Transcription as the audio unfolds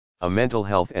A mental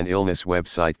health and illness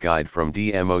website guide from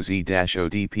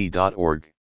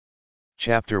Dmoz-Odp.org.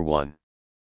 Chapter 1.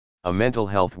 A mental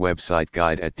health website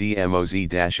guide at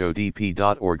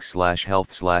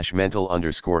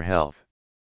dmoz-odp.org/health/mental_health.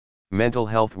 Mental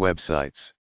health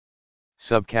websites.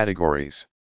 Subcategories.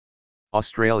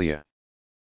 Australia.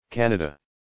 Canada.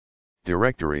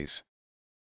 Directories.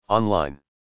 Online.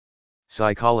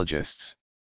 Psychologists.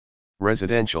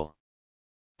 Residential.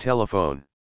 Telephone.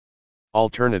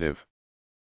 Alternative.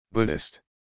 Buddhist.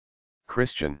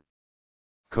 Christian.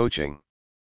 Coaching.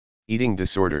 Eating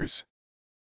disorders.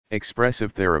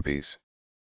 Expressive therapies.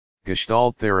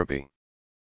 Gestalt therapy.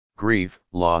 Grief,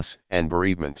 loss, and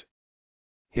bereavement.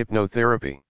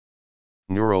 Hypnotherapy.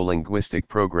 Neuro-linguistic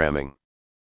programming.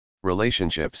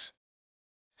 Relationships.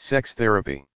 Sex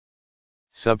therapy.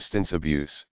 Substance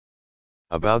abuse.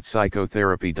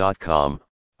 AboutPsychotherapy.com,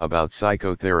 about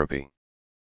psychotherapy.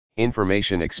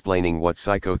 Information explaining what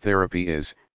psychotherapy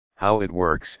is, how it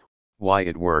works, why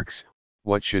it works,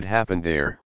 what should happen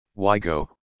there, why go,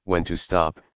 when to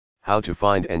stop, how to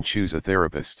find and choose a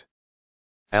therapist.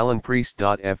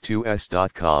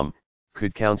 AlanPriest.f2s.com,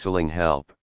 could counseling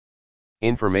help?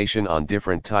 Information on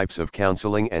different types of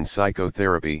counseling and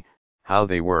psychotherapy, how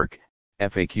they work,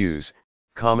 FAQs,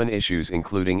 common issues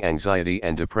including anxiety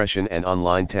and depression and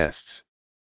online tests.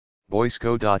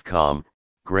 Boyceco.com,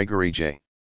 Gregory J.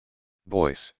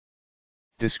 Boyce.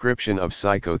 Description of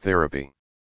psychotherapy.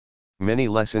 Many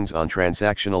lessons on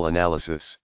transactional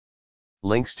analysis.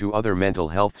 Links to other mental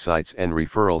health sites and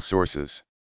referral sources.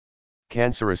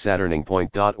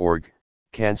 CancerAsAturningPoint.org,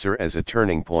 Cancer as a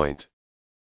Turning Point.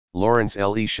 Lawrence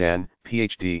L. E. Shan,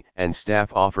 Ph.D., and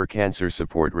staff offer cancer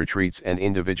support retreats and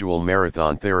individual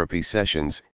marathon therapy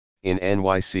sessions, in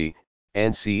NYC,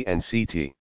 NC and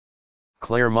CT.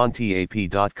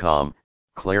 ClaremontEAP.com,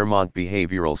 Claremont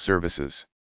Behavioral Services.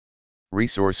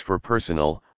 Resource for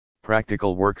personal,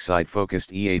 practical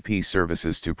worksite-focused EAP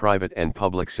services to private and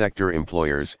public sector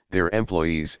employers, their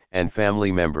employees, and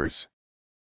family members.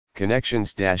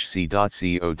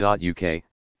 Connections-c.co.uk,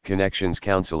 Connections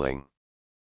Counseling.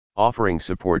 Offering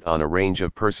support on a range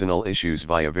of personal issues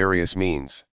via various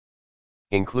means.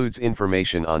 Includes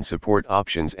information on support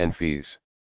options and fees.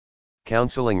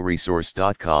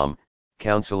 CounselingResource.com,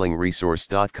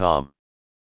 CounselingResource.com.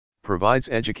 Provides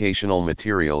educational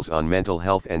materials on mental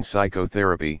health and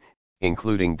psychotherapy,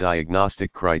 including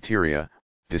diagnostic criteria,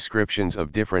 descriptions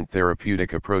of different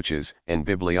therapeutic approaches, and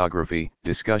bibliography,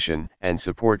 discussion, and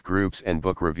support groups and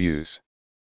book reviews.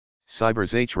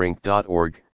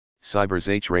 Cybershrink.org,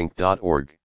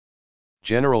 cybershrink.org.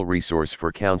 General resource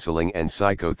for counseling and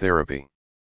psychotherapy.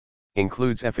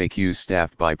 Includes FAQs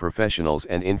staffed by professionals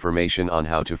and information on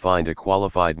how to find a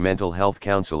qualified mental health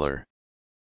counselor.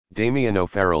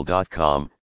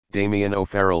 DamianO'Farrell.com, Damian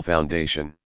O'Farrell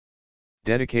Foundation.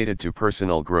 Dedicated to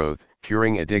personal growth,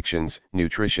 curing addictions,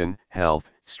 nutrition,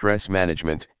 health, stress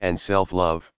management, and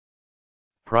self-love.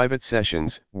 Private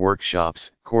sessions,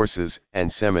 workshops, courses, and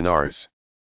seminars.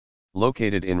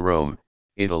 Located in Rome,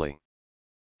 Italy.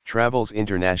 Travels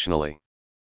internationally.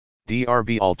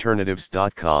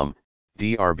 DRBAlternatives.com,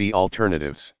 DRB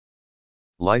Alternatives.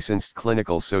 Licensed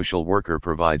clinical social worker,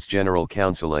 provides general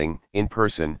counseling,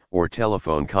 in-person or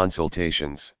telephone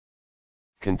consultations.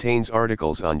 Contains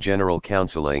articles on general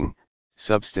counseling,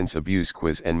 substance abuse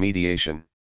quiz and mediation.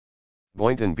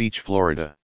 Boynton Beach,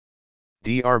 Florida.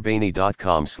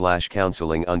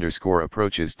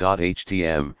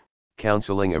 drbaney.com/counseling_approaches.htm,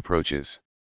 counseling approaches.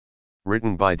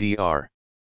 Written by Dr.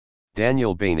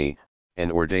 Daniel Baney, an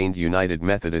ordained United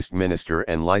Methodist minister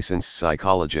and licensed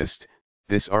psychologist.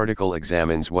 This article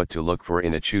examines what to look for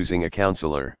in choosing a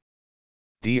counselor.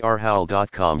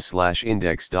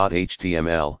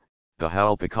 drhowell.com/index.html, the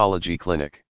Howell Psychology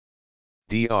Clinic.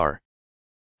 Dr.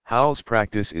 Howell's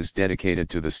practice is dedicated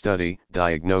to the study,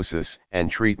 diagnosis, and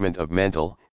treatment of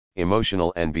mental,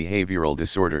 emotional and behavioral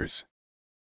disorders.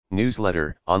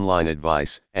 Newsletter, online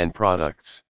advice, and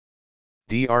products.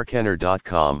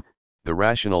 drkenner.com, the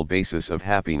rational basis of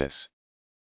happiness.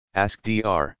 Ask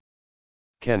Dr.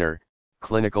 Kenner,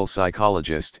 clinical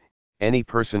psychologist, any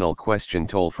personal question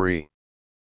toll-free.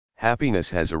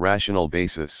 Happiness has a rational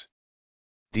basis.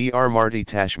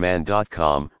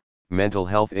 drmartytashman.com, mental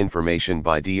health information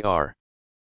by Dr.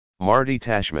 Marty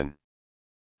Tashman.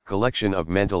 Collection of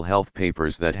mental health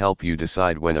papers that help you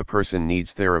decide when a person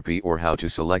needs therapy or how to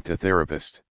select a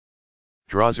therapist.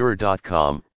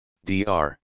 Drazur.com,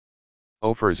 Dr.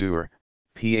 Ofer Zur,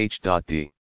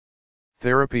 Ph.D.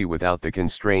 Therapy without the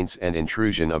constraints and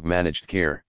intrusion of managed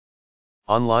care.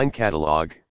 Online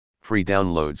catalog, free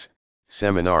downloads,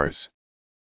 seminars.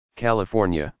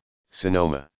 California,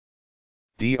 Sonoma.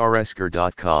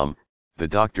 drsker.com, The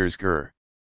Doctor's Gur.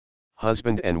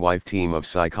 Husband and wife team of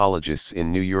psychologists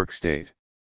in New York State.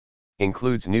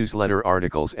 Includes newsletter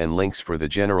articles and links for the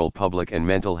general public and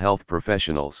mental health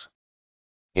professionals.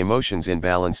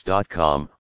 Emotionsinbalance.com,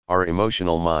 Our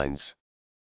Emotional Minds.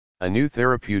 A new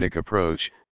therapeutic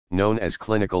approach, known as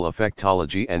clinical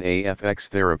affectology and AFX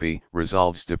therapy,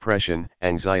 resolves depression,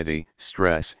 anxiety,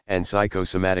 stress, and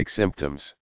psychosomatic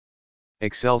symptoms.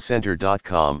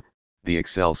 ExcelCenter.com, The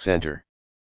Excel Center.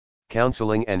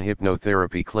 Counseling and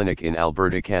hypnotherapy clinic in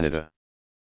Alberta, Canada.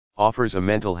 Offers a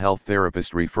mental health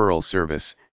therapist referral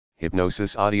service,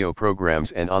 hypnosis audio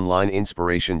programs and online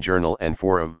inspiration journal and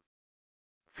forum.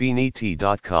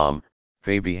 Finiti.com,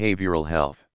 Fe Behavioral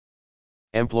Health.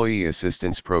 Employee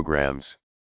assistance programs.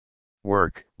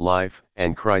 Work, life,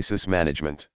 and crisis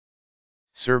management.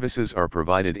 Services are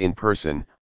provided in person,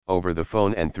 over the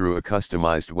phone and through a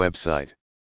customized website.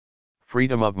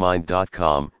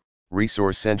 Freedomofmind.com,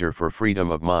 Resource Center for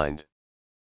Freedom of Mind.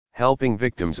 Helping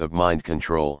victims of mind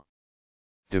control.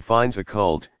 Defines a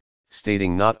cult,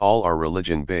 stating not all are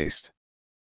religion-based.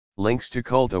 Links to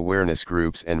cult awareness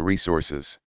groups and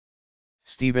resources.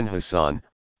 Stephen Hassan,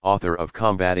 author of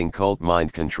Combating Cult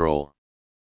Mind Control.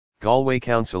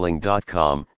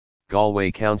 GalwayCounseling.com,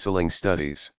 Galway Counseling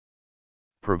Studies.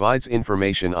 Provides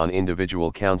information on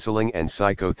individual counseling and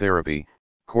psychotherapy,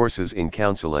 courses in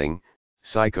counseling,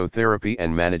 psychotherapy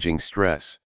and managing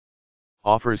stress.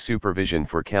 Offers supervision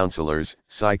for counselors,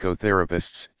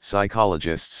 psychotherapists,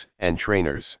 psychologists, and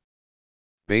trainers.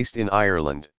 Based in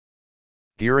Ireland.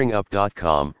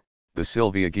 GearingUp.com, the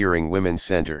Sylvia Gearing Women's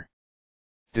Center.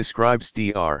 Describes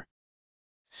Dr.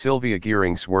 Sylvia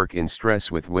Gearing's work in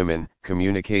stress with women,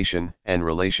 communication, and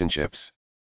relationships.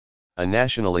 A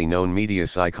nationally known media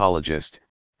psychologist,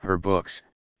 her books,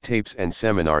 tapes and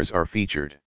seminars are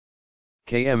featured.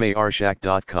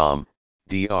 KMARShack.com,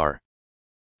 Dr.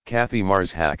 Kathy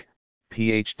Marzhack,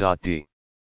 Ph.D.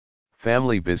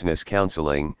 Family Business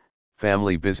Counseling,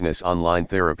 Family Business Online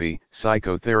Therapy,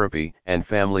 Psychotherapy, and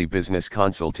Family Business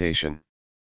Consultation.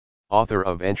 Author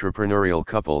of Entrepreneurial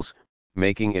Couples,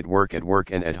 Making It Work at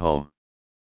Work and at Home.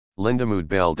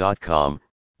 LindaMoodBell.com,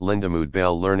 Linda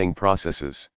Moodbell Learning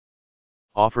Processes.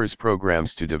 Offers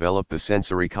programs to develop the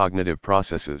sensory cognitive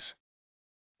processes.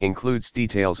 Includes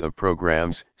details of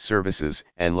programs, services,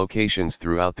 and locations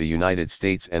throughout the United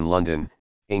States and London,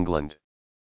 England.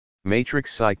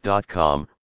 MatrixPsych.com,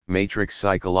 Matrix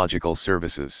Psychological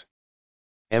Services.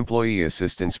 Employee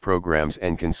assistance programs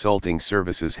and consulting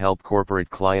services help corporate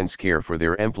clients care for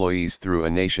their employees through a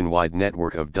nationwide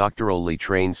network of doctorally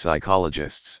trained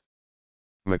psychologists.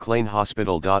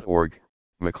 McLeanHospital.org,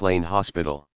 McLean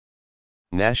Hospital.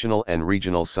 National and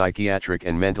Regional Psychiatric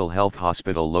and Mental Health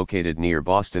Hospital located near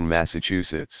Boston,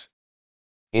 Massachusetts.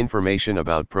 Information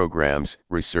about programs,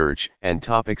 research, and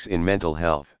topics in mental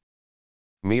health.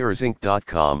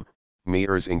 MearsInc.com,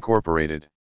 Mears Incorporated.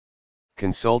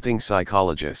 Consulting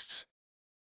Psychologists.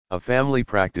 A family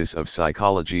practice of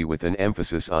psychology with an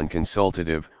emphasis on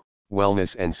consultative,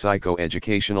 wellness and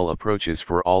psychoeducational approaches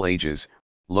for all ages,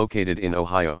 located in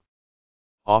Ohio.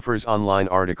 Offers online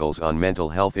articles on mental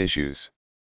health issues.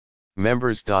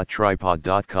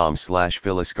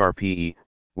 Members.tripod.com/PhyllisCarpe,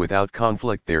 without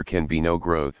conflict there can be no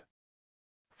growth.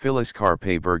 Phyllis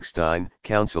Carpe Bergstein,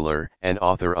 counselor and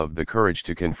author of The Courage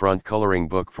to Confront coloring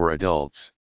book for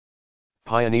adults.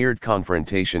 Pioneered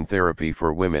confrontation therapy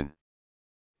for women.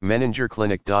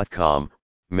 Menningerclinic.com,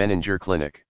 Menninger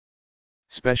Clinic.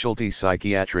 Specialty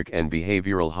psychiatric and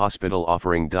behavioral hospital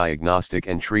offering diagnostic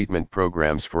and treatment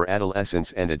programs for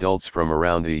adolescents and adults from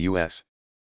around the U.S.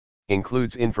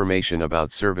 Includes information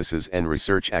about services and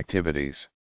research activities.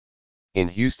 In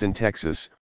Houston, Texas,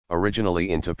 originally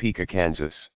in Topeka,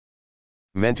 Kansas.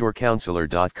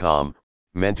 MentorCounselor.com,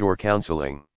 Mentor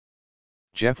Counseling.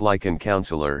 Jeff Lycan,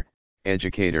 counselor,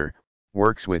 educator,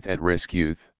 works with at-risk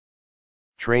youth.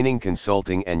 Training,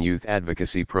 consulting and youth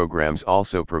advocacy programs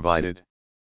also provided.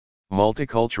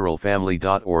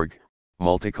 Multiculturalfamily.org,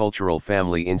 Multicultural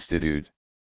Family Institute.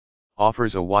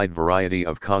 Offers a wide variety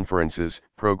of conferences,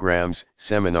 programs,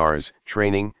 seminars,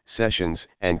 training, sessions,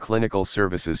 and clinical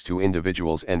services to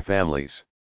individuals and families.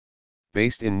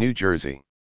 Based in New Jersey.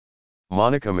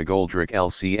 Monica McGoldrick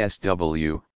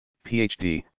LCSW,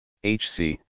 PhD,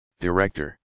 HC,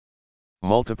 Director.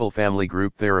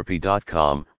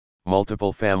 MultipleFamilyGroupTherapy.com,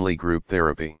 Multiple Family Group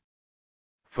Therapy.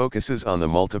 Focuses on the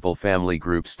multiple family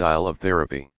group style of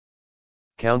therapy.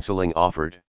 Counseling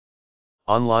offered.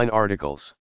 Online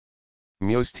articles.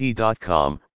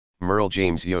 Myost.com, Merle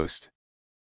James Yost.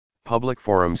 Public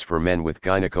forums for men with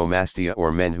gynecomastia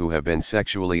or men who have been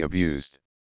sexually abused.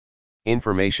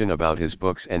 Information about his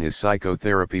books and his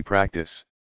psychotherapy practice.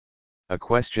 A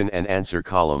question and answer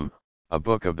column, a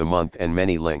book of the month and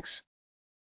many links.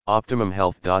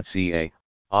 OptimumHealth.ca,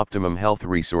 Optimum Health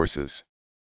Resources.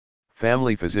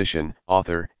 Family physician,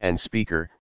 author, and speaker,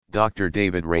 Dr.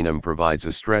 David Rainham provides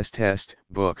a stress test,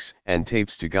 books, and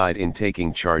tapes to guide in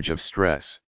taking charge of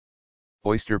stress.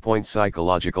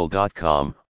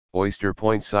 OysterPointPsychological.com, Oyster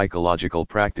Point Psychological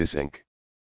Practice Inc.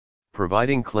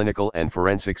 Providing clinical and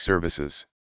forensic services.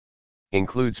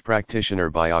 Includes practitioner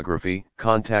biography,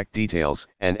 contact details,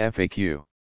 and FAQ.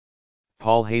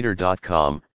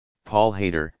 PaulHader.com, Paul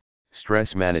Hader,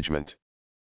 Stress Management.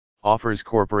 Offers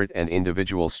corporate and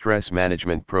individual stress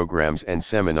management programs and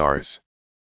seminars.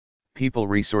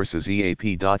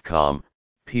 PeopleResourcesEAP.com,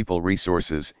 People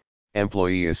Resources,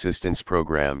 Employee Assistance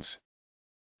Programs.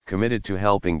 Committed to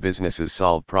helping businesses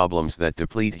solve problems that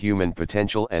deplete human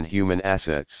potential and human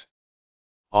assets.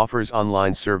 Offers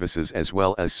online services as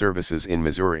well as services in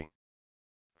Missouri.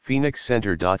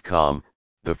 PhoenixCenter.com,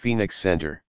 The Phoenix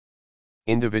Center.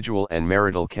 Individual and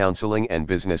marital counseling and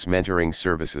business mentoring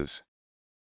services.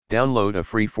 Download a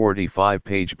free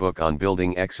 45-page book on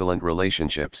building excellent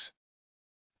relationships.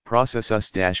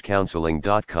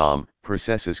 Processus-counseling.com,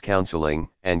 Processus Counseling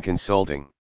and Consulting.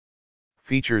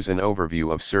 Features an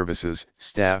overview of services,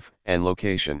 staff, and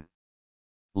location.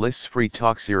 Lists free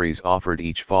talk series offered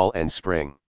each fall and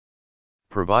spring.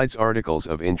 Provides articles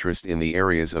of interest in the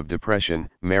areas of depression,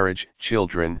 marriage,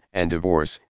 children, and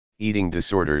divorce, eating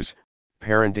disorders,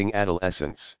 parenting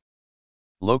adolescents.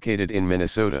 Located in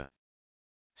Minnesota.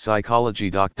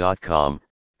 PsychologyDoc.com,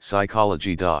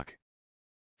 Psychology Doc.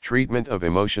 Treatment of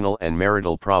emotional and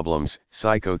marital problems,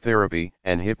 psychotherapy,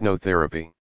 and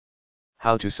hypnotherapy.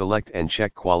 How to select and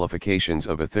check qualifications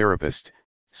of a therapist,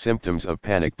 symptoms of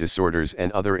panic disorders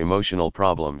and other emotional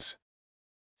problems.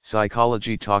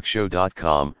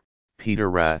 PsychologyTalkshow.com, Peter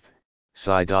Rath,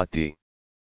 Psy.D.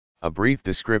 A brief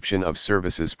description of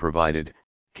services provided,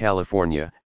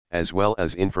 California, as well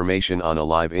as information on a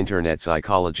live internet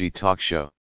psychology talk show.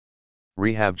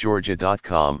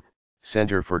 RehabGeorgia.com,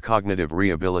 Center for Cognitive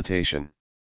Rehabilitation.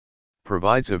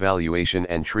 Provides evaluation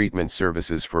and treatment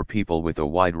services for people with a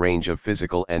wide range of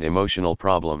physical and emotional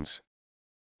problems.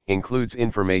 Includes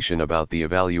information about the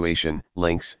evaluation,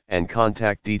 links, and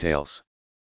contact details.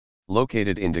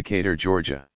 Located in Decatur,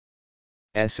 Georgia.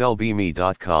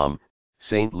 SLBme.com,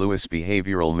 St. Louis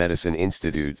Behavioral Medicine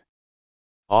Institute.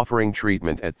 Offering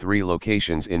treatment at 3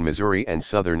 locations in Missouri and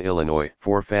Southern Illinois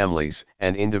for families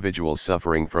and individuals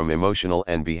suffering from emotional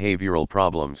and behavioral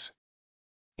problems.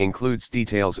 Includes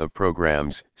details of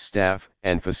programs, staff,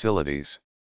 and facilities.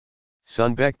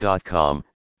 Sunbeck.com,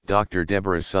 Dr.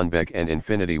 Deborah Sunbeck and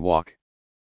Infinity Walk.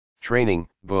 Training,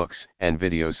 books, and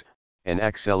videos, an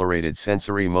accelerated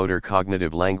sensory motor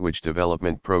cognitive language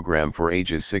development program for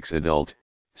ages 6 adult,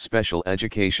 special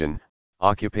education,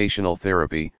 occupational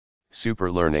therapy, super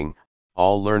learning,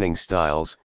 all learning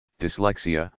styles,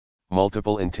 dyslexia,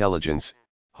 multiple intelligence,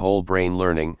 whole brain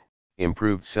learning,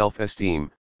 improved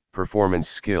self-esteem, performance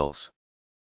skills.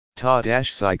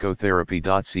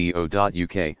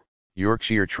 ta-psychotherapy.co.uk,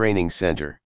 Yorkshire Training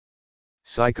Centre.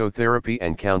 Psychotherapy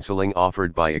and counseling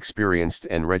offered by experienced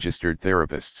and registered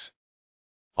therapists.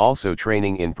 Also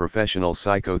training in professional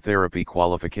psychotherapy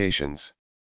qualifications.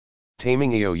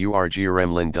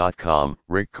 TamingEourGremlin.com,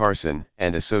 Rick Carson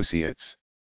and Associates.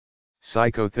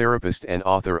 Psychotherapist and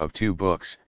author of 2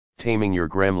 books, Taming Your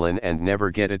Gremlin and Never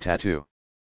Get a Tattoo.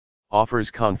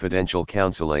 Offers confidential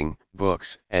counseling,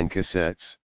 books, and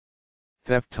cassettes.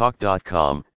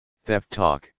 TheftTalk.com, Theft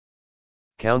Talk.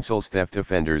 Counsels theft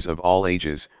offenders of all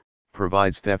ages,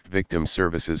 provides theft victim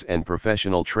services and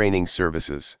professional training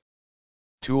services.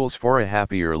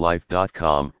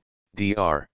 Toolsforahappier.life.com,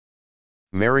 Dr.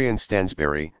 Marion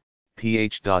Stansberry,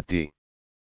 Ph.D.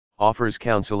 Offers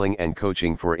counseling and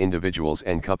coaching for individuals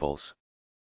and couples.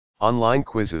 Online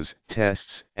quizzes,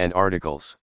 tests, and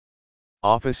articles.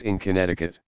 Office in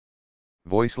Connecticut.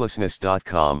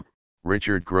 Voicelessness.com,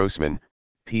 Richard Grossman,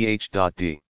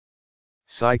 Ph.D.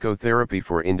 Psychotherapy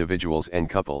for individuals and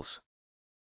couples.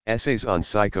 Essays on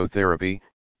psychotherapy,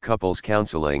 couples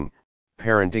counseling,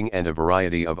 parenting and a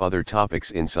variety of other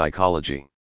topics in psychology.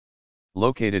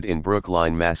 Located in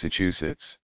Brookline,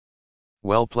 Massachusetts.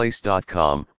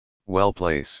 Wellplace.com,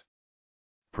 Wellplace.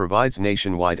 Provides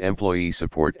nationwide employee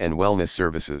support and wellness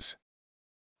services.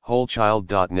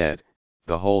 WholeChild.net,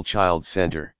 The Whole Child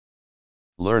Center.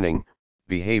 Learning,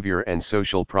 behavior and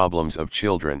social problems of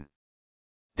children.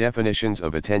 Definitions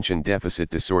of attention deficit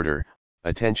disorder,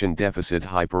 attention deficit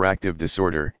hyperactive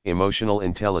disorder, emotional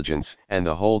intelligence, and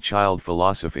the whole child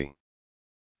philosophy.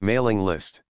 Mailing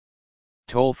list.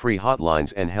 Toll-free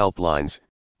hotlines and helplines,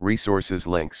 resources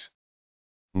links.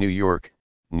 New York,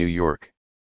 New York.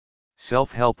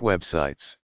 Self-help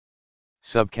websites.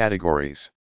 Subcategories.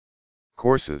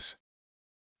 Courses.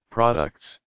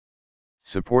 Products.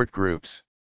 Support groups.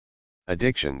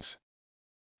 Addictions.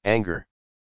 Anger.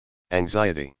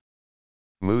 Anxiety.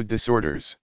 Mood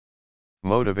disorders.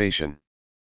 Motivation.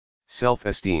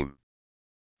 Self-esteem.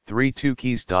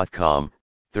 32keys.com,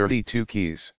 32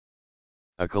 keys.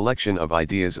 A collection of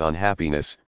ideas on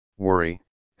happiness, worry,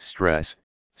 stress,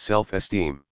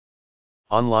 self-esteem.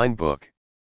 Online book.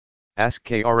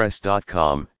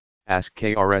 AskKRS.com, Ask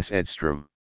KRS Edstrom.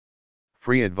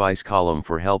 Free advice column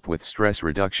for help with stress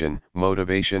reduction,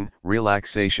 motivation,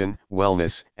 relaxation,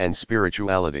 wellness, and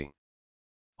spirituality.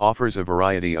 Offers a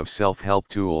variety of self-help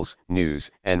tools,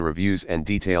 news, and reviews and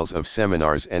details of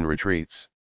seminars and retreats.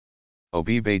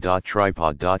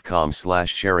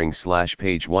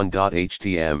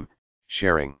 obibay.tripod.com/sharing/page1.htm,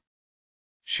 sharing.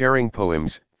 Sharing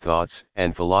poems, thoughts,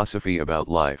 and philosophy about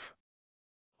life.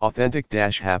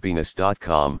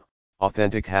 Authentic-happiness.com,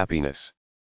 Authentic Happiness.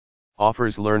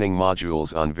 Offers learning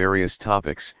modules on various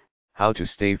topics, how to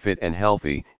stay fit and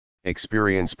healthy,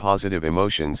 experience positive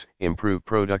emotions, improve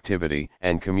productivity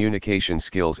and communication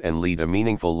skills and lead a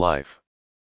meaningful life.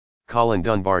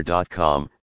 ColinDunbar.com,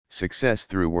 Success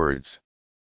Through Words.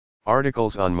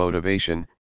 Articles on motivation,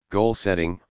 goal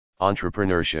setting,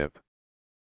 entrepreneurship.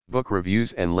 Book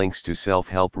reviews and links to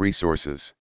self-help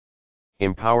resources.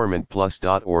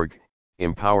 EmpowermentPlus.org,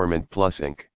 Empowerment Plus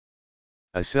Inc.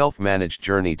 A self-managed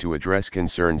journey to address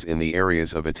concerns in the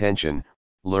areas of attention,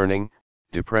 learning,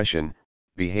 depression,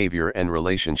 behavior and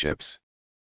relationships.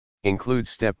 Includes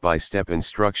step-by-step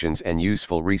instructions and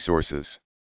useful resources.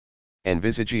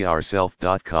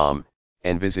 EnvisageYourself.com,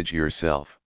 Envisage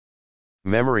Yourself.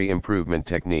 Memory improvement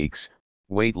techniques,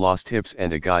 weight loss tips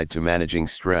and a guide to managing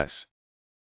stress.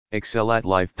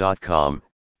 ExcelAtLife.com,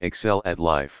 Excel at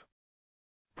Life.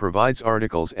 Provides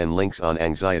articles and links on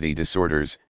anxiety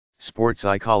disorders, sports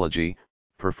psychology,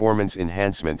 performance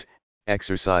enhancement,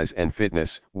 exercise and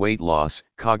fitness, weight loss,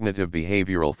 cognitive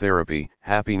behavioral therapy,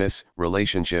 happiness,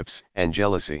 relationships, and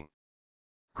jealousy.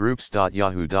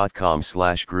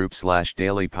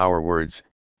 Groups.yahoo.com/group/Daily Power Words,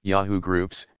 Yahoo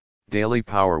Groups, Daily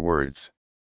Power Words.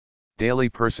 Daily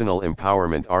personal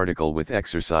empowerment article with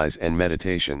exercise and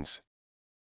meditations.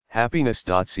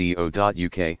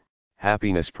 Happiness.co.uk,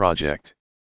 Happiness Project.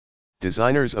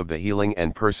 Designers of the healing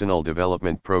and personal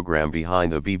development program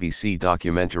behind the BBC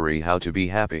documentary How to Be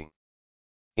Happy.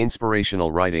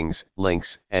 Inspirational writings,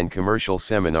 links, and commercial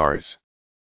seminars.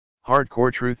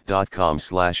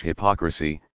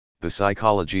 Hardcoretruth.com/hypocrisy, The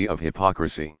Psychology of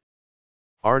Hypocrisy.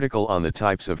 Article on the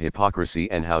types of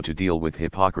hypocrisy and how to deal with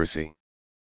hypocrisy.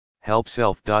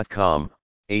 Helpself.com,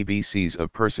 ABCs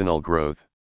of Personal Growth.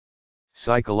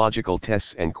 Psychological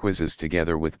tests and quizzes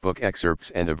together with book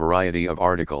excerpts and a variety of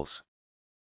articles.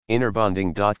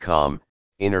 Innerbonding.com,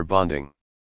 Inner Bonding.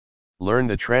 Learn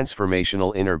the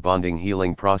transformational inner bonding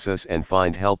healing process and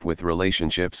find help with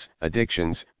relationships,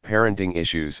 addictions, parenting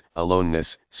issues,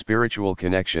 aloneness, spiritual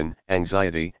connection,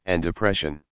 anxiety, and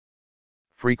depression.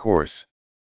 Free course.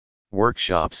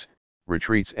 Workshops,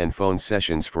 retreats and phone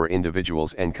sessions for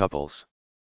individuals and couples.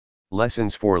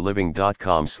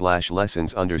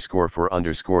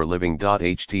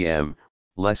 Lessons4living.com/lessons_for_living.htm,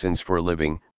 Lessons for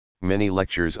Living, many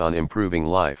lectures on improving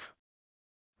life.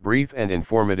 Brief and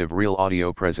informative real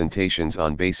audio presentations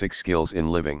on basic skills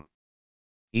in living.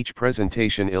 Each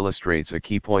presentation illustrates a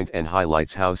key point and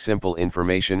highlights how simple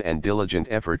information and diligent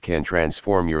effort can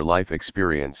transform your life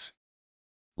experience.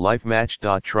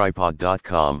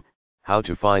 Lifematch.tripod.com, How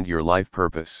to Find Your Life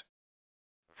Purpose.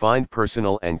 Find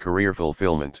personal and career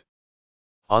fulfillment.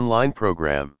 Online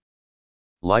program.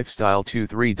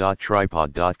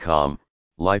 Lifestyle23.tripod.com,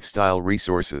 Lifestyle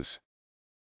resources.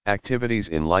 Activities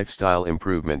in lifestyle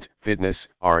improvement, fitness,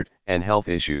 art, and health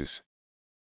issues.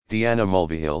 Deanna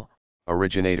Mulvihill,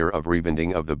 originator of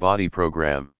Rebinding of the Body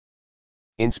program.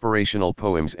 Inspirational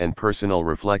poems and personal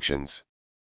reflections.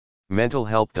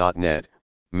 MentalHealth.net,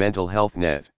 Mental Health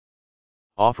Net.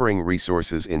 Offering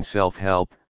resources in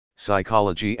self-help,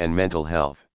 psychology and mental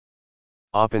health.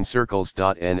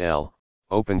 OpenCircles.nl,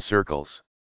 Open Circles.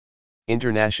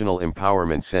 International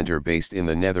Empowerment Center based in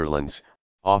the Netherlands,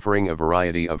 offering a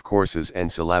variety of courses and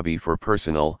syllabi for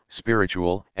personal,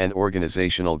 spiritual, and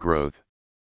organizational growth.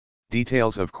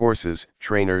 Details of courses,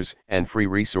 trainers, and free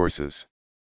resources.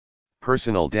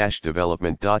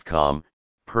 Personal-development.com,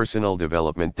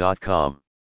 personaldevelopment.com.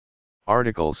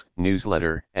 Articles,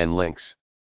 newsletter, and links.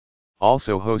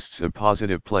 Also hosts a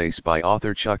Positive Place by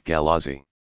author Chuck Galazzi.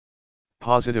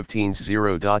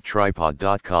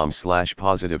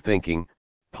 PositiveTeens0.tripod.com/positive thinking,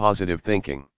 positive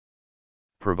thinking.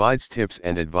 Provides tips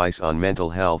and advice on mental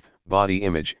health, body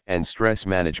image, and stress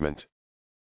management.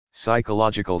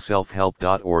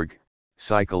 Psychologicalselfhelp.org,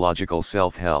 Psychological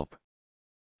Self-Help.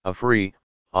 A free,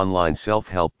 online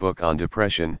self-help book on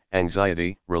depression,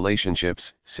 anxiety,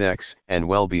 relationships, sex, and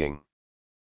well-being.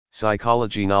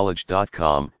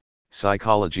 PsychologyKnowledge.com,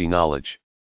 Psychology Knowledge.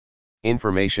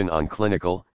 Information on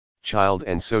clinical, child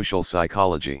and social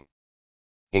psychology.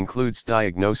 Includes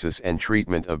diagnosis and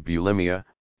treatment of bulimia,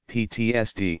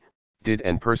 PTSD, DID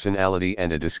and personality,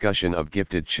 and a discussion of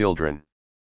gifted children.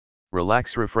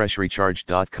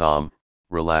 RelaxRefreshRecharge.com,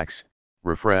 relax,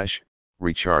 refresh,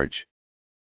 recharge.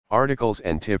 Articles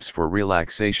and tips for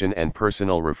relaxation and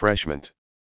personal refreshment.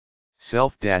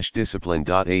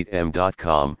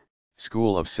 Self-discipline.8m.com,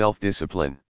 School of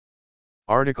Self-Discipline.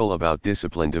 Article about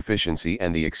discipline deficiency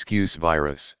and the excuse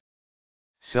virus.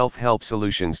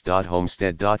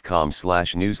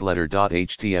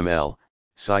 Selfhelpsolutions.homestead.com/newsletter.html,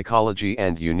 Psychology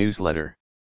and You newsletter.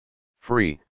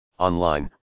 Free, online,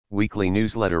 weekly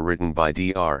newsletter written by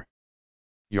Dr.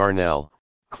 Yarnell,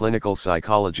 clinical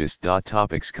psychologist.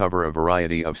 Topics cover a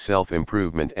variety of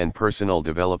self-improvement and personal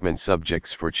development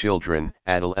subjects for children,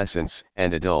 adolescents,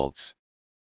 and adults.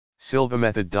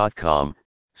 SilvaMethod.com,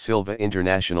 Silva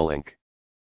International Inc.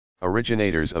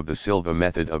 Originators of the Silva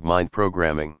method of mind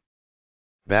programming.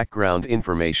 Background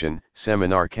information,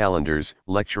 seminar calendars,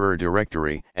 lecturer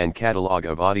directory, and catalog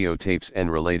of audio tapes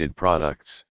and related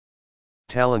products.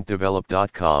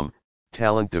 TalentDevelop.com,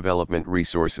 talent development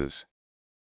resources.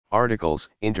 Articles,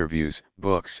 interviews,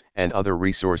 books, and other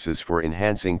resources for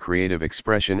enhancing creative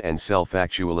expression and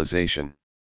self-actualization.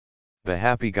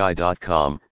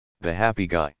 TheHappyGuy.com, The Happy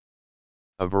Guy.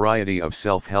 A variety of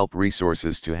self-help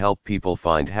resources to help people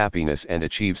find happiness and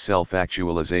achieve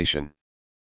self-actualization.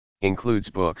 Includes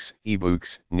books,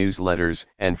 ebooks, newsletters,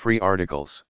 and free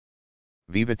articles.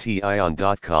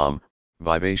 VivaTion.com,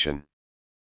 Vivation.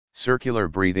 Circular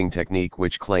breathing technique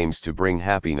which claims to bring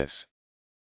happiness.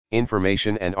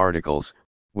 Information and articles,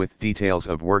 with details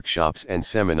of workshops and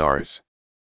seminars.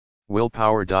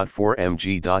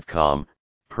 Willpower.4mg.com,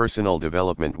 Personal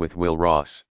Development with Will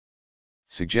Ross.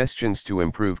 Suggestions to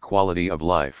improve quality of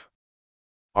life.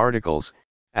 Articles,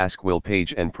 Ask Will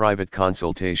page and private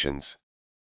consultations.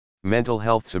 Mental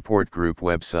health support group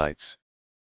websites.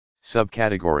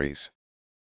 Subcategories.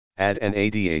 AD and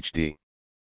ADHD.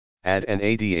 AD and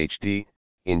ADHD,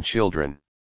 in children.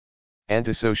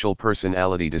 Antisocial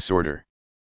personality disorder.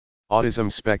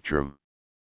 Autism spectrum.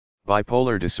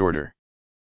 Bipolar disorder.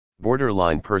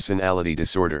 Borderline personality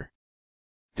disorder.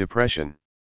 Depression.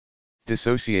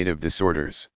 Dissociative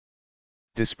disorders.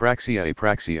 Dyspraxia,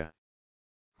 apraxia.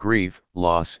 Grief,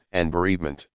 loss, and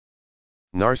bereavement.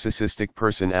 Narcissistic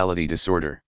personality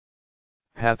disorder.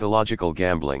 Pathological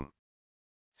gambling.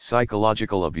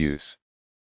 Psychological abuse.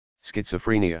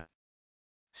 Schizophrenia.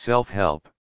 Self-help.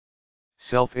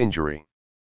 Self-injury.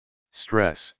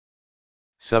 Stress.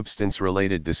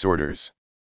 Substance-related disorders.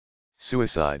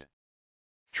 Suicide.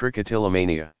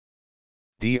 Trichotillomania.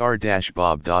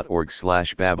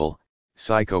 dr-bob.org/babble,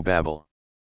 psychobabble.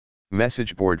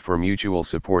 Message board for mutual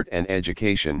support and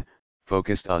education,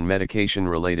 focused on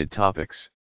medication-related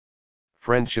topics.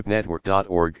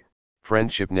 Friendshipnetwork.org,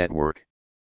 Friendship Network.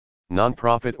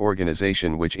 Non-profit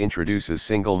organization which introduces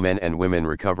single men and women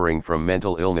recovering from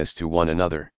mental illness to one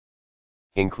another.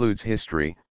 Includes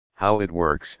history, how it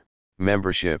works,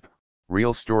 membership,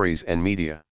 real stories and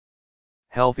media.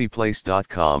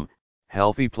 Healthyplace.com,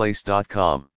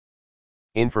 healthyplace.com.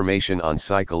 Information on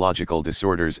psychological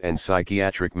disorders and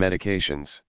psychiatric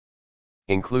medications.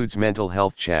 Includes mental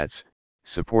health chats,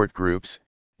 support groups,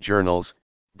 journals,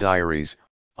 diaries,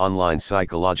 online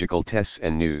psychological tests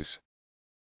and news.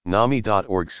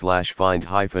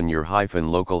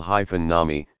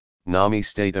 NAMI.org/find-your-local-NAMI, NAMI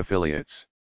state affiliates.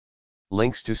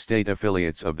 Links to state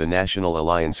affiliates of the National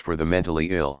Alliance for the Mentally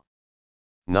Ill.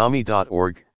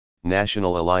 NAMI.org,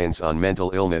 National Alliance on Mental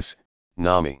Illness,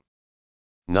 NAMI.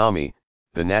 NAMI,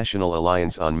 the National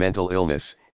Alliance on Mental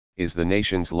Illness, is the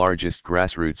nation's largest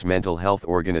grassroots mental health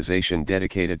organization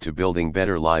dedicated to building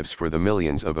better lives for the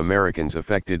millions of Americans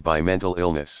affected by mental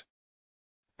illness.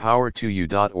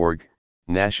 Power2U.org,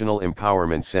 National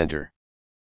Empowerment Center.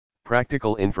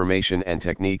 Practical information and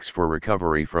techniques for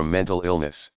recovery from mental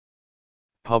illness.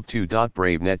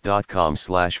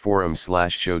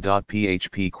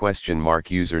 pub2.bravenet.com/forum/show.php ?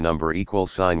 User number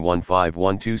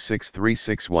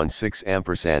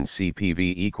 =151263616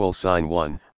 CPV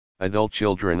 =1, adult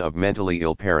children of mentally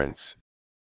ill parents.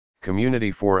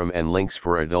 Community forum and links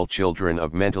for adult children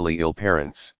of mentally ill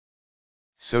parents.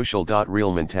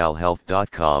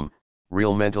 Social.realmentalhealth.com,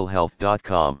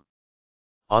 realmentalhealth.com.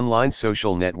 Online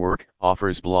social network,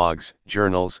 offers blogs,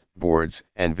 journals, boards,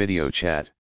 and video chat.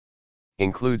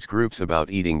 Includes groups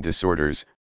about eating disorders,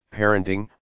 parenting,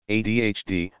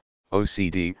 ADHD,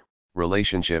 OCD,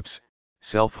 relationships,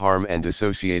 self-harm and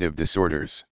dissociative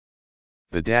disorders.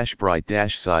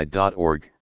 The-bright-side.org,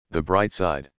 The Bright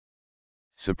Side.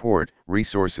 Support,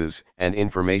 resources, and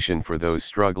information for those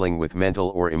struggling with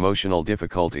mental or emotional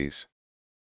difficulties.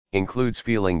 Includes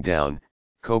feeling down,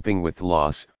 coping with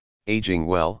loss, aging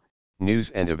well,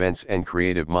 news and events and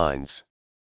creative minds.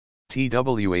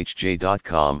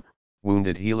 TWHJ.com,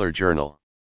 Wounded Healer Journal.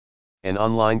 An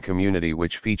online community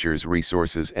which features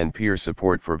resources and peer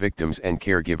support for victims and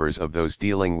caregivers of those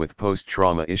dealing with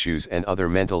post-trauma issues and other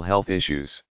mental health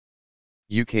issues.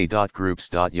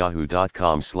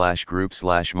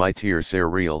 uk.groups.yahoo.com/group/My Tears Are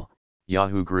Real,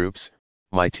 Yahoo Groups,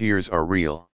 My Tears Are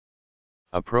Real.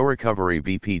 A pro-recovery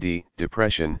BPD,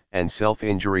 depression, and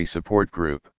self-injury support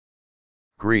group.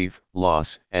 Grief,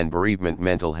 loss, and bereavement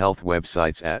mental health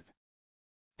websites at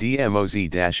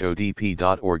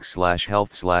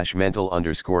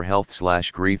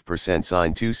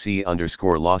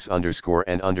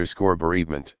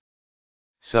Dmoz-Odp.org/health/mental_grief%2c_loss_and_bereavement.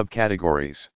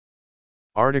 Subcategories.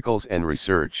 Articles and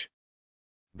research.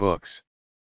 Books.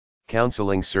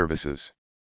 Counseling services.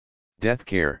 Death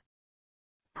care.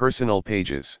 Personal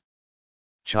pages.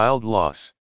 Child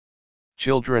loss.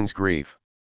 Children's grief.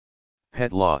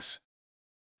 Pet loss.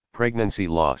 Pregnancy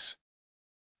loss.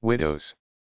 Widows.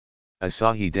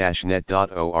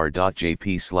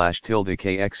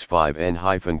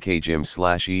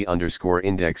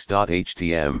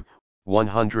 asahi-net.or.jp/tilde-kx5n-kgim/e_index.htm,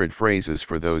 100 phrases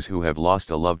for those who have lost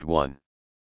a loved one.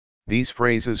 These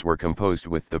phrases were composed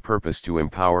with the purpose to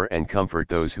empower and comfort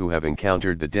those who have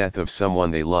encountered the death of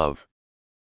someone they love.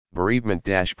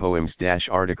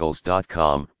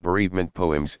 Bereavement-poems-articles.com, bereavement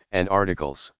poems and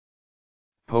articles.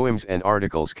 Poems and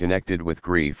articles connected with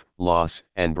grief, loss,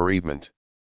 and bereavement.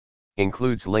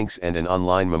 Includes links and an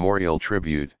online memorial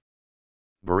tribute.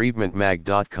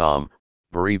 BereavementMag.com,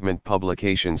 Bereavement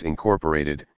Publications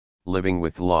Incorporated, Living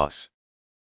with Loss.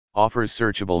 Offers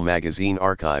searchable magazine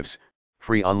archives,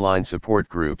 free online support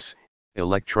groups,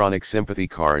 electronic sympathy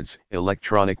cards,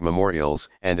 electronic memorials,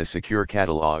 and a secure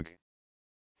catalog.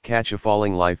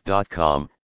 CatchAFallingLife.com,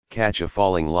 Catch a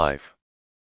Falling Life.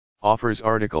 Offers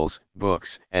articles,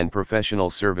 books, and professional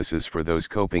services for those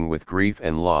coping with grief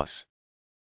and loss.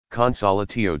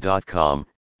 Consolatio.com,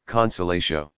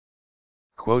 Consolatio.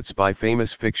 Quotes by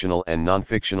famous fictional and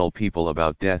non-fictional people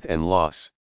about death and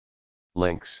loss.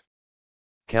 Links.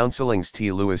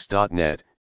 CounselingstLewis.net,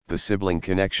 The Sibling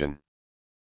Connection.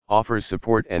 Offers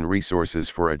support and resources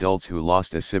for adults who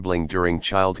lost a sibling during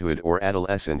childhood or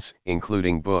adolescence,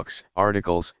 including books,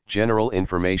 articles, general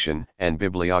information, and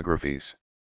bibliographies.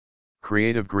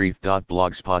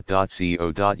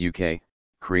 creativegrief.blogspot.co.uk,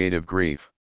 Creative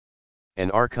Grief. An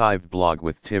archived blog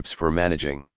with tips for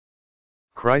managing.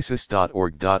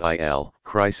 Crisis.org.il,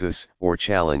 Crisis, or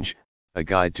Challenge, a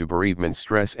guide to bereavement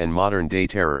stress and modern-day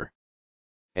terror.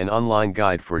 An online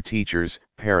guide for teachers,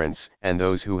 parents, and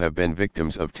those who have been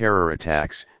victims of terror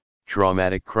attacks,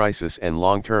 traumatic crisis and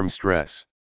long-term stress.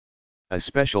 A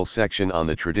special section on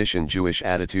the tradition Jewish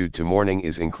attitude to mourning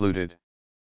is included.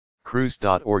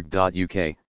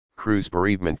 Cruise.org.uk, Cruise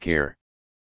Bereavement Care.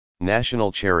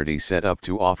 National charity set up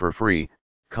to offer free,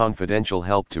 confidential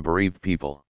help to bereaved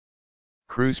people.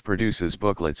 Cruise produces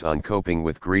booklets on coping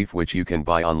with grief which you can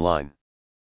buy online.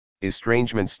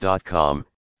 Estrangements.com,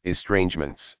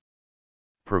 Estrangements.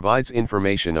 Provides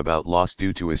information about loss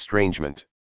due to estrangement.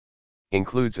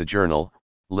 Includes a journal,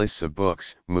 lists of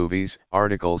books, movies,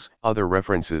 articles, other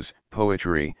references,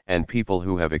 poetry, and people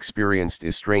who have experienced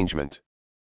estrangement.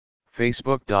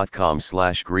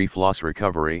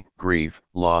 Facebook.com/grief-loss-recovery, grief,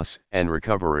 loss, and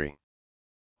recovery.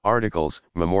 Articles,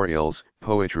 memorials,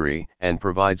 poetry, and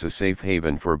provides a safe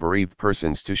haven for bereaved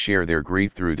persons to share their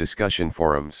grief through discussion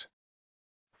forums.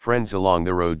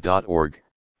 FriendsAlongTheRoad.org,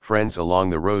 Friends Along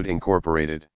the Road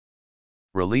Incorporated.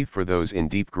 Relief for those in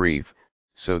deep grief,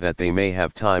 so that they may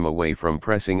have time away from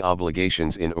pressing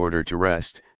obligations in order to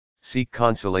rest, seek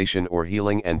consolation or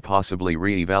healing and possibly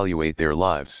re-evaluate their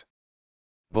lives.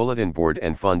 Bulletin board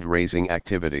and fundraising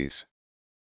activities.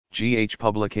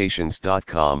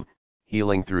 GHpublications.com,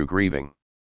 Healing Through Grieving.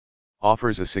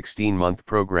 Offers a 16-month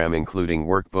program including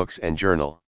workbooks and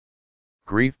journal.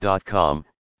 Grief.com,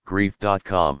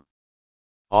 Grief.com.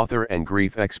 Author and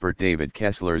grief expert David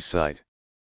Kessler's site.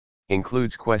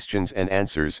 Includes questions and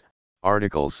answers,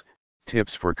 articles,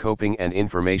 tips for coping and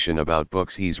information about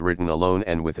books he's written alone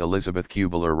and with Elizabeth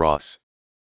Kubler-Ross.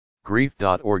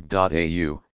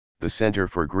 Grief.org.au, the Center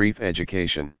for Grief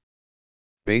Education.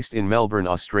 Based in Melbourne,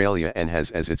 Australia, and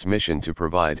has as its mission to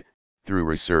provide, through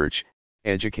research,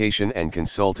 education and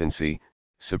consultancy,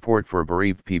 support for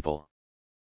bereaved people.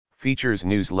 Features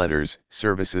newsletters,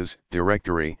 services,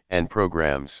 directory, and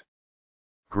programs.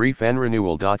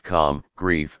 griefandrenewal.com,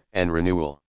 Grief and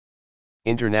Renewal.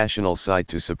 International site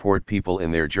to support people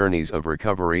in their journeys of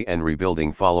recovery and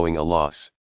rebuilding following a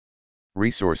loss.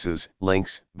 Resources,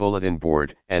 links, bulletin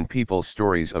board, and people's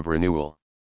stories of renewal.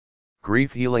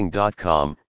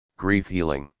 griefhealing.com, Grief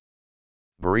Healing.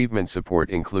 Bereavement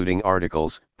support including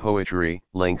articles, poetry,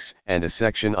 links, and a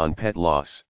section on pet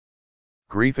loss.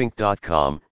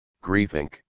 griefinc.com, Grief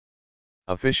Inc.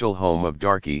 Official home of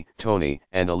Darky, Tony,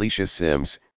 and Alicia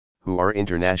Sims, who are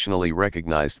internationally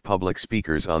recognized public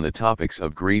speakers on the topics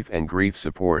of grief and grief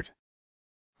support.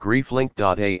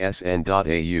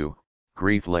 grieflink.asn.au,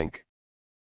 GriefLink.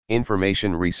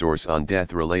 Information resource on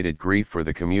death-related grief for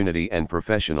the community and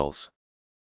professionals.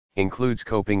 Includes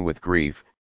coping with grief,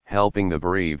 helping the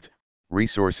bereaved,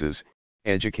 resources,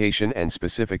 education and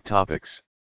specific topics.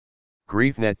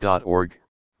 griefnet.org,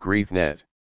 GriefNet.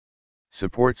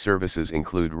 Support services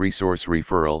include resource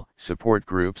referral, support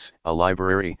groups, a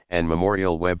library, and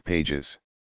memorial web pages.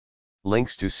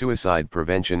 Links to suicide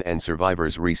prevention and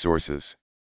survivors resources.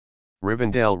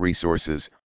 Rivendell Resources,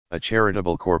 a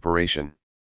charitable corporation.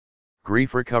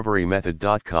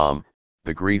 griefrecoverymethod.com,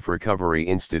 the Grief Recovery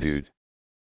Institute.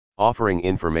 Offering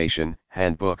information,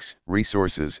 handbooks,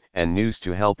 resources, and news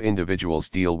to help individuals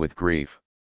deal with grief.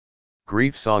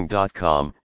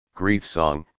 griefsong.com, Grief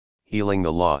Song, Healing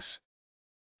the Loss.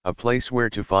 A place where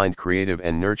to find creative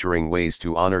and nurturing ways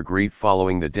to honor grief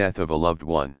following the death of a loved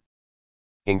one.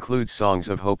 Includes songs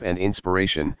of hope and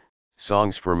inspiration,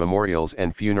 songs for memorials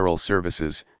and funeral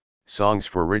services, songs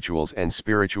for rituals and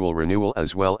spiritual renewal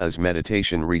as well as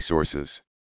meditation resources.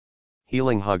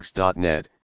 healinghugs.net,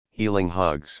 Healing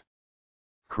Hugs.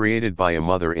 Created by a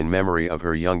mother in memory of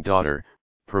her young daughter,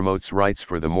 promotes rights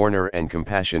for the mourner and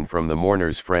compassion from the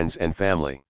mourner's friends and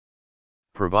family.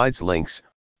 Provides links,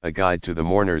 a guide to the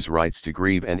mourner's rights to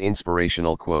grieve and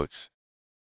inspirational quotes.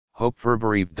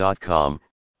 hopeforbereaved.com,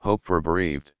 Hope for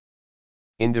Bereaved.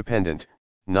 Independent,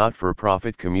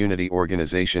 not-for-profit community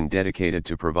organization dedicated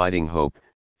to providing hope,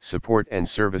 support and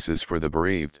services for the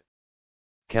bereaved.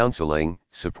 Counseling,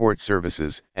 support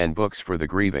services, and books for the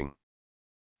grieving.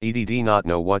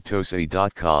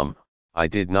 EDDnotKnowWhatToSay.com, I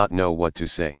did not know what to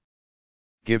say.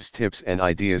 Gives tips and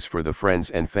ideas for the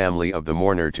friends and family of the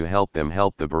mourner to help them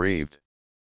help the bereaved.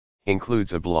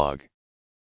 Includes a blog.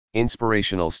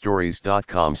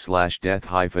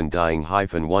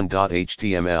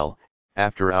 Inspirationalstories.com/death-dying-1.html,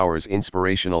 after hours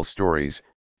inspirational stories,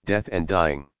 death and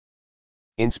dying.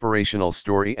 Inspirational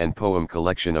story and poem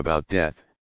collection about death,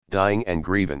 dying and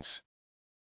grievance.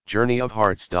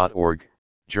 journeyofhearts.org,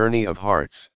 Journey of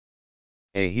Hearts.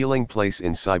 A healing place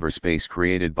in cyberspace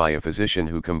created by a physician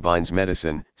who combines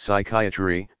medicine,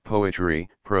 psychiatry, poetry,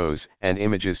 prose, and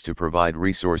images to provide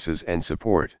resources and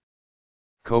support.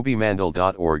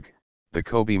 kobemandel.org, the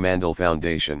Kobe Mandel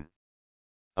Foundation.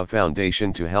 A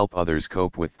foundation to help others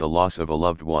cope with the loss of a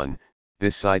loved one,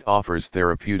 this site offers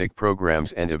therapeutic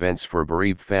programs and events for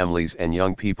bereaved families and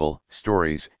young people,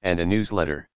 stories, and a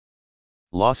newsletter.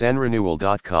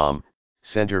 lossandrenewal.com,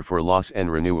 Center for Loss and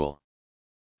Renewal.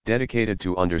 Dedicated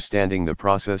to understanding the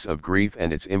process of grief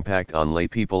and its impact on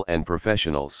laypeople and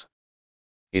professionals.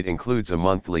 It includes a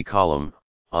monthly column,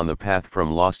 On the Path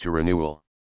from Loss to Renewal.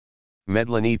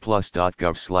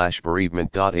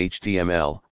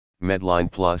 medlineplus.gov/bereavement.html,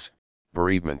 Medline Plus,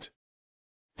 Bereavement.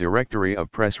 Directory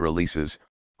of press releases,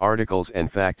 articles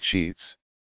and fact sheets.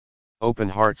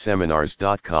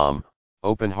 openheartseminars.com,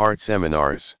 Open Heart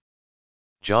Seminars.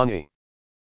 John E.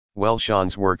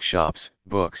 Welshon's workshops,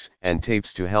 books, and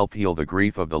tapes to help heal the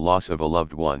grief of the loss of a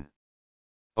loved one.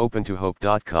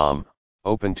 opentohope.com,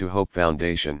 Open to Hope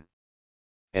Foundation.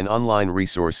 An online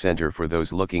resource center for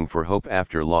those looking for hope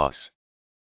after loss.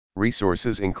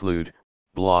 Resources include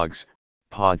blogs,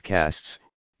 podcasts,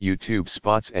 YouTube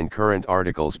spots and current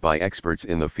articles by experts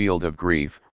in the field of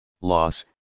grief, loss,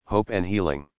 hope and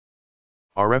healing.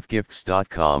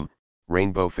 rfgifts.com,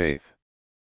 Rainbow Faith.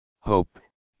 Hope,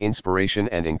 inspiration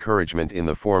and encouragement in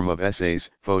the form of essays,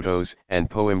 photos, and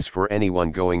poems for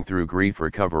anyone going through grief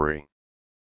recovery.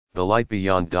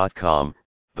 thelightbeyond.com,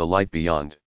 The Light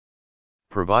Beyond.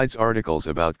 Provides articles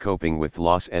about coping with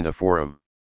loss and a forum.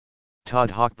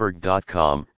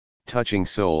 toddhochberg.com, Touching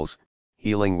Souls,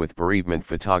 Healing with Bereavement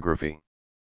Photography.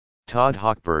 Todd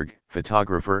Hochberg,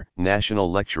 photographer,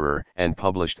 national lecturer, and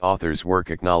published author's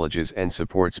work acknowledges and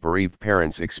supports bereaved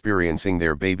parents experiencing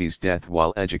their baby's death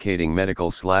while educating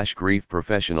medical/grief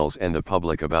professionals and the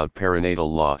public about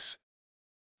perinatal loss.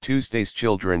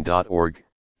 TuesdaysChildren.org,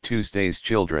 Tuesdays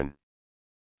Children.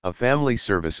 A family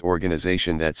service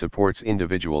organization that supports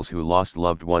individuals who lost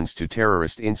loved ones to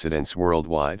terrorist incidents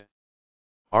worldwide.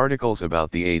 Articles about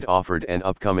the aid offered and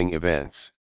upcoming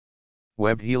events.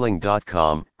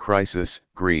 Webhealing.com, Crisis,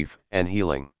 Grief, and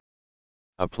Healing.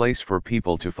 A place for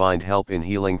people to find help in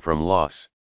healing from loss.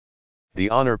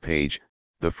 The Honor page,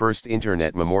 the first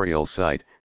internet memorial site,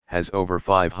 has over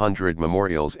 500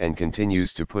 memorials and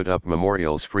continues to put up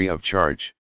memorials free of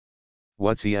charge.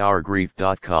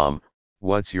 what'syourgrief.com,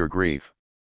 What's Your Grief?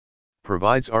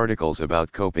 Provides articles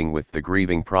about coping with the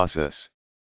grieving process.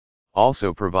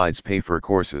 Also provides pay-for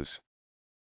courses.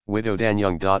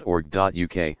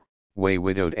 widowedandyoung.org.uk, Way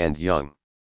Widowed and Young.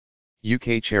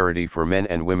 UK charity for men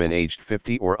and women aged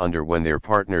 50 or under when their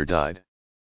partner died.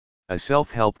 A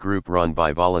self-help group run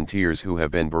by volunteers who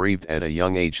have been bereaved at a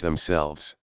young age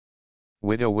themselves.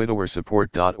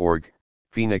 Widowersupport.org,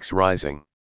 Phoenix Rising.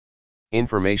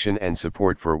 Information and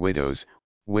support for widows,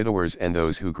 widowers and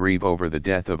those who grieve over the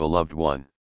death of a loved one.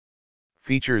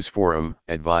 Features forum,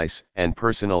 advice, and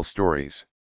personal stories.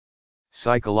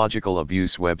 Psychological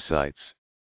abuse websites.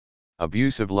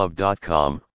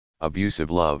 Abusivelove.com,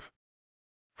 Abusive Love.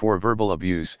 For verbal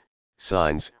abuse,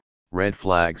 signs, red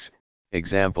flags,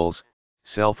 examples,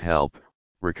 self-help,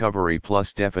 recovery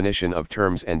plus definition of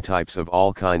terms and types of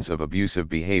all kinds of abusive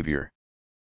behavior.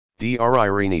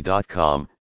 DrIrene.com,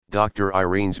 Dr.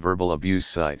 Irene's verbal abuse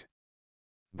site.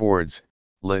 Boards,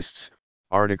 lists,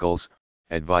 articles,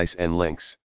 advice and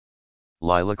links.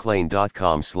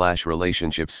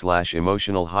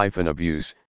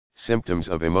 lilaclane.com/relationship/emotional-abuse, symptoms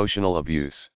of emotional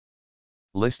abuse.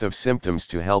 List of symptoms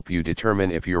to help you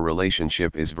determine if your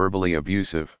relationship is verbally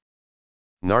abusive.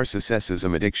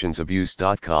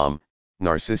 Narcissismaddictionsabuse.com,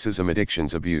 Narcissism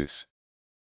Addictions Abuse.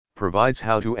 Provides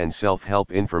how-to and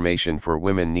self-help information for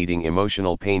women needing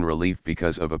emotional pain relief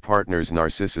because of a partner's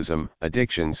narcissism,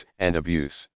 addictions, and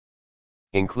abuse.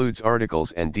 Includes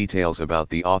articles and details about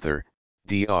the author,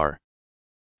 Dr.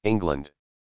 England.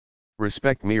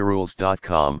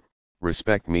 RespectMeRules.com,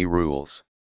 Respect Me Rules.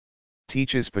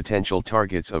 Teaches potential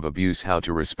targets of abuse how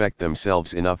to respect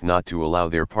themselves enough not to allow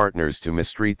their partners to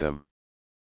mistreat them.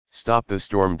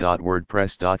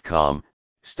 StopTheStorm.wordpress.com,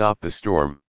 Stop the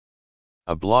Storm.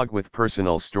 A blog with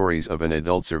personal stories of an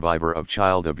adult survivor of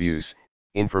child abuse,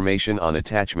 information on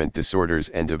attachment disorders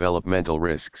and developmental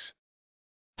risks.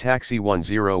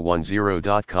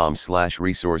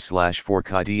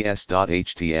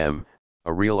 Taxi1010.com/resource/4kids.htm,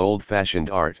 a real old-fashioned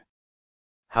art.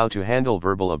 How to handle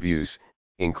verbal abuse,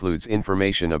 includes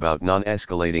information about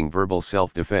non-escalating verbal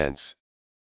self-defense.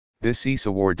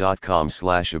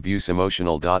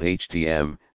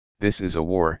 thisisawar.com/abuseemotional.htm, This is a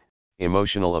war,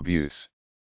 emotional abuse.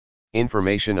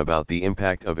 Information about the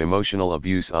impact of emotional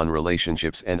abuse on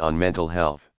relationships and on mental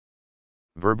health.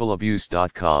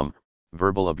 verbalabuse.com,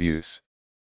 Verbal abuse.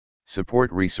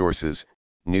 Support resources,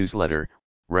 newsletter,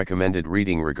 recommended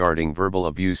reading regarding verbal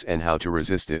abuse and how to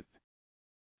resist it.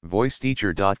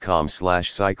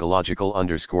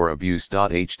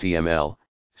 voiceteacher.com/psychological_abuse.html,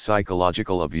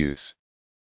 Psychological abuse.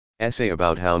 Essay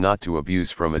about how not to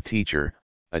abuse from a teacher,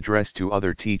 addressed to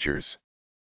other teachers.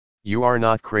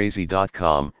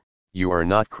 youarenotcrazy.com, You Are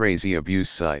Not Crazy abuse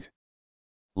site.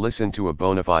 Listen to a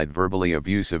bona fide verbally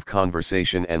abusive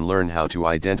conversation and learn how to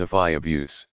identify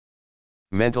abuse.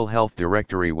 Mental health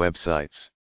directory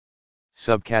websites.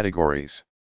 Subcategories.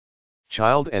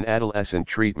 Child and adolescent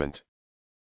treatment.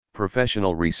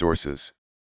 Professional resources.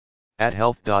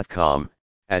 @health.com,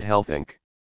 @health Inc.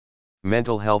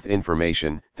 Mental health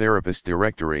information, therapist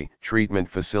directory, treatment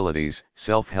facilities,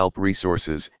 self-help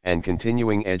resources, and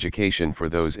continuing education for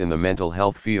those in the mental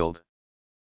health field.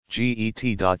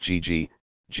 get.gg,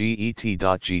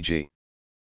 get.gg.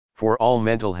 For all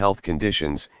mental health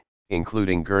conditions,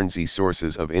 including Guernsey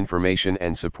sources of information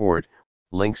and support,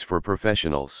 links for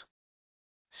professionals.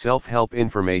 Self-help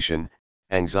information,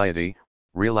 anxiety,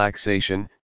 relaxation,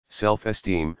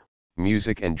 self-esteem,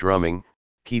 music and drumming,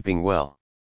 keeping well.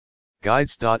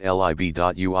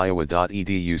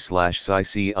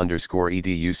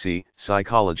 guides.lib.uiowa.edu/psyc_educ,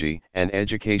 psychology and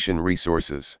education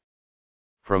resources.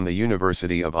 From the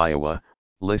University of Iowa,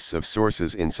 lists of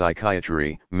sources in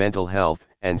psychiatry, mental health,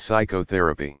 and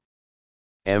psychotherapy.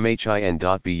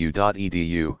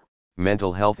 mhin.bu.edu,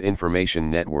 Mental Health Information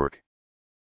Network.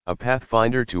 A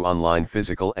pathfinder to online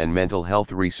physical and mental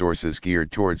health resources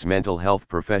geared towards mental health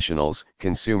professionals,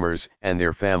 consumers, and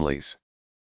their families.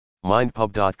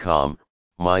 Mindpub.com,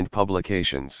 Mind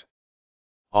Publications.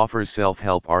 Offers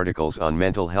self-help articles on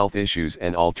mental health issues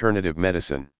and alternative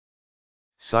medicine.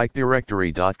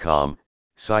 PsychDirectory.com,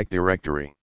 Psych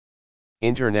Directory.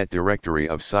 Internet directory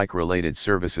of psych-related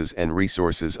services and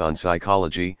resources on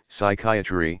psychology,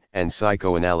 psychiatry, and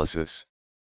psychoanalysis.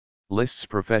 Lists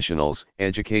professionals,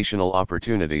 educational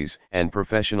opportunities, and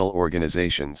professional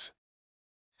organizations.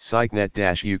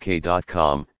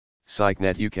 psychnet-uk.com,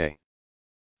 psychnet UK.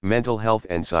 Mental Health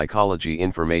and Psychology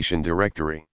Information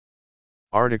Directory.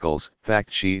 Articles,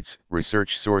 fact sheets,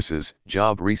 research sources,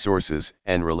 job resources,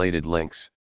 and related links.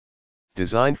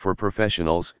 Designed for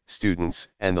professionals, students,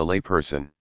 and the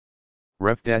layperson.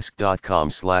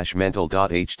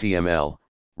 refdesk.com/mental.html,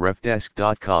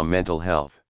 refdesk.com Mental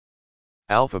Health.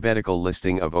 Alphabetical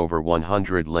listing of over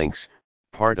 100 links,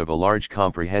 part of a large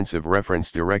comprehensive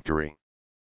reference directory.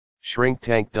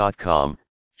 Shrinktank.com,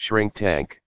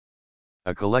 Shrinktank.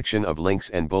 A collection of links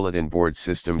and bulletin board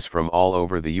systems from all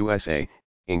over the USA,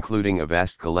 including a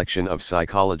vast collection of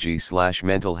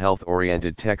psychology/mental health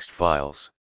oriented text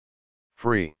files.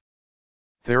 Free.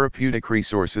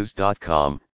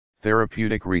 Therapeuticresources.com,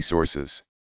 Therapeutic Resources.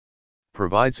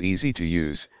 Provides easy to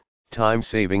use,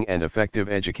 time-saving and effective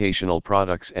educational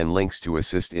products and links to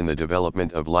assist in the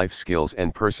development of life skills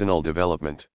and personal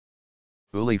development.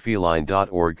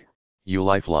 ulifeline.org,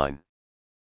 uLifeline.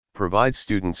 Provides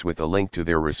students with a link to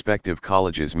their respective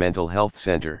college's mental health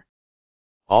center.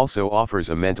 Also offers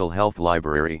a mental health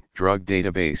library, drug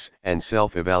database, and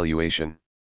self-evaluation.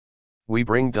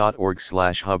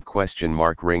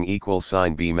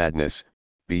 webring.org/hub?ring=B Madness,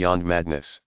 Beyond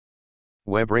Madness.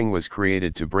 Webring was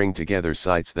created to bring together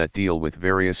sites that deal with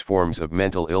various forms of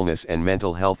mental illness and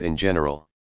mental health in general.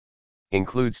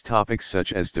 Includes topics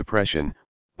such as depression,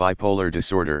 bipolar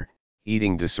disorder,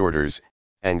 eating disorders,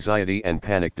 anxiety and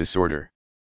panic disorder.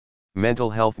 Mental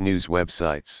health news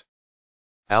websites.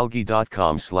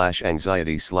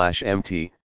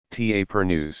 algi.com/anxiety/mt, TA per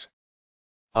news.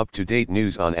 Up-to-date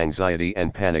news on anxiety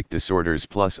and panic disorders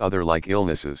plus other like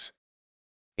illnesses.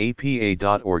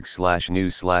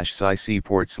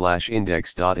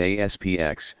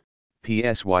 apa.org/news/psy-port/index.aspx,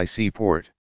 PSYC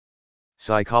port.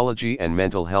 Psychology and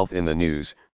mental health in the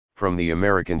news, from the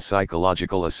American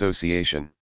Psychological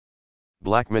Association.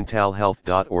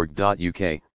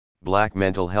 blackmentalhealth.org.uk, Black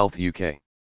Mental Health UK.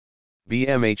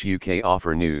 BMH UK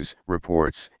offer news,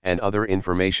 reports, and other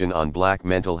information on black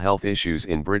mental health issues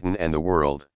in Britain and the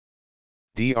world.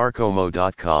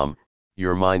 drcomo.com,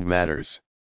 Your Mind Matters.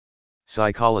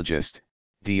 Psychologist,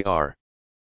 Dr.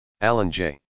 Alan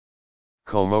J.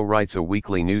 Como writes a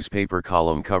weekly newspaper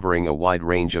column covering a wide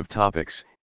range of topics,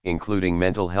 including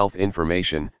mental health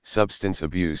information, substance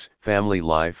abuse, family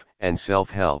life, and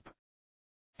self-help.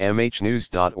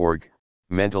 mhnews.org,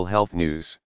 Mental Health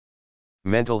News.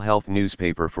 Mental health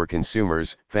newspaper for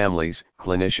consumers, families,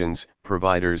 clinicians,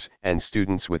 providers, and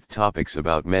students with topics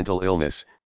about mental illness,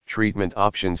 treatment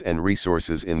options and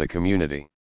resources in the community.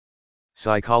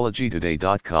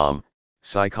 psychologytoday.com,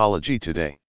 Psychology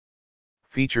Today.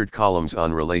 Featured columns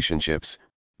on relationships,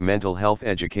 mental health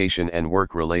education and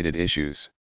work-related issues.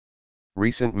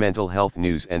 Recent mental health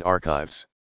news and archives.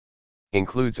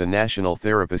 Includes a national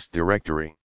therapist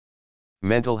directory.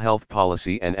 Mental health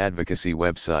policy and advocacy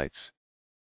websites.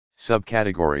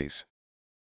 Subcategories.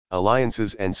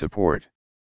 Alliances and support.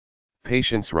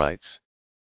 Patients' rights.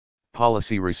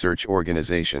 Policy research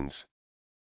organizations.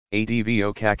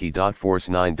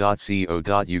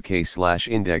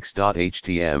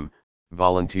 advokaki.force9.co.uk/index.htm,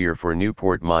 volunteer for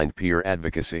Newport Mind Peer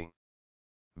Advocacy.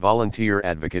 Volunteer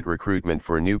advocate recruitment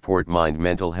for Newport Mind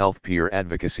Mental Health Peer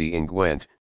Advocacy in Gwent,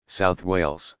 South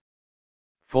Wales.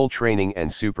 Full training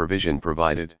and supervision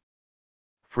provided.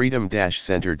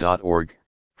 freedom-center.org,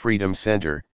 Freedom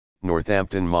Center,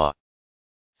 Northampton MA.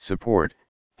 Support,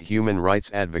 human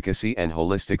rights advocacy and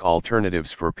holistic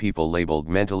alternatives for people labeled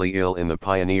mentally ill in the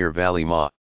Pioneer Valley MA.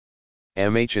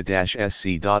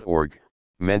 mha-sc.org,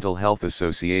 Mental Health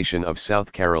Association of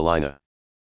South Carolina.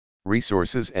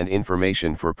 Resources and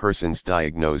information for persons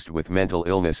diagnosed with mental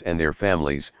illness and their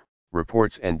families,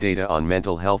 reports and data on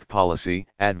mental health policy,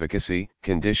 advocacy,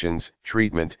 conditions,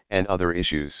 treatment, and other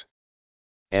issues.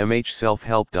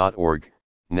 mhselfhelp.org,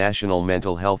 National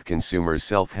Mental Health Consumers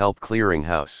Self-Help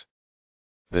Clearinghouse.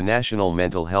 The National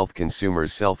Mental Health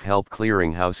Consumers Self-Help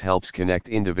Clearinghouse helps connect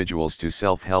individuals to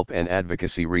self-help and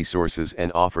advocacy resources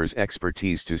and offers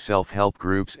expertise to self-help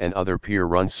groups and other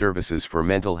peer-run services for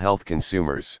mental health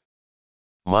consumers.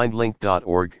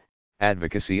 Mindlink.org,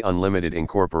 Advocacy Unlimited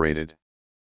Incorporated.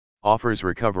 Offers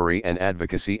recovery and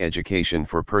advocacy education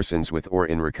for persons with or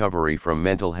in recovery from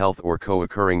mental health or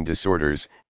co-occurring disorders,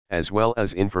 as well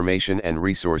as information and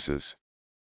resources.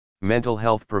 Mental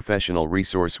health professional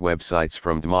resource websites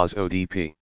from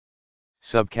Dmoz-Odp.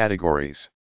 Subcategories.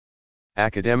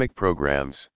 Academic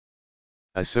programs.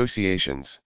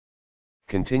 Associations.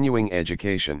 Continuing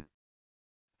education.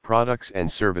 Products and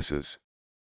services.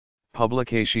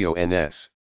 Publications.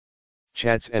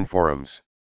 Chats and forums.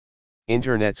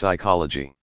 Internet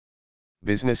psychology.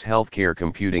 Business healthcare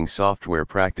computing software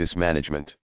practice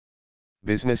management.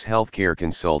 Business healthcare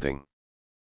consulting.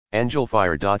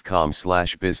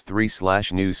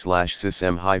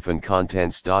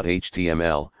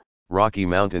 angelfire.com/biz3/news/sysm-contents.html, Rocky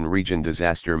Mountain Region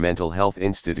Disaster Mental Health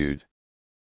Institute.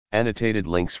 Annotated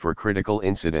links for critical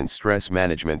incident stress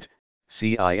management,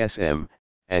 CISM,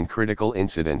 and critical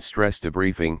incident stress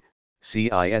debriefing,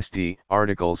 CISD,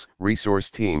 articles,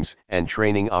 resource teams, and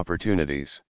training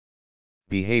opportunities.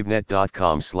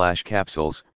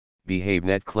 behavenet.com/capsules,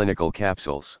 BehaveNet clinical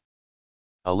capsules.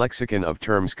 A lexicon of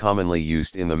terms commonly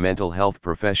used in the mental health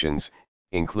professions,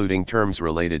 including terms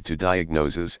related to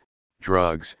diagnoses,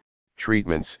 drugs,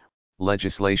 treatments,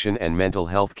 legislation and mental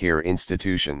health care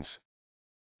institutions.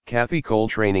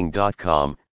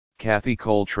 KathyColeTraining.com, Kathy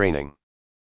Cole Training.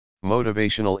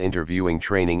 Motivational interviewing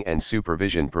training and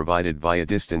supervision provided via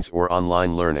distance or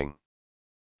online learning.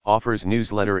 Offers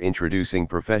newsletter introducing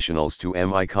professionals to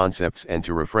MI concepts and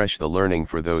to refresh the learning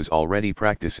for those already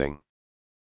practicing.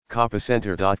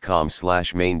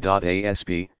 CopaCenter.com/main.asp,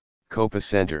 Copa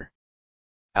Center.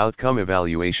 Outcome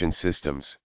evaluation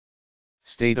systems.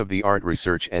 State-of-the-art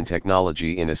research and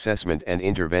technology in assessment and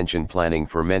intervention planning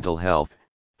for mental health,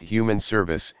 human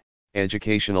service,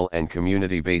 educational and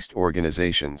community-based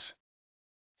organizations.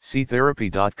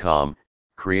 ctherapy.com,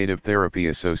 Creative Therapy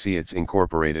Associates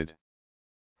Incorporated.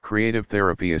 Creative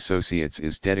Therapy Associates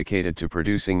is dedicated to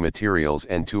producing materials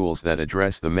and tools that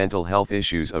address the mental health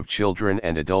issues of children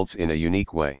and adults in a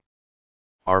unique way.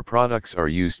 Our products are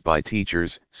used by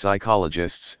teachers,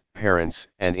 psychologists, parents,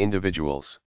 and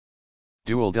individuals.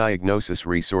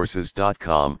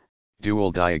 DualDiagnosisResources.com,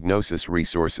 Dual Diagnosis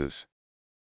Resources.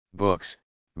 Books,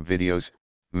 videos,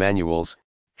 manuals,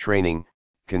 training,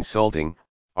 consulting,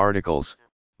 articles,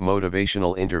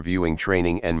 motivational interviewing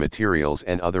training and materials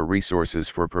and other resources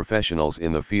for professionals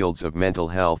in the fields of mental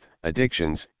health,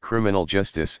 addictions, criminal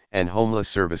justice, and homeless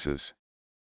services.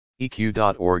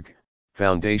 EQ.org,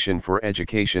 Foundation for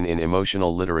Education in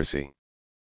Emotional Literacy.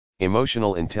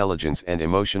 Emotional Intelligence and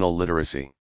Emotional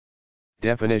Literacy.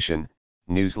 Definition,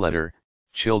 newsletter,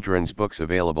 children's books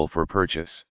available for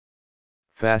purchase.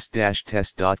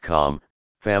 Fast-test.com,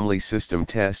 Family System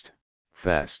Test,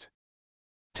 FAST.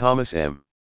 Thomas M.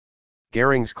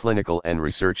 Gehring's clinical and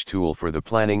research tool for the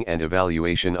planning and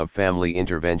evaluation of family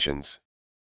interventions.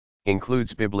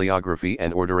 Includes bibliography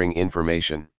and ordering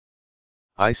information.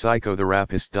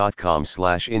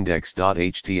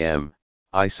 iPsychotherapist.com/index.htm,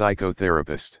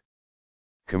 iPsychotherapist.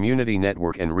 Community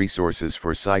network and resources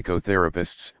for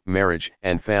psychotherapists, marriage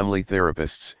and family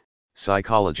therapists,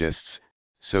 psychologists,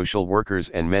 social workers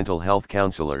and mental health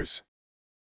counselors.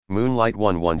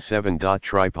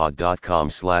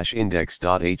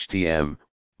 Moonlight117.tripod.com/index.htm,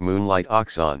 Moonlight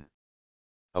Oxon.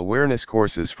 Awareness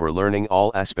courses for learning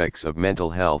all aspects of mental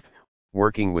health,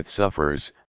 working with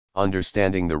sufferers,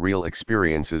 understanding the real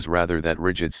experiences rather than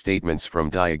rigid statements from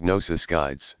diagnosis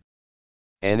guides.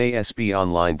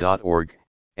 NASPonline.org,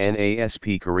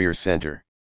 NASP Career Center.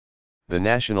 The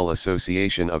National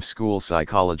Association of School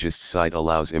Psychologists site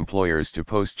allows employers to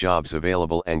post jobs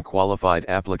available and qualified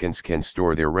applicants can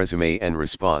store their resume and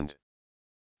respond.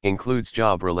 Includes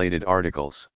job-related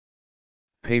articles.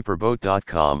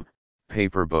 Paperboat.com,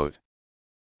 Paperboat.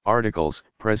 Articles,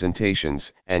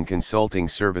 presentations, and consulting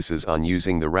services on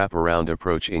using the wraparound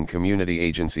approach in community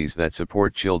agencies that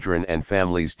support children and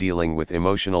families dealing with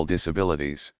emotional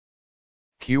disabilities.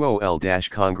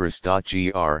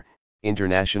 QOL-Congress.gr,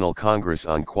 International Congress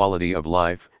on Quality of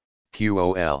Life,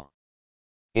 QOL.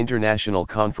 International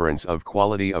Conference of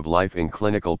Quality of Life in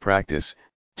Clinical Practice,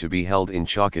 to be held in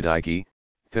Chalkidiki,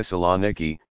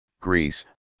 Thessaloniki, Greece,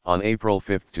 on April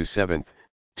 5 to 7,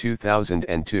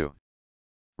 2002.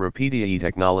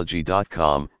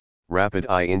 RapidEyeTechnology.com, Rapid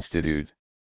Eye Institute.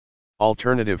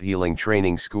 Alternative Healing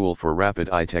Training School for Rapid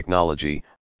Eye Technology,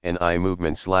 an eye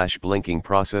movement/blinking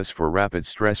process for rapid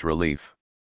stress relief.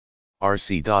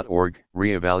 RC.org,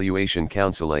 Reevaluation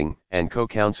Counseling and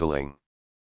Co-Counseling.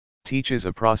 Teaches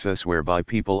a process whereby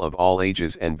people of all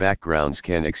ages and backgrounds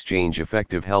can exchange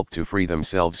effective help to free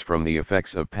themselves from the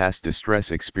effects of past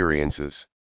distress experiences.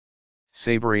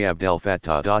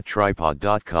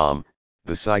 SabriAbdelFattah.tripod.com,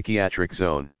 The Psychiatric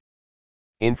Zone.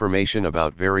 Information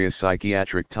about various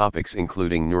psychiatric topics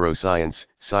including neuroscience,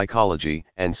 psychology,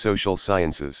 and social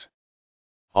sciences.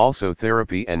 Also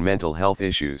therapy and mental health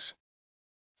issues.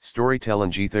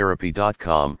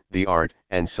 StorytellingTherapy.com, The Art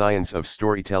and Science of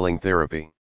Storytelling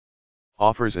Therapy.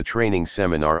 Offers a training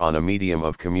seminar on a medium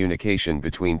of communication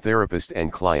between therapist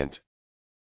and client.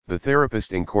 The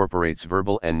therapist incorporates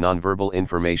verbal and nonverbal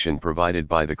information provided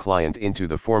by the client into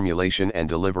the formulation and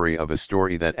delivery of a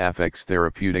story that affects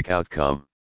therapeutic outcome.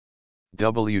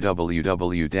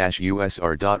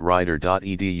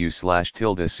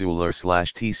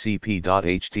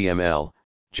 www.usr.rider.edu/Suhler/tcp.html,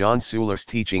 John Suhler's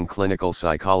Teaching Clinical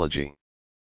Psychology.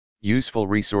 Useful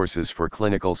resources for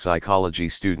clinical psychology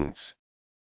students.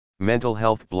 Mental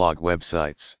health blog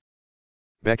websites.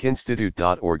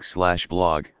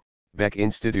 beckinstitute.org/blog, Beck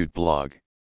Institute blog.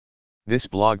 This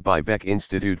blog by Beck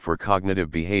Institute for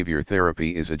Cognitive Behavior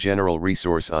Therapy is a general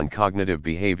resource on cognitive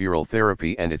behavioral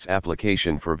therapy and its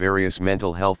application for various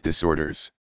mental health disorders.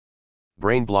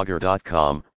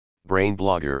 Brainblogger.com,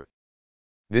 Brainblogger.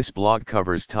 This blog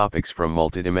covers topics from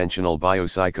multidimensional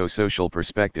biopsychosocial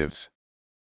perspectives.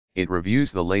 It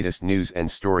reviews the latest news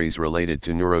and stories related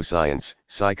to neuroscience,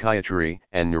 psychiatry,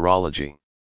 and neurology.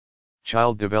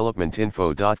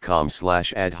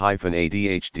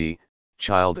 childdevelopmentinfo.com/ad-ADHD,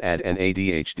 Child Ad and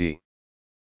ADHD.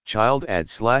 Child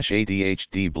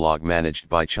Ad/ADHD blog managed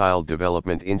by Child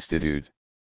Development Institute.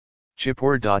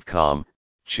 Chipper.com,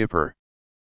 Chipper.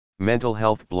 Mental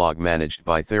health blog managed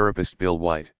by therapist Bill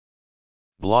White.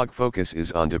 Blog focus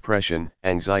is on depression,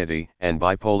 anxiety, and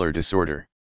bipolar disorder.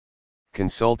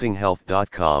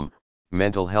 Consultinghealth.com,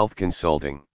 mental health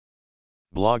consulting.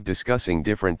 Blog discussing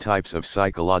different types of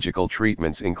psychological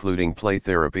treatments including play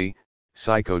therapy,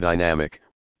 psychodynamic,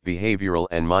 behavioral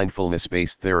and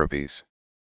mindfulness-based therapies.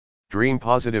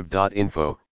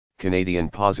 Dreampositive.info, Canadian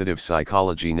Positive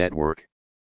Psychology Network.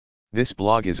 This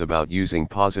blog is about using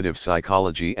positive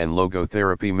psychology and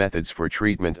logotherapy methods for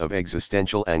treatment of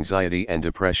existential anxiety and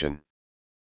depression.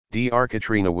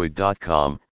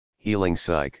 drkatrinawood.com, Healing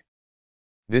Psych.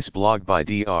 This blog by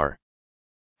Dr.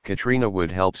 Katrina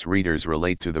Wood helps readers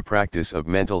relate to the practice of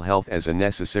mental health as a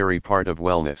necessary part of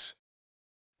wellness.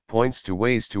 Points to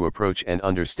ways to approach and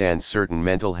understand certain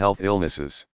mental health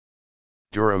illnesses.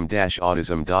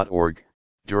 Durham-autism.org,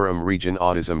 Durham Region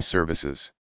Autism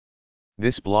Services.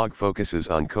 This blog focuses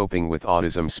on coping with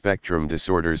autism spectrum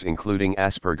disorders including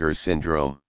Asperger's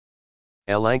syndrome.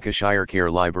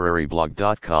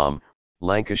 LancashireCareLibraryblog.com,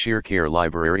 Lancashire Care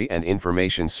Library and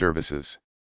Information Services.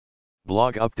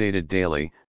 Blog updated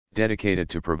daily, dedicated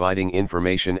to providing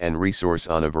information and resource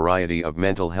on a variety of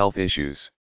mental health issues.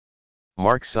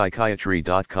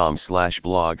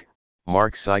 markspsychiatry.com/blog,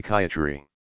 Mark Psychiatry.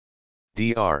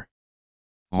 Dr.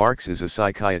 Marks is a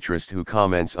psychiatrist who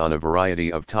comments on a variety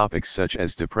of topics such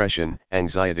as depression,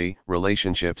 anxiety,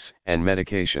 relationships, and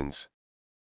medications.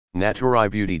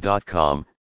 naturibeauty.com,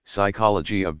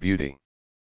 Psychology of Beauty.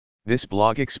 This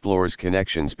blog explores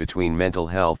connections between mental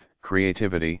health,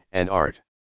 creativity, and art.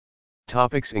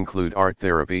 Topics include art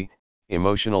therapy,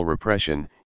 emotional repression,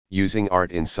 using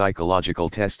art in psychological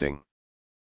testing.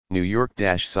 New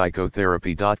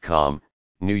York-psychotherapy.com,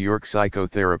 New York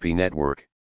Psychotherapy Network.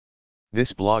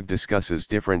 This blog discusses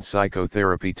different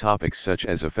psychotherapy topics such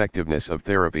as effectiveness of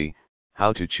therapy,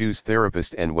 how to choose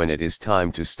therapist and when it is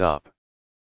time to stop.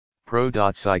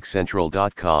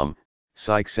 Pro.psychcentral.com,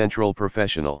 Psych Central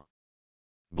Professional.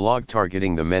 Blog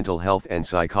targeting the mental health and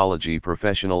psychology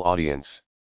professional audience.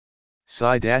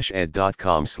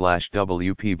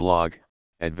 Psy-ed.com/WP blog,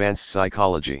 Advanced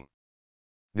Psychology.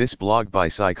 This blog by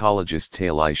psychologist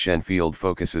Talai Shenfield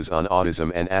focuses on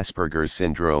autism and Asperger's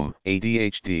syndrome,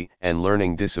 ADHD, and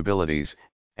learning disabilities,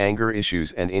 anger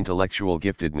issues and intellectual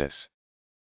giftedness.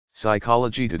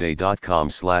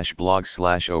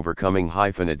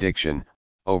 psychologytoday.com/blog/overcoming-addiction,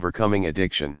 Overcoming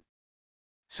Addiction.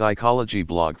 Psychology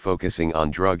blog focusing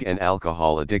on drug and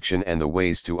alcohol addiction and the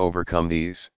ways to overcome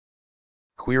these.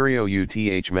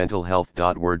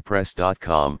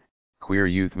 queerouthmentalhealth.wordpress.com, Queer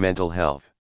Youth Mental Health.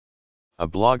 A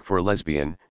blog for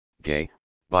lesbian, gay,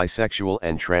 bisexual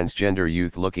and transgender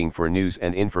youth looking for news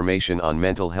and information on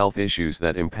mental health issues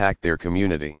that impact their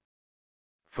community.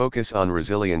 Focus on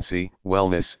resiliency,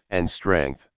 wellness, and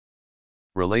strength.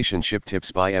 Relationship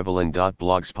tips by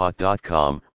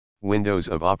evelyn.blogspot.com, Windows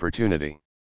of Opportunity.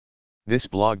 This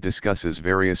blog discusses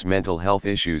various mental health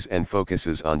issues and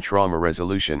focuses on trauma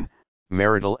resolution,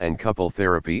 marital and couple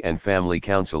therapy and family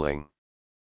counseling.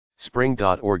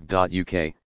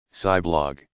 Spring.org.uk,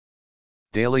 Psyblog.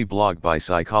 Daily blog by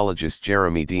psychologist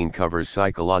Jeremy Dean covers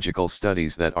psychological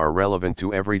studies that are relevant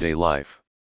to everyday life.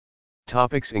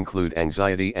 Topics include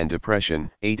anxiety and depression,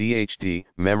 ADHD,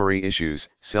 memory issues,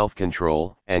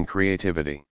 self-control, and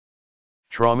creativity.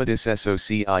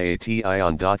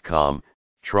 Traumadissociation.com,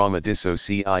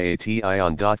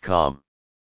 Traumadissociation.com.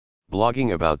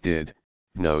 Blogging about DID,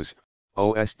 Dmoz,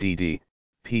 OSDD,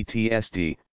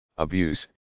 PTSD, abuse,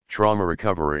 trauma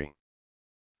recovery.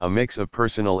 a mix of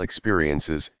personal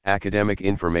experiences, academic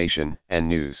information, and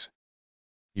news.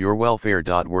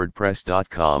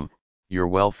 yourwelfare.wordpress.com, Your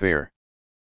Welfare.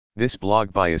 This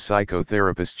blog by a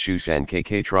psychotherapist Chushan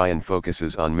KK Tryon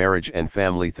focuses on marriage and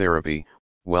family therapy,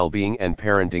 well-being and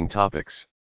parenting topics.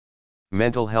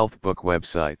 Mental health book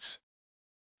websites.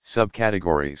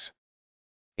 Subcategories.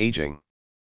 Aging.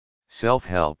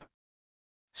 Self-help.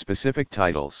 Specific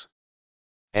titles.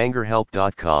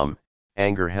 Angerhelp.com,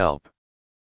 Anger Help.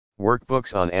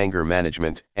 Workbooks on anger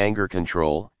management, anger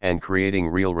control, and creating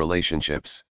real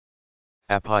relationships.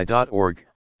 API.org,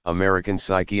 American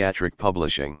Psychiatric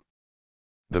Publishing.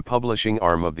 The publishing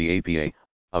arm of the APA,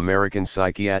 American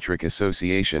Psychiatric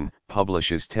Association,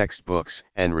 publishes textbooks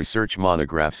and research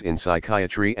monographs in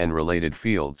psychiatry and related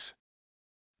fields.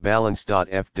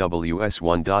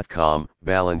 Balance.fws1.com,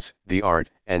 Balance, the Art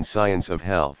and Science of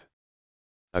Health.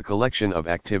 A collection of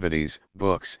activities,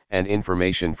 books, and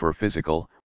information for physical,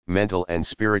 mental and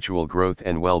spiritual growth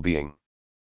and well-being.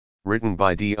 Written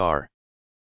by Dr.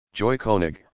 Joy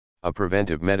Koenig, a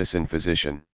preventive medicine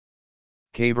physician.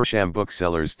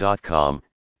 Cavershambooksellers.com,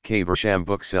 Caversham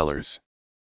Booksellers.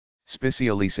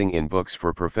 Specializing in books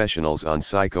for professionals on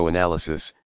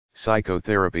psychoanalysis,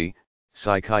 psychotherapy,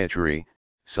 psychiatry,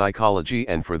 psychology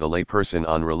and for the layperson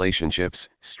on relationships,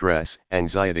 stress,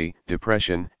 anxiety,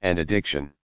 depression, and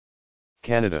addiction.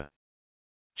 Canada.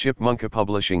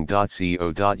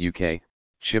 chipmunkapublishing.co.uk,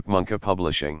 Chipmunka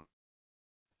Publishing.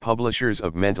 Publishers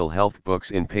of mental health books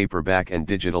in paperback and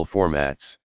digital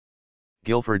formats.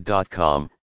 Guilford.com,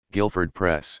 Guilford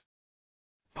Press.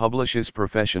 Publishes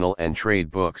professional and trade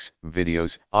books,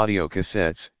 videos, audio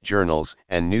cassettes, journals,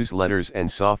 and newsletters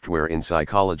and software in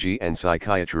psychology and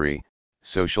psychiatry,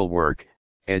 social work,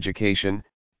 education,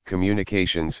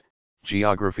 communications,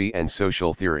 geography and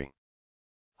social theory.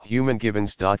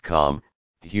 HumanGivens.com,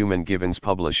 Human Givens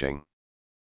Publishing.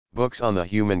 Books on the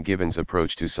Human Givens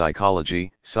approach to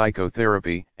psychology,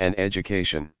 psychotherapy, and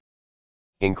education.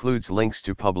 Includes links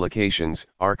to publications,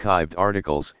 archived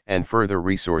articles, and further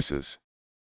resources.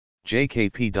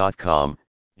 JKP.com,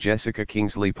 Jessica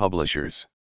Kingsley Publishers.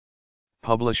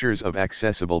 Publishers of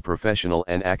accessible professional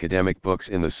and academic books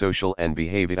in the social and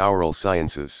behavioral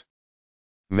sciences.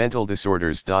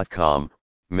 MentalDisorders.com,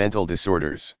 Mental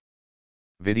Disorders.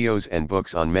 Videos and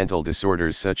books on mental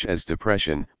disorders such as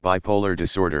depression, bipolar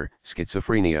disorder,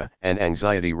 schizophrenia, and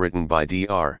anxiety written by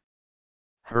Dr.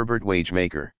 Herbert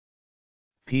Wagemaker.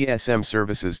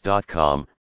 PSMServices.com,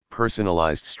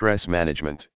 Personalized Stress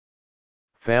Management.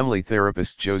 Family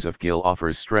therapist Joseph Gill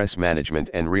offers stress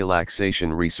management and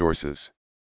relaxation resources.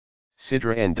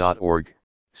 Sidran.org,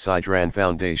 Sidran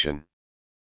Foundation.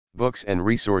 Books and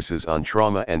resources on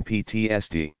trauma and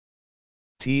PTSD.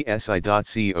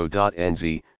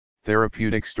 TSI.co.nz,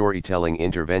 Therapeutic Storytelling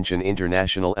Intervention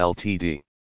International Ltd.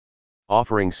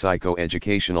 Offering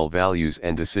psychoeducational values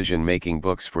and decision-making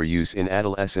books for use in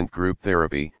adolescent group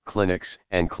therapy, clinics,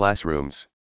 and classrooms.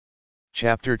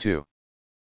 Chapter 2.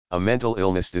 A mental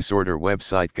illness disorder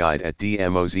website guide at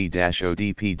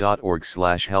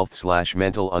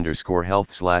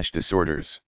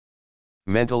dmoz-odp.org/health/mental_health/disorders.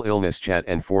 Mental illness chat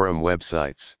and forum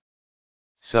websites.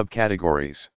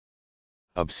 Subcategories.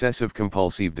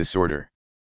 Obsessive-compulsive disorder.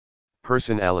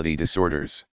 Personality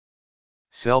disorders.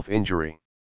 Self-injury.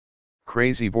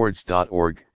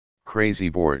 Crazyboards.org,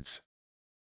 Crazyboards.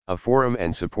 A forum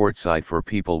and support site for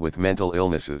people with mental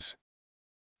illnesses.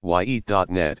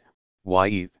 Whyeat.net,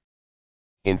 Whyeat.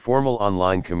 Informal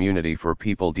online community for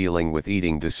people dealing with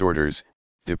eating disorders,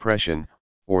 depression,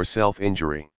 or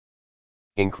self-injury.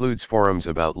 Includes forums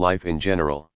about life in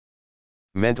general.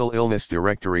 Mental illness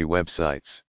directory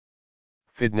websites.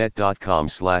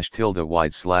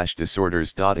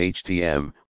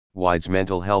 fidnet.com/wide/disorders.htm, Wide's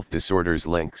mental health disorders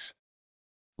links.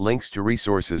 Links to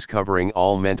resources covering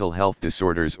all mental health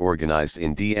disorders organized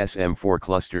in DSM-4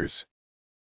 clusters.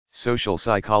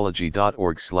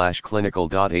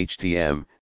 socialpsychology.org/clinical.htm,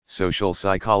 social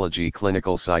psychology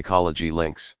clinical psychology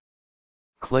links.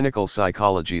 Clinical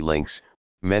psychology links,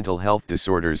 mental health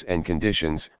disorders and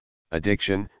conditions,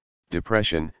 addiction,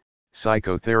 depression,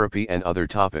 psychotherapy and other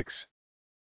topics.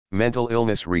 Mental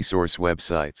illness resource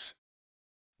websites.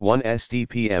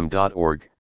 1stpm.org,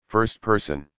 First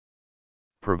Person.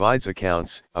 Provides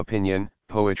accounts, opinion,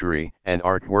 poetry, and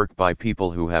artwork by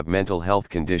people who have mental health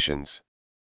conditions.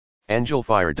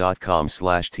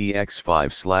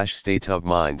 angelfire.com/tx5/state of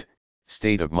mind,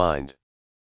 state of mind.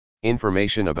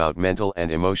 Information about mental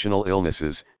and emotional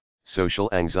illnesses, social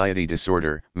anxiety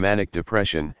disorder, manic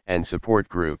depression, and support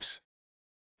groups.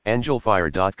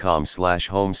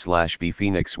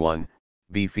 angelfire.com/home/bphoenix1,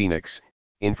 bphoenix,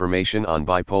 information on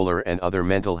bipolar and other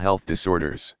mental health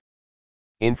disorders.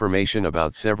 Information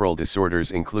about several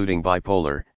disorders including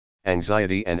bipolar,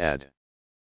 anxiety and AD.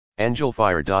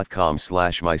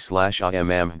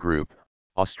 Angelfire.com/my/IMM group,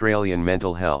 Australian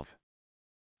Mental Health.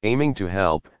 Aiming to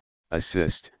help,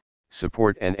 assist,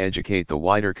 support and educate the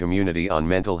wider community on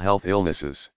mental health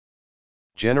illnesses.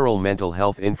 General mental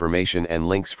health information and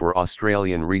links for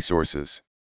Australian resources.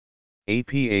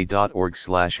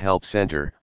 apa.org/help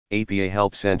center, APA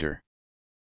Help Center.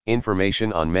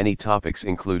 Information on many topics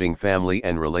including family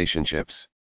and relationships.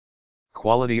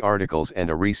 Quality articles and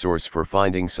a resource for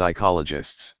finding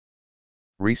psychologists.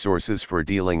 Resources for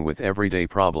dealing with everyday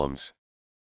problems.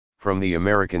 From the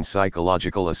American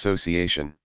Psychological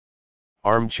Association.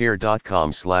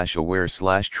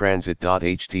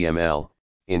 armchair.com/aware/transit.html,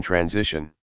 in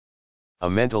transition. A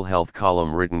mental health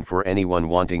column written for anyone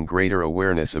wanting greater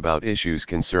awareness about issues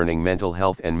concerning mental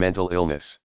health and mental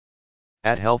illness.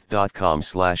 At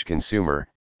health.com/consumer,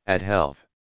 at health.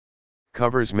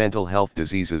 Covers mental health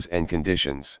diseases and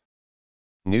conditions.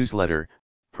 Newsletter,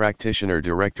 practitioner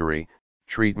directory,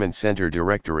 treatment center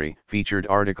directory, featured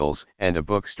articles, and a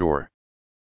bookstore.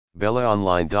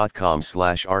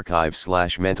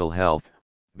 bellaonline.com/archive/mental health,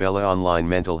 Bella Online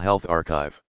Mental Health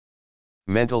Archive.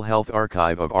 Mental Health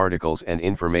Archive of articles and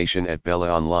information at Bella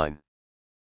Online.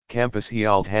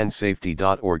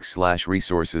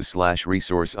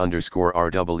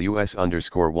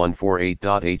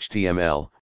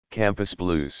 campushealdhandsafety.org/resources/resource_RWS_148.html, Campus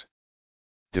Blues.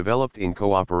 Developed in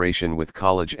cooperation with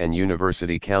college and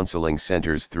university counseling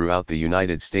centers throughout the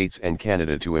United States and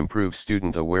Canada to improve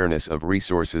student awareness of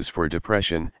resources for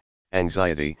depression,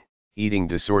 anxiety, eating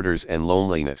disorders and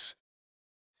loneliness.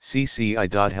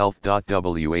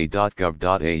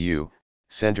 cci.health.wa.gov.au,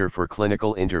 Center for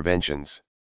Clinical Interventions.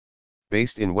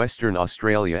 Based in Western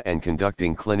Australia and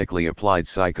conducting clinically applied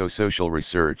psychosocial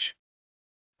research.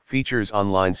 Features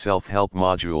online self-help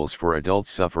modules for adults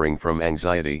suffering from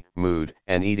anxiety, mood,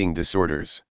 and eating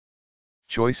disorders.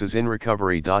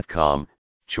 Choicesinrecovery.com,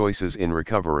 Choices in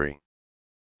Recovery.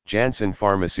 Janssen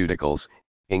Pharmaceuticals,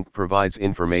 Inc. provides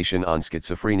information on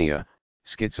schizophrenia,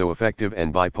 schizoaffective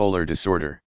and bipolar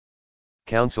disorder.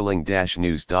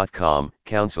 Counseling-news.com,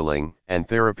 Counseling and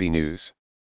Therapy News.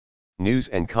 News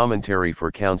and commentary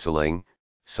for counseling,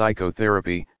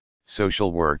 psychotherapy,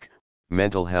 social work,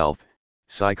 mental health,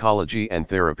 psychology and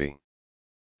therapy.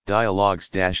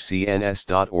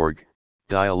 Dialogues-cns.org,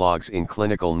 Dialogues in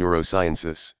Clinical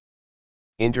Neurosciences.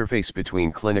 Interface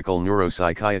between clinical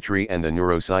neuropsychiatry and the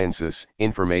neurosciences,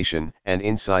 information and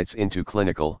insights into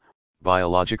clinical,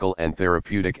 biological and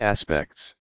therapeutic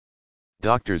aspects.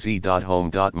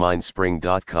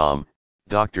 drz.home.mindspring.com,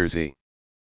 Dr. Z.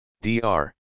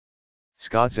 Dr.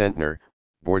 Scott Zentner,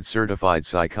 board-certified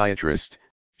psychiatrist,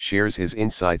 shares his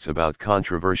insights about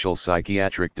controversial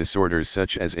psychiatric disorders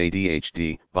such as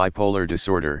ADHD, bipolar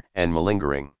disorder, and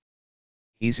malingering.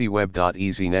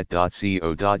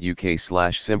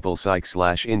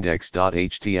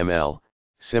 easyweb.easynet.co.uk/simplepsych/index.html,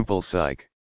 Simple Psych.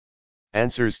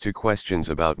 Answers to questions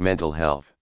about mental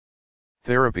health.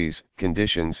 Therapies,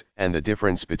 conditions, and the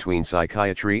difference between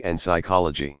psychiatry and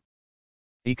psychology.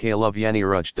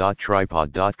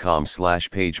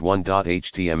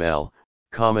 eklavyaniraj.tripod.com/page1.html,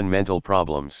 Common mental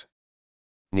problems.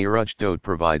 Dmoz-Odp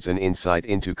provides an insight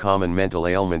into common mental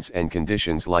ailments and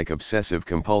conditions like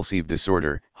obsessive-compulsive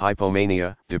disorder,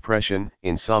 hypomania, depression,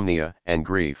 insomnia, and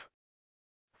grief.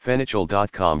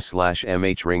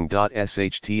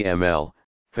 Fenichel.com/mhring.shtml,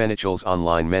 Fenichel's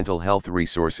online mental health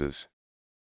resources.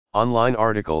 Online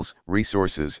articles,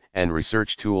 resources, and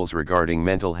research tools regarding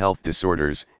mental health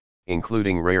disorders,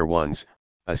 including rare ones,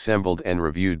 assembled and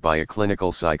reviewed by a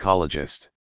clinical psychologist.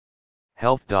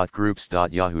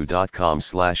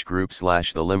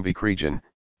 health.groups.yahoo.com/group/the limbic region,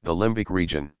 the limbic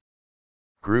region.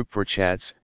 Group for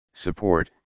chats, support,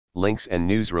 links and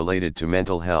news related to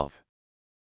mental health.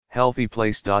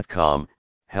 healthyplace.com,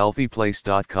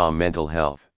 healthyplace.com mental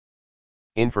health.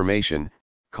 Information,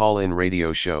 call-in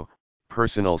radio show,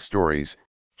 personal stories,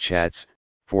 chats,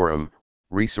 forum,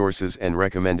 resources and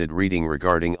recommended reading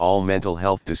regarding all mental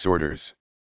health disorders.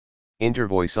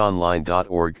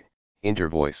 Intervoiceonline.org,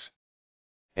 Intervoice.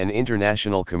 An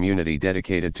international community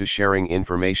dedicated to sharing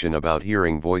information about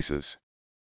hearing voices.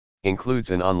 Includes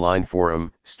an online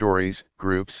forum, stories,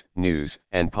 groups, news,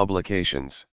 and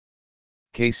publications.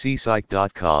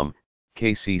 kcpsych.com,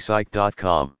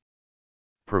 kcpsych.com.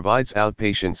 Provides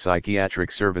outpatient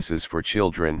psychiatric services for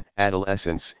children,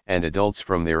 adolescents, and adults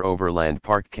from their Overland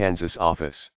Park, Kansas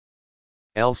office.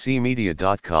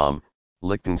 lcmedia.com,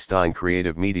 Liechtenstein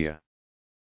Creative Media.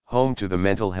 Home to the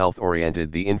mental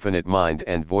health-oriented The Infinite Mind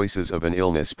and Voices of an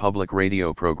Illness public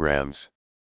radio programs.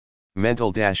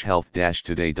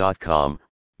 Mental-health-today.com,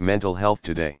 Mental Health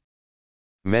Today.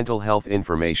 mental health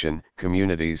information,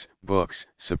 communities, books,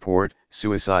 support,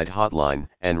 suicide hotline,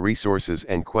 and resources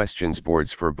and questions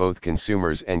boards for both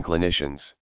consumers and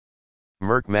clinicians.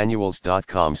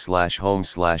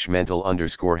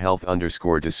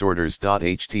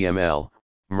 merckmanuals.com/home/mental_health_disorders.html,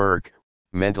 Merck,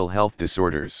 mental health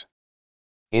disorders.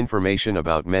 Information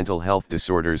about mental health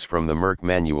disorders from the Merck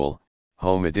Manual,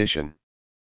 Home Edition.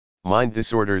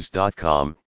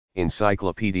 minddisorders.com,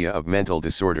 Encyclopedia of Mental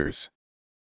Disorders.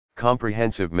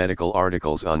 Comprehensive medical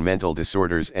articles on mental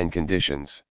disorders and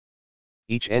conditions.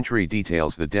 Each entry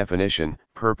details the definition,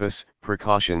 purpose,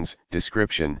 precautions,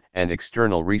 description, and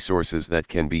external resources that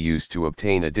can be used to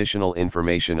obtain additional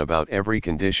information about every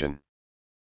condition.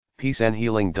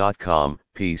 peaceandhealing.com,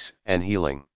 Peace and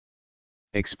Healing.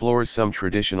 Explores some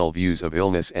traditional views of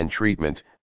illness and treatment,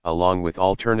 along with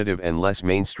alternative and less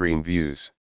mainstream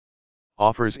views.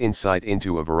 Offers insight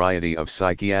into a variety of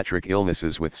psychiatric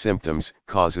illnesses with symptoms,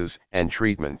 causes, and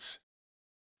treatments.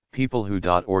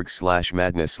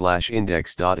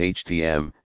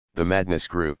 peoplewho.org/madness/index.htm, the Madness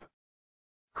Group.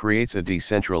 Creates a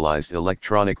decentralized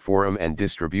electronic forum and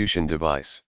distribution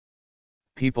device.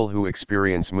 People who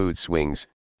experience mood swings,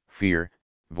 fear,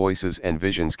 voices and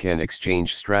visions can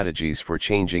exchange strategies for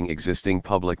changing existing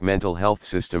public mental health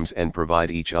systems and provide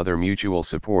each other mutual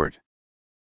support.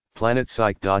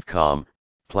 planetpsych.com,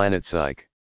 PlanetPsych.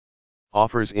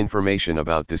 Offers information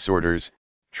about disorders,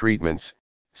 treatments,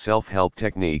 self-help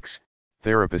techniques,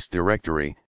 therapist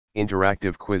directory,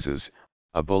 interactive quizzes,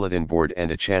 a bulletin board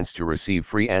and a chance to receive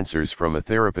free answers from a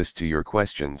therapist to your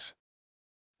questions.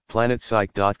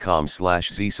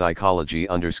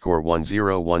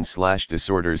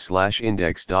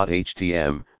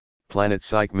 planetpsych.com/zpsychology_101/disorders/index.htm,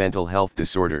 PlanetPsych mental health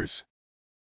disorders.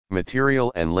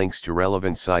 Material and links to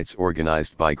relevant sites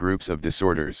organized by groups of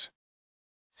disorders.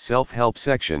 Self-help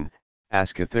section,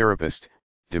 Ask a Therapist,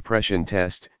 Depression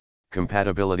Test,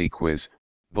 Compatibility Quiz,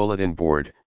 Bulletin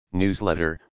Board,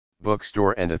 Newsletter,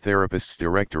 Bookstore and a Therapist's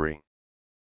Directory.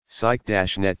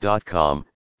 Psych-net.com,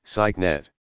 PsychNet.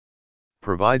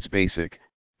 Provides basic,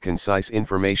 concise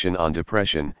information on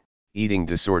depression, eating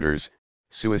disorders,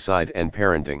 suicide and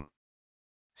parenting.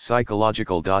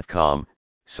 Psychological.com,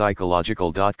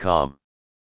 Psychological.com.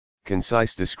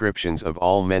 Concise descriptions of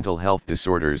all mental health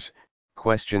disorders,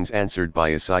 questions answered by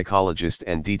a psychologist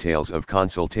and details of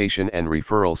consultation and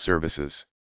referral services.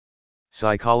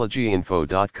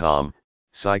 Psychologyinfo.com,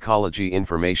 Psychology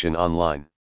information online.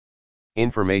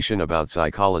 Information about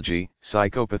psychology,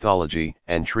 psychopathology,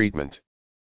 and treatment.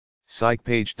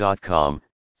 Psychpage.com,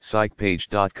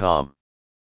 Psychpage.com.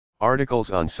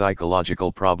 Articles on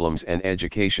psychological problems and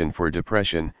education for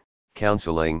depression,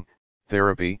 counseling,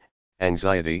 therapy,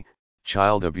 anxiety,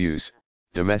 child abuse,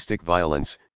 domestic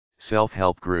violence,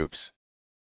 self-help groups.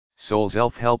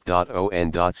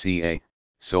 soulselfhelp.on.ca,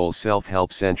 Soul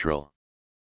Self-Help Central.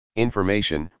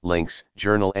 Information, links,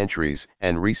 journal entries,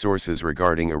 and resources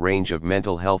regarding a range of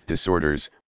mental health disorders,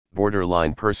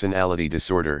 borderline personality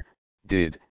disorder,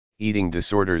 DID, eating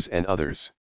disorders and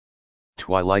others.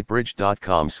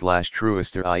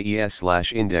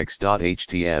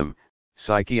 twilightbridge.com/truester/ies/index.htm,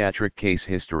 Psychiatric Case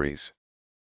Histories.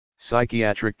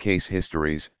 Psychiatric Case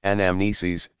Histories,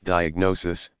 Anamneses,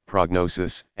 Diagnosis,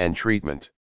 Prognosis, and Treatment.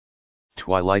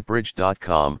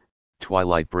 twilightbridge.com,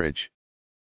 TwilightBridge.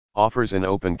 Offers an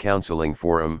open counseling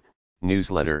forum,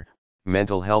 newsletter,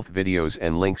 mental health videos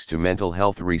and links to mental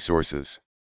health resources.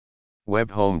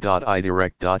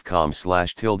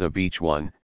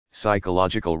 webhome.idirect.com/beach1,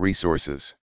 Psychological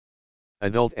Resources.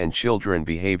 Adult and Children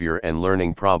Behavior and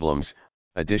Learning Problems,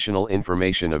 additional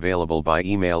information available by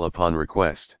email upon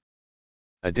request.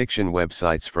 Addiction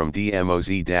websites from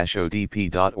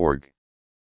Dmoz-Odp.org.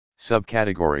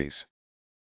 Subcategories.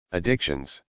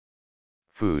 Addictions.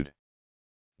 Food.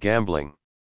 Gambling.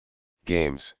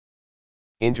 Games.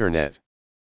 Internet.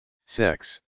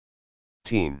 Sex.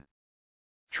 Teen.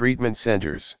 Treatment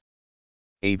centers.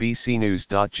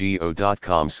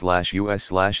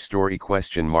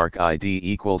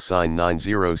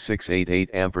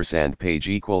 abcnews.go.com/us/story?ID=90688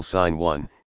 page=1,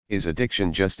 is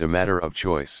addiction just a matter of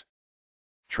choice?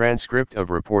 Transcript of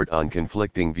report on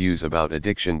conflicting views about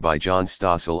addiction by John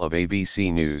Stossel of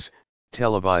ABC News,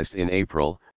 televised in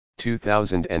April,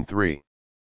 2003.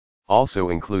 Also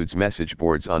includes message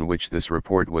boards on which this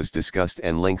report was discussed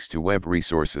and links to web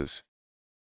resources.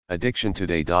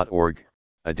 addictiontoday.org,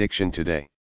 Addiction Today.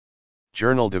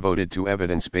 Journal devoted to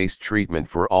evidence-based treatment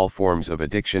for all forms of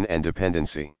addiction and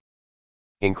dependency.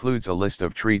 Includes a list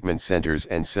of treatment centers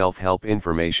and self-help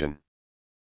information.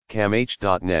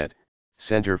 camh.net,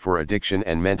 Center for Addiction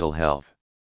and Mental Health.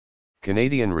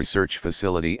 Canadian research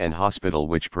facility and hospital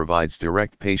which provides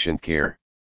direct patient care.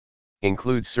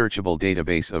 Includes searchable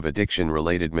database of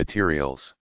addiction-related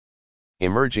materials.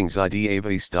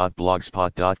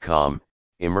 emergingsideavis.blogspot.com,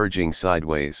 Emerging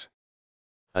Sideways.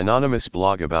 Anonymous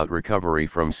blog about recovery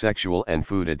from sexual and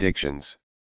food addictions.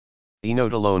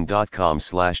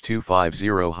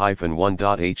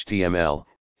 enotealone.com/250-1.html,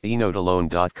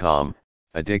 enotealone.com,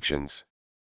 Addictions.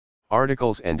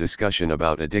 Articles and discussion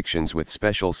about addictions with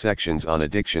special sections on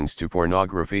addictions to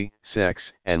pornography,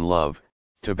 sex and love,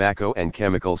 tobacco and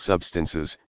chemical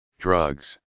substances,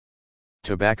 drugs.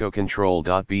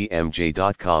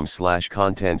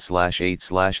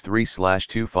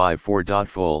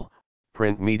 tobaccocontrol.bmj.com/content/8/3/254.full,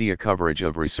 print media coverage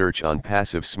of research on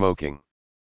passive smoking.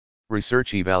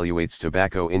 Research evaluates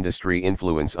tobacco industry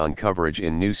influence on coverage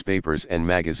in newspapers and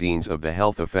magazines of the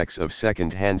health effects of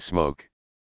second-hand smoke.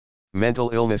 Mental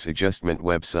illness adjustment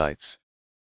websites.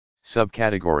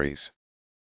 Subcategories: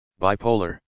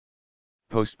 bipolar,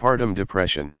 postpartum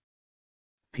depression,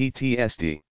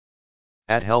 PTSD.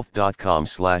 At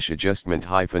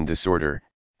health.com/adjustment-disorder,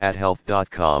 at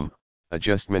health.com,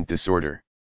 adjustment disorder.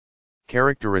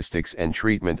 Characteristics and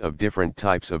treatment of different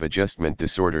types of adjustment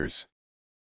disorders.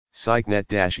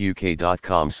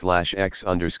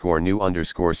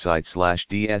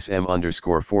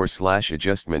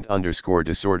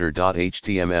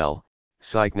 psychnet-uk.com/x_new_site/dsm_4/adjustment_disorder.html,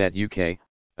 psychnet UK,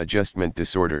 adjustment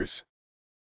disorders.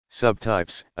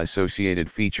 Subtypes, associated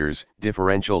features,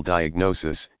 differential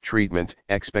diagnosis, treatment,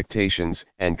 expectations,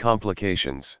 and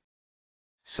complications.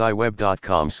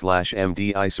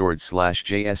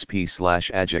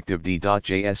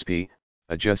 scyweb.com/mdisord/jsp/adjective-d.jsp,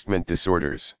 adjustment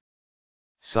disorders.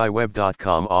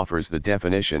 scyweb.com offers the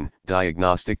definition,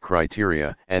 diagnostic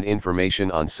criteria, and information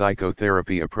on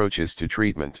psychotherapy approaches to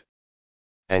treatment.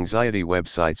 Anxiety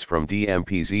websites from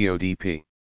Dmoz-Odp.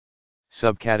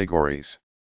 Subcategories: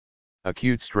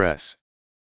 acute stress,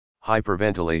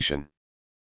 hyperventilation,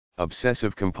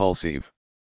 obsessive-compulsive,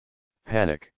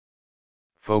 panic,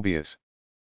 phobias,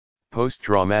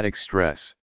 post-traumatic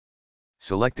stress,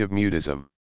 selective mutism,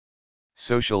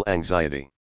 social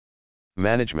anxiety,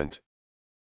 management.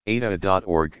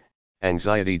 ADA.org,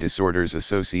 Anxiety Disorders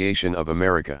Association of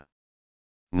America.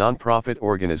 Nonprofit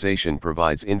organization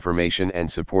provides information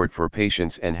and support for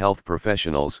patients and health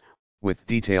professionals, with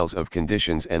details of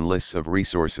conditions and lists of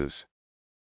resources.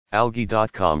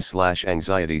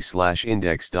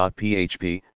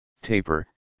 algae.com/anxiety/index.php, Taper,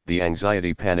 the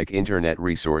Anxiety Panic Internet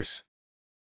resource.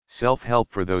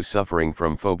 Self-help for those suffering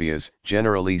from phobias,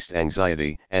 generalized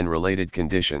anxiety, and related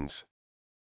conditions.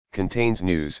 Contains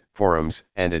news, forums,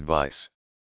 and advice.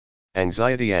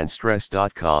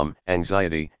 anxietyandstress.com,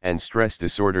 Anxiety and Stress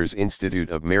Disorders Institute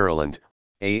of Maryland,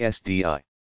 ASDI.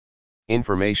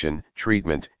 Information,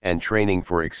 treatment, and training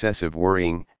for excessive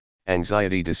worrying,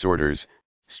 anxiety disorders,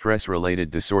 stress-related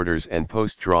disorders and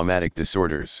post-traumatic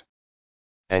disorders.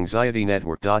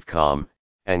 anxietynetwork.com,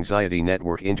 Anxiety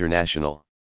Network International.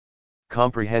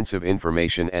 Comprehensive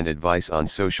information and advice on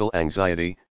social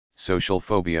anxiety, social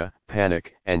phobia,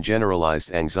 panic, and generalized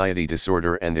anxiety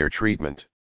disorder and their treatment.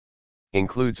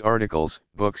 Includes articles,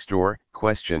 bookstore,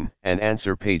 question and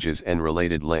answer pages and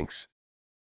related links.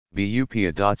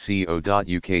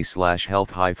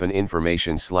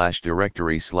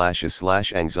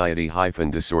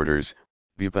 bupia.co.uk/health-information/directory/anxiety-disorders,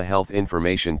 BUPA Health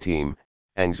Information Team,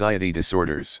 Anxiety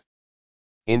Disorders.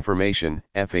 Information,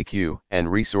 FAQ,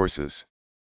 and resources.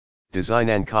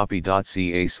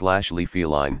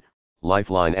 designandcopy.ca/Lifeline,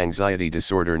 Lifeline Anxiety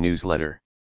Disorder Newsletter.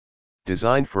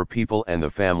 Designed for people and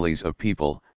the families of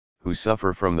people who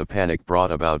suffer from the panic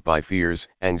brought about by fears,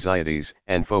 anxieties,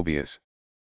 and phobias.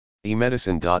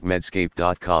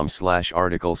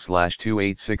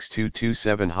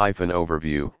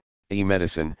 emedicine.medscape.com/article/286227-overview,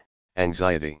 eMedicine,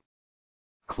 Anxiety.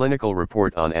 Clinical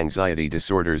report on anxiety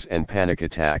disorders and panic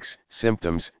attacks,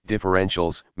 symptoms,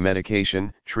 differentials,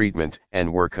 medication, treatment, and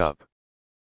workup.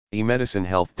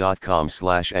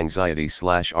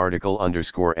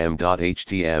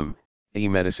 emedicinehealth.com/anxiety/article_m.htm,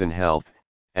 eMedicine Health,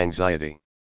 Anxiety.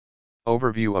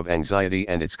 Overview of anxiety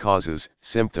and its causes,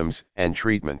 symptoms, and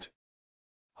treatment.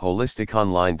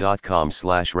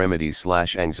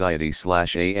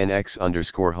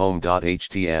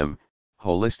 holisticonline.com/remedies/anxiety/anx_home.htm,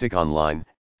 Holistic Online,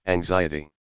 Anxiety.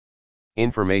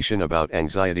 Information about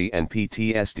anxiety and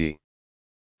PTSD.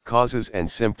 Causes and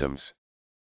symptoms.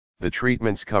 The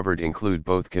treatments covered include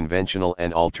both conventional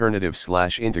and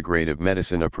alternative/integrative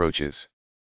medicine approaches.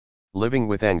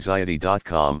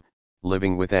 livingwithanxiety.com,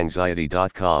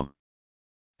 livingwithanxiety.com.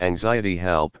 Anxiety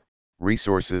help,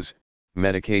 resources,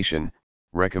 medication,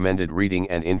 recommended reading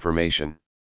and information.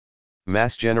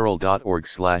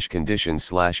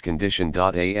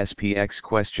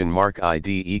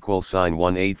 massgeneral.org/condition/condition.aspx?ID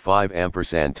 =185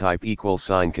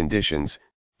 &type =conditions,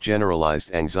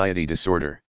 generalized anxiety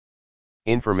disorder.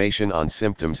 Information on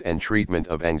symptoms and treatment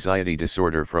of anxiety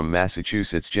disorder from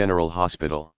Massachusetts General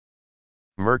Hospital.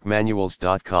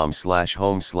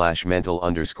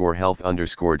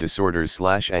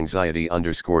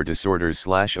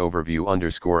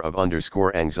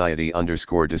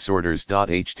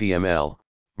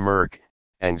 Merck,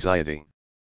 anxiety.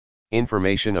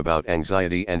 Information about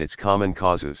anxiety and its common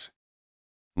causes.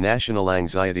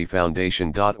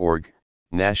 nationalanxietyfoundation.org,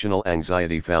 National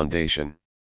Anxiety Foundation.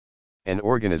 An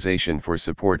organization for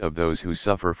support of those who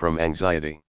suffer from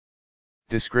anxiety.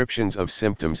 Descriptions of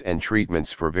symptoms and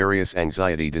treatments for various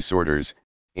anxiety disorders,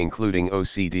 including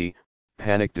OCD,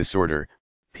 panic disorder,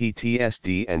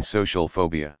 PTSD and social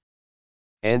phobia.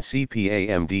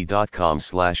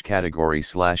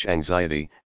 ncpamd.com/category/anxiety,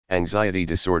 anxiety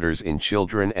disorders in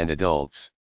children and adults.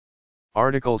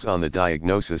 Articles on the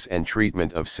diagnosis and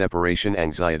treatment of separation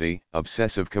anxiety,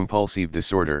 obsessive-compulsive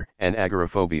disorder, and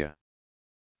agoraphobia.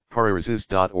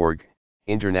 Paruresis.org,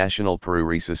 International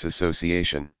Paruresis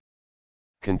Association.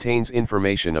 Contains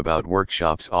information about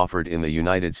workshops offered in the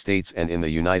United States and in the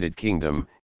United Kingdom,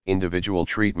 individual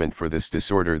treatment for this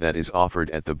disorder that is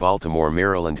offered at the Baltimore,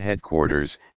 Maryland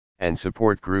headquarters, and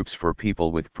support groups for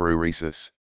people with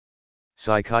paruresis.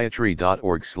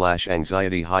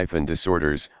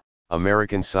 Psychiatry.org/anxiety-disorders,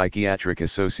 American Psychiatric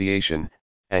Association,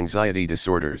 Anxiety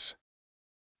Disorders.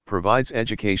 Provides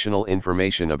educational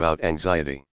information about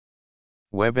anxiety.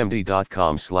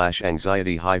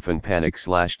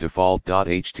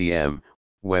 webmd.com/anxiety-panic/default.htm,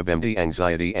 WebMD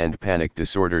Anxiety and Panic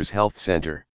Disorders Health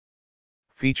Center.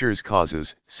 Features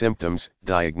causes, symptoms,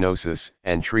 diagnosis,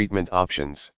 and treatment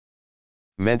options.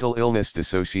 Mental illness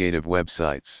dissociative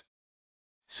websites.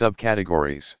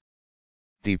 Subcategories.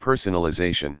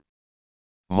 Depersonalization.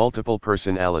 Multiple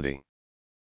personality.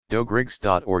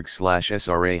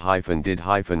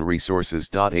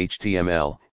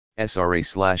 dogriggs.org/sra-did-resources.html,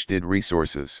 SRA/did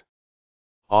resources.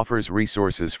 Offers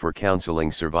resources for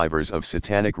counseling survivors of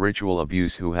satanic ritual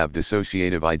abuse who have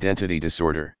dissociative identity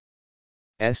disorder.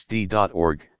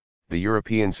 SD.org, the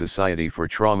European Society for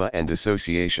Trauma and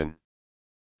Dissociation.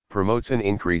 Promotes an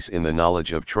increase in the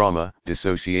knowledge of trauma,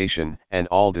 dissociation, and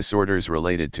all disorders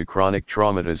related to chronic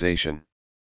traumatization.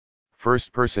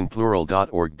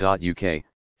 firstpersonplural.org.uk,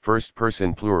 First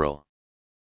Person Plural.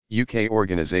 UK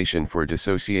organisation for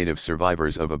dissociative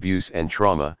survivors of abuse and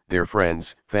trauma, their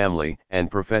friends, family,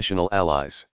 and professional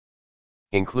allies.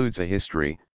 Includes a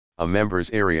history, a members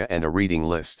area and a reading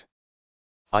list.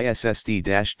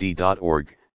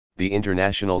 ISSD-D.org, the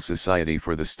International Society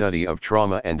for the Study of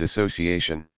Trauma and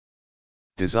Dissociation.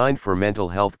 Designed for mental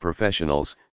health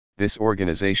professionals, this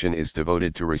organization is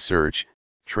devoted to research,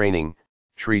 training,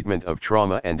 treatment of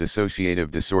trauma and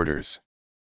dissociative disorders.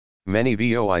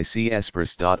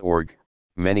 ManyVoicesPers.org,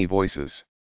 Many Voices.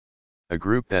 A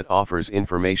group that offers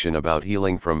information about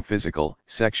healing from physical,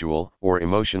 sexual, or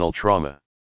emotional trauma.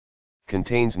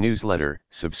 Contains newsletter,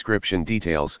 subscription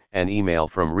details, and email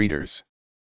from readers.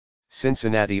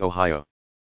 Cincinnati, Ohio.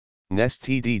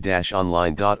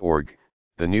 NestTD-online.org,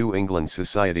 the New England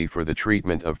Society for the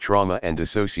Treatment of Trauma and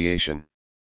Dissociation.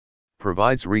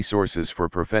 Provides resources for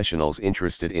professionals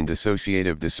interested in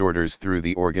dissociative disorders through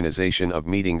the organization of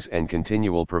meetings and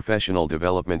continual professional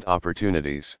development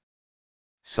opportunities.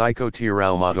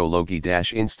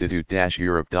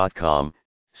 Psychotraumatology-institute-europe.com,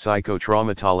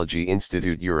 Psychotraumatology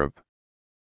Institute Europe.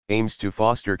 Aims to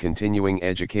foster continuing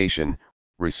education,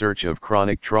 research of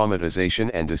chronic traumatization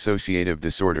and dissociative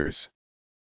disorders.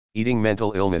 Eating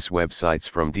mental illness websites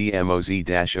from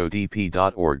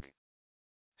Dmoz-Odp.org.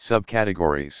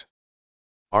 Subcategories.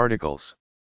 Articles.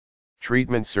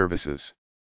 Treatment services.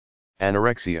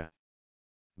 Anorexia.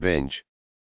 Binge.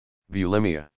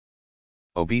 Bulimia.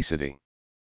 Obesity.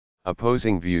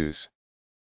 Opposing views.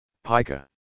 Pica.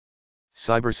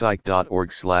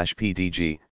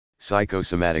 Cyberpsych.org/pdg,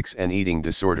 Psychosomatics and Eating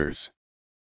Disorders.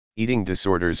 Eating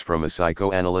disorders from a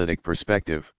psychoanalytic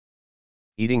perspective.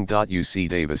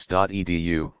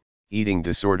 Eating.ucdavis.edu, Eating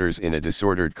disorders in a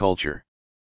disordered culture.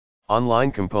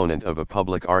 Online component of a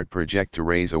public art project to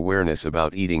raise awareness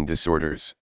about eating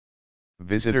disorders.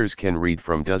 Visitors can read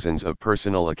from dozens of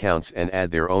personal accounts and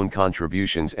add their own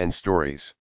contributions and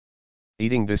stories.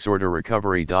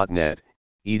 EatingDisorderRecovery.net,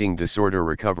 Eating Disorder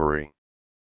Recovery.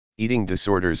 Eating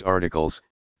disorders articles,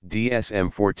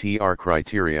 DSM-4-TR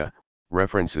criteria,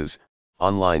 references,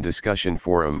 online discussion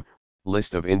forum,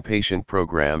 list of inpatient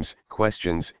programs,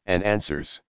 questions and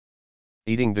answers.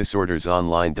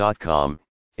 EatingDisordersOnline.com,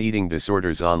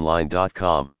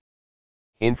 EatingDisordersOnline.com.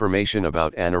 Information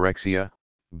about anorexia,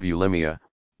 bulimia,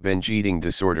 binge eating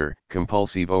disorder,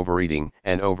 compulsive overeating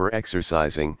and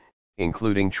overexercising,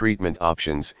 including treatment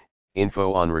options,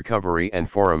 info on recovery and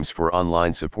forums for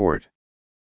online support.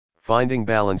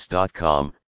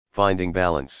 FindingBalance.com, Finding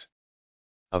Balance.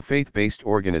 A faith-based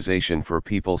organization for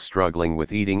people struggling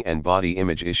with eating and body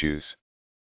image issues.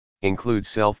 Includes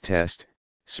self-test,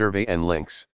 survey and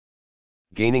links.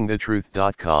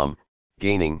 GainingTheTruth.com,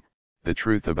 Gaining, the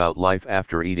truth about life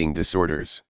after eating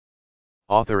disorders.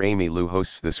 Author Amy Liu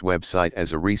hosts this website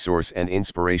as a resource and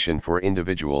inspiration for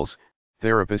individuals,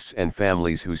 therapists and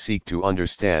families who seek to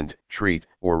understand, treat,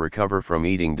 or recover from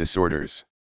eating disorders.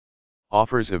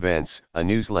 Offers events, a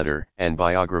newsletter, and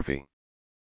biography.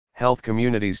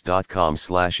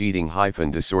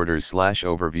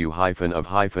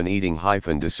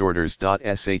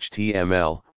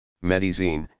 healthcommunities.com/eating-disorders/overview-of-eating-disorders.html,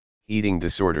 Medizin, eating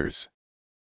disorders.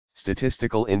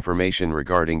 Statistical information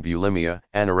regarding bulimia,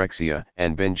 anorexia,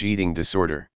 and binge eating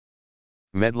disorder.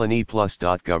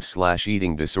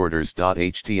 medlineplus.gov/eating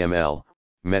disorders.html,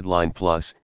 Medline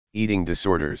Plus, eating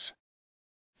disorders.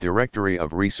 Directory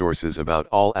of resources about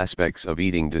all aspects of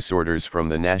eating disorders from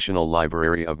the National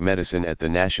Library of Medicine at the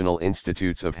National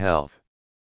Institutes of Health.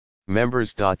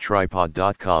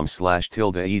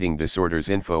 Members.tripod.com/eating disorders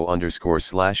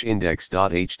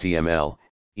info_/index.html,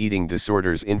 eating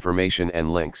disorders information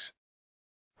and links.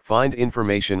 Find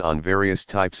information on various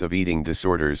types of eating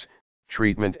disorders,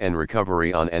 treatment and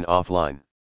recovery on and offline.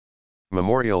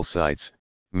 Memorial sites,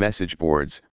 message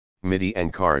boards, MIDI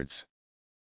and cards.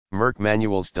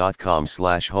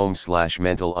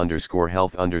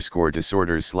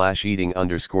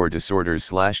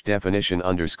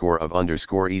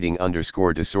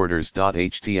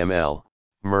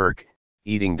 Merck,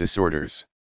 eating disorders.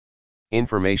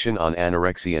 Information on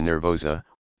anorexia nervosa,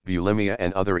 bulimia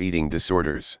and other eating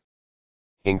disorders.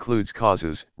 Includes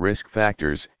causes, risk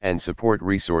factors, and support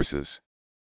resources.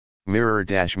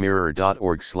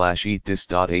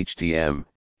 mirror-mirror.org/eatthis.htm,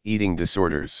 eating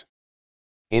disorders.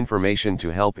 Information to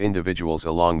help individuals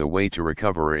along the way to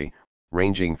recovery,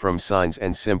 ranging from signs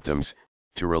and symptoms,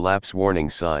 to relapse warning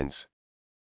signs.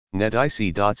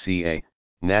 nedic.ca,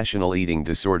 National Eating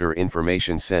Disorder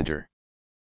Information Center.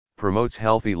 Promotes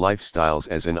healthy lifestyles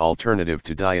as an alternative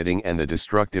to dieting and the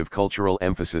destructive cultural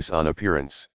emphasis on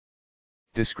appearance.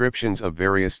 Descriptions of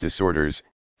various disorders,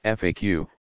 FAQ,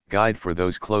 guide for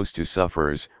those close to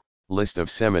sufferers, list of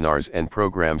seminars and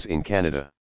programs in Canada.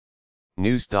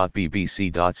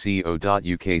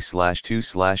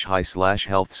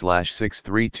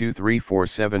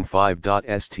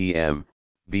 news.bbc.co.uk/2/high/health/6323475.stm,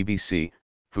 BBC,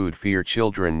 Food Fear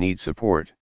Children Need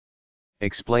Support.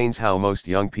 Explains how most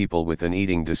young people with an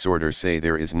eating disorder say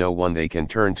there is no one they can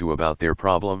turn to about their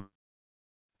problem.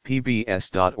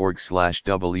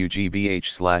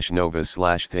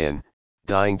 pbs.org/wgbh/nova/thin,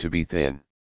 Dying to be Thin.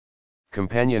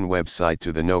 Companion website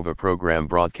to the NOVA program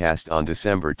broadcast on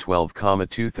December 12,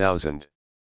 2000.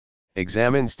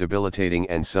 Examines debilitating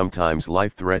and sometimes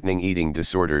life-threatening eating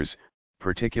disorders,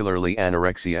 particularly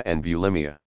anorexia and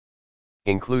bulimia.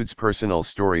 Includes personal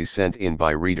stories sent in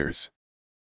by readers.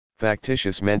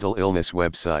 Factitious mental illness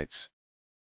websites.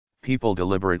 People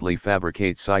deliberately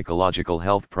fabricate psychological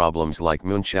health problems like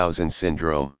Munchausen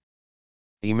syndrome.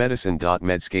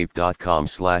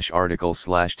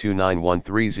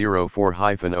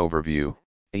 emedicine.medscape.com/article/291304-overview,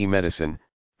 eMedicine,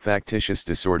 factitious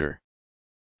disorder.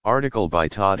 Article by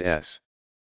Todd S.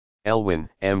 Elwin,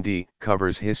 MD,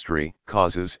 covers history,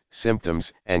 causes,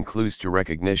 symptoms, and clues to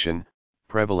recognition,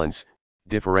 prevalence,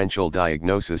 differential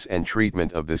diagnosis and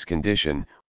treatment of this condition,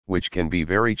 which can be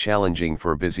very challenging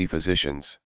for busy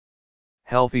physicians.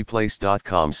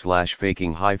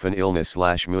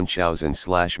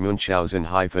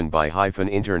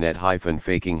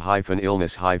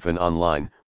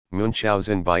 healthyplace.com/faking-illness/Munchausen/by-internet-faking-illness-online,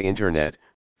 Munchausen by internet,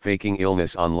 faking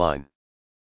illness online.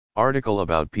 Article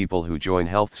about people who join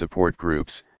health support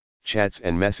groups, chats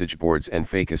and message boards and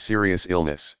fake a serious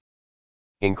illness.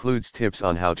 Includes tips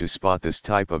on how to spot this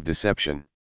type of deception.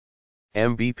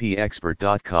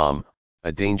 mbpexpert.com,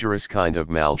 a dangerous kind of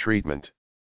maltreatment.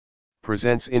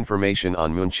 Presents information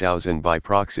on Munchausen by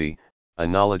proxy, a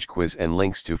knowledge quiz and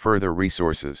links to further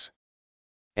resources.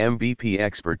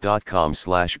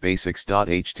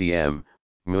 mbpexpert.com/basics.htm,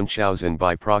 Munchausen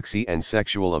by proxy and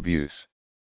sexual abuse.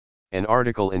 An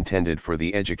article intended for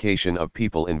the education of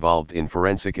people involved in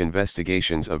forensic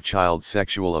investigations of child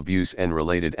sexual abuse and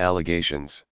related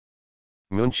allegations.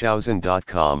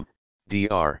 Munchausen.com,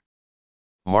 Dr.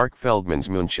 Mark Feldman's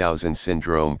Munchausen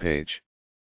syndrome page.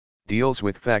 Deals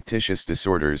with factitious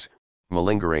disorders,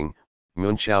 malingering,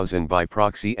 Munchausen by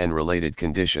proxy and related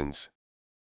conditions.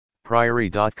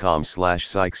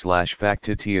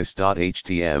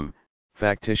 Priory.com/psych/factitious.htm,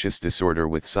 factitious disorder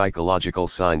with psychological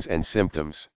signs and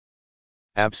symptoms.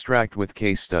 Abstract with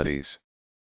case studies.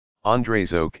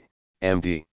 Andres Oak,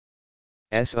 MD.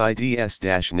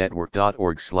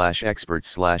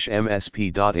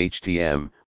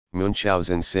 sids-network.org/experts/msp.htm,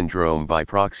 Munchausen syndrome by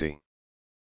proxy.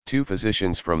 Two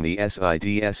physicians from the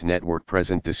SIDS network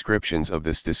present descriptions of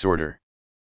this disorder.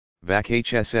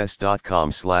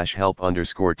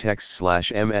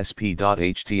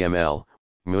 vachhss.com/help_text/msp.html,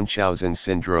 Munchausen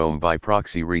syndrome by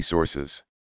proxy resources.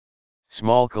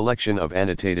 Small collection of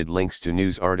annotated links to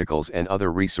news articles and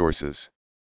other resources.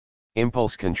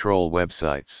 Impulse control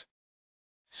websites.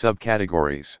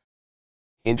 Subcategories.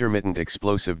 Intermittent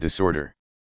explosive disorder.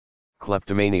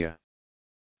 Kleptomania.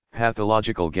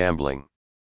 Pathological gambling.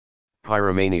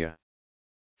 Pyromania.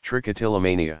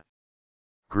 Trichotillomania.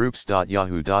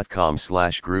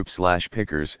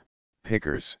 Groups.yahoo.com/group/pickers,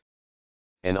 pickers.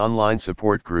 An online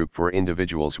support group for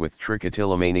individuals with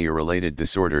trichotillomania-related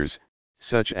disorders,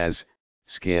 such as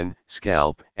skin,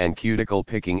 scalp, and cuticle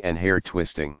picking and hair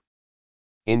twisting.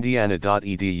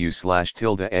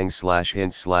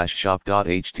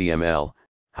 indiana.edu/tilde-eng/hint/shop.html,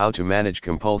 How to manage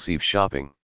compulsive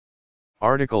shopping.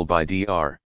 Article by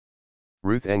Dr.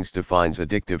 Ruth Engs defines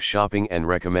addictive shopping and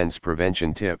recommends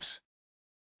prevention tips.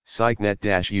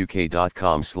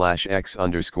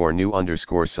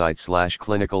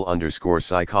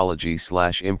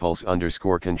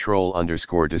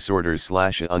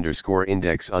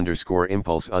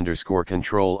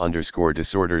 control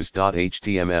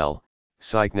disorders.html,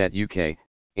 psychnet UK,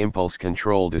 impulse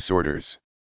control disorders.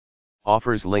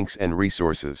 Offers links and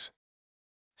resources.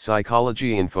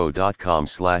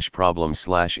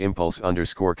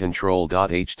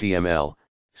 psychologyinfo.com/problem/impulse_control.html,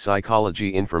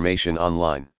 Psychology Information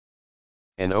Online.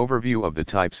 An overview of the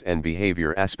types and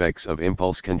behavior aspects of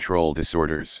impulse control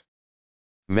disorders.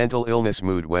 Mental illness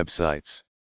mood websites.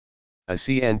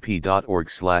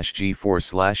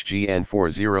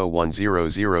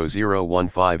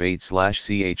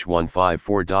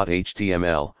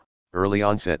 acnp.org/G4/GN40000158/ch154.html, Early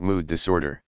onset mood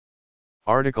disorder.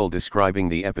 Article describing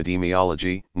the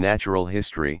epidemiology, natural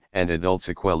history, and adult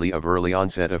sequelae of early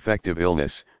onset affective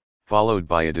illness, followed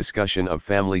by a discussion of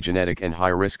family genetic and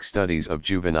high-risk studies of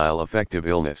juvenile affective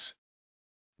illness.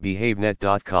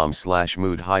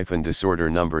 behavenet.com/mood-disorder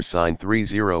number sign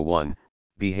 301,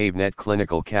 BehaveNet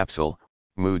Clinical Capsule,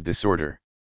 Mood Disorder.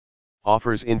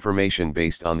 Offers information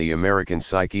based on the American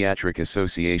Psychiatric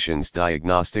Association's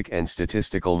Diagnostic and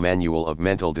Statistical Manual of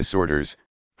Mental Disorders,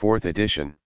 4th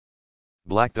edition.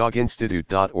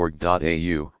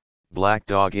 blackdoginstitute.org.au, Black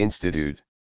Dog Institute.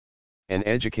 An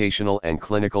educational and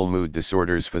clinical mood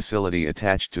disorders facility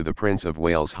attached to the Prince of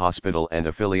Wales Hospital and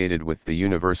affiliated with the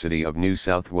University of New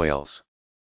South Wales.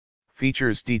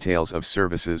 Features details of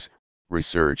services,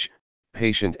 research,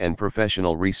 patient and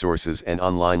professional resources and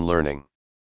online learning.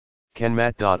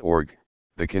 kenmat.org,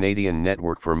 the Canadian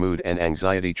Network for Mood and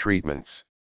Anxiety Treatments.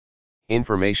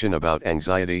 Information about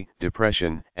anxiety,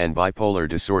 depression, and bipolar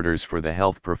disorders for the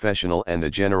health professional and the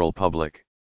general public.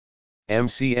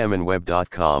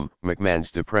 mcmnweb.com,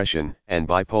 McMahon's Depression and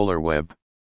Bipolar Web.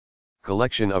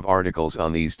 Collection of articles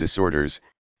on these disorders,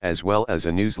 as well as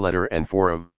a newsletter and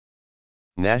forum.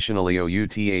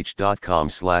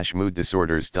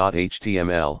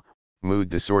 nationallyouth.com/mooddisorders.html, Mood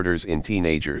disorders in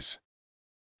teenagers.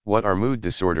 What are mood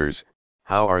disorders,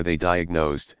 how are they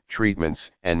diagnosed,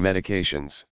 treatments, and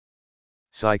medications?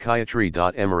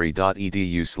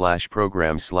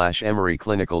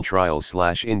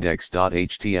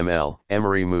 psychiatry.emory.edu/program/emory-clinical-trials/index.html,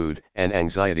 Emory Mood and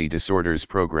Anxiety Disorders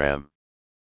Program.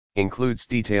 Includes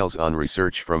details on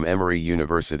research from Emory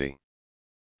University.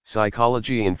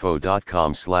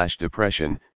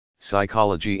 psychologyinfo.com/depression,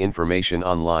 Psychology Information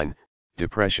Online,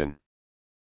 Depression.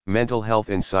 Mental Health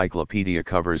Encyclopedia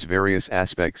covers various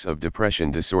aspects of depression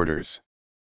disorders.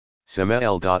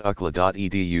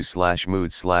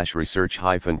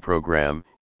 samel.ukla.edu/mood/research-program,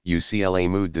 UCLA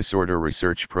Mood Disorder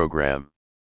Research Program.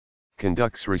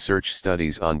 Conducts research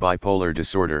studies on bipolar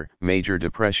disorder, major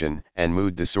depression, and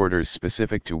mood disorders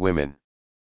specific to women.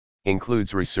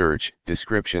 Includes research,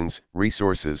 descriptions,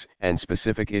 resources, and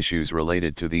specific issues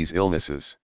related to these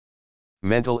illnesses.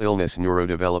 Mental illness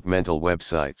neurodevelopmental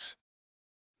websites.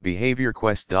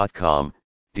 BehaviorQuest.com,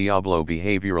 Diablo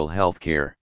Behavioral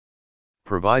Healthcare.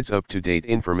 Provides up-to-date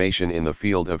information in the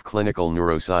field of clinical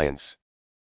neuroscience.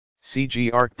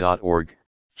 cgarc.org,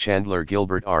 Chandler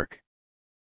Gilbert Arc.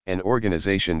 An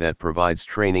organization that provides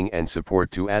training and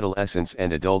support to adolescents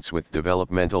and adults with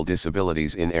developmental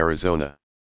disabilities in Arizona.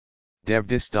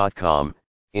 devdis.com,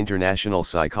 International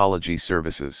Psychology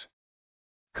Services.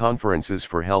 Conferences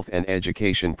for health and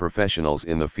education professionals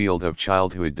in the field of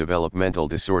childhood developmental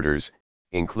disorders,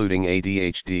 including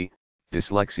ADHD,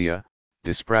 dyslexia,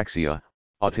 dyspraxia,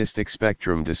 autistic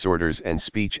spectrum disorders and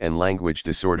speech and language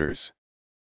disorders.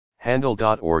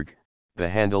 Handle.org, the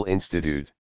Handle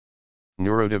Institute.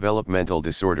 Neurodevelopmental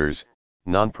disorders,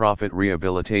 nonprofit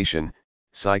rehabilitation,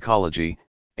 psychology,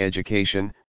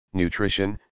 education,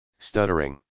 nutrition,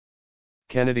 stuttering.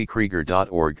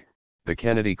 KennedyKrieger.org, the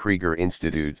Kennedy Krieger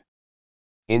Institute.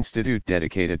 Institute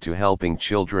dedicated to helping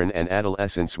children and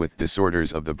adolescents with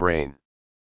disorders of the brain.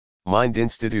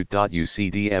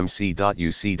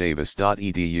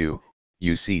 mindinstitute.ucdmc.ucdavis.edu,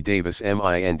 UC Davis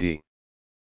MIND.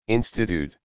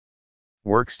 Institute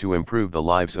works to improve the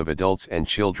lives of adults and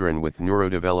children with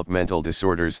neurodevelopmental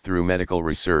disorders through medical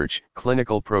research,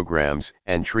 clinical programs,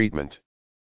 and treatment.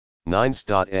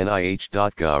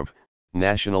 NINDS.nih.gov,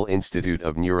 National Institute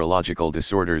of Neurological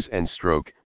Disorders and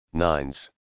Stroke,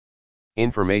 NINDS.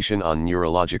 Information on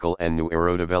neurological and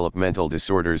neurodevelopmental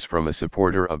disorders from a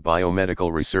supporter of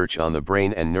biomedical research on the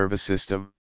brain and nervous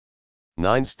system.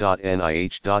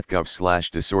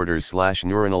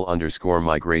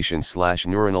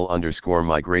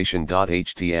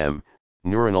 NINDS.nih.gov/neuronal_migration/neuronal_migration.htm,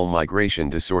 neuronal migration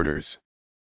disorders.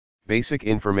 Basic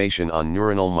information on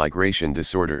neuronal migration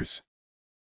disorders.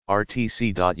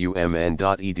 rtc.umn.edu,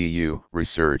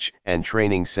 Research and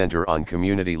Training Center on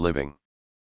Community Living.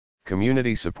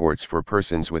 Community supports for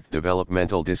persons with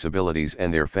developmental disabilities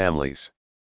and their families.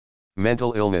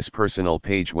 Mental illness personal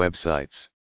page websites.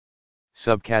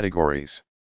 Subcategories.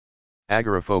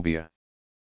 Agoraphobia.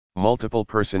 Multiple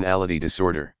personality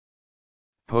disorder.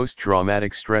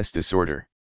 Post-traumatic stress disorder.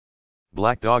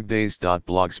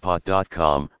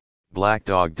 blackdogdays.blogspot.com, Black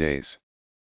Dog Days.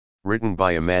 Written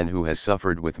by a man who has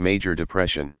suffered with major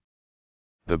depression.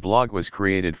 The blog was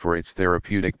created for its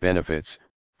therapeutic benefits,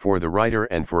 for the writer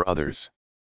and for others.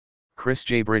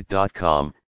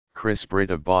 chrisjbritt.com, Chris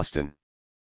Britt of Boston.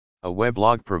 A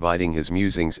weblog providing his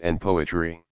musings and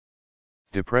poetry.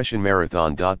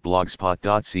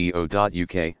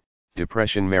 depressionmarathon.blogspot.co.uk,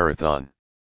 Depression Marathon.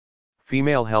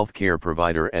 Female healthcare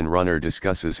provider and runner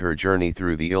discusses her journey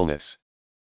through the illness.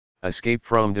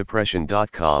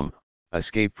 escapefromdepression.com,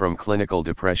 Escape from clinical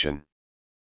depression.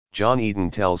 John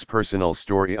Eden tells personal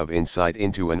story of insight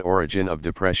into an origin of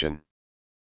depression.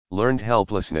 Learned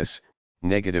helplessness,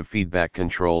 negative feedback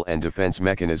control and defense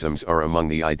mechanisms are among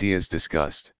the ideas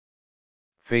discussed.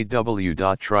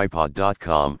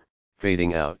 fadew.tripod.com,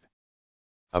 Fading Out.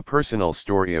 A personal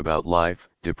story about life,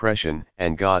 depression,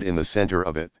 and God in the center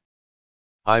of it.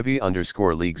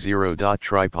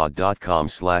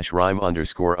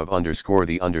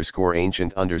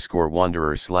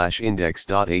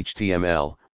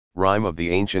 ivy_league0.tripod.com/rhyme_the_ancient_wanderer/index.html, Rhyme of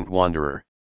the Ancient Wanderer.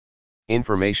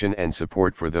 Information and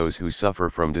support for those who suffer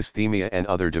from dysthymia and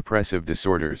other depressive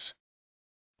disorders.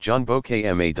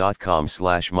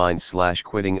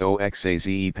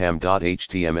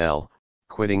 johnbokma.com/mind/quitting-oxazepam.html,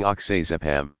 Quitting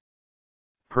oxazepam.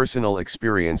 Personal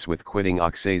experience with quitting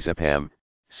oxazepam,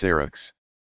 Xerox.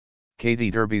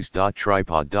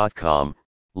 katiederbys.tripod.com,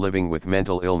 Living with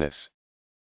mental illness.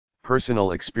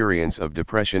 Personal experience of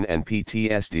depression and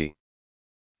PTSD.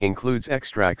 Includes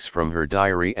extracts from her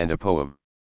diary and a poem.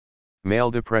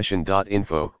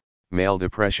 maledepression.info, Male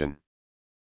depression.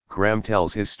 Graham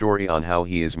tells his story on how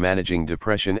he is managing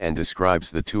depression and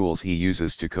describes the tools he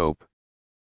uses to cope.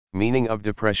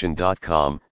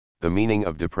 meaningofdepression.com, The Meaning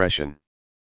of Depression.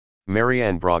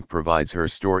 Marianne Brogg provides her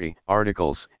story,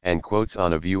 articles, and quotes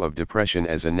on a view of depression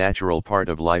as a natural part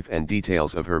of life and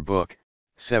details of her book,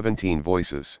 17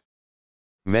 Voices.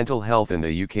 Mental Health in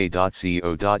the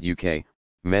UK.co.uk,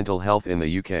 Mental Health in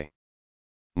the UK.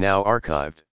 Now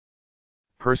archived.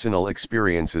 Personal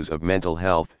experiences of mental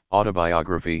health,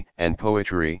 autobiography and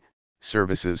poetry,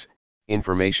 services,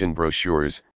 information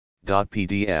brochures,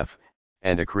 .pdf,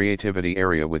 and a creativity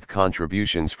area with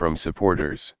contributions from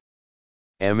supporters.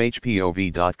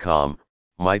 mhpov.com,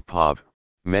 MightPov,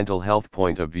 Mental Health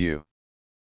Point of View.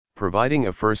 Providing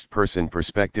a first-person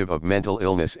perspective of mental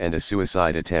illness and a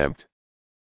suicide attempt.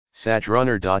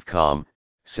 sadrunner.com,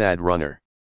 Sad Runner.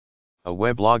 A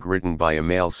weblog written by a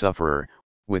male sufferer,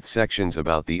 with sections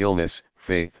about the illness,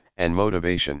 faith, and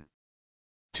motivation.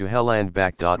 To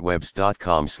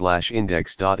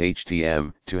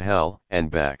hellandback.webs.com/index.htm, To Hell and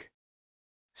Back.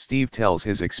 Steve tells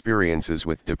his experiences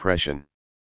with depression.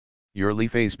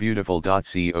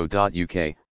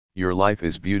 yourlifeisbeautiful.co.uk, Your Life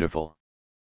is Beautiful.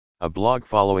 A blog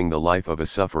following the life of a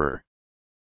sufferer.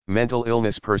 Mental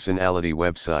illness personality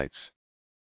websites.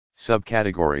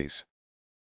 Subcategories.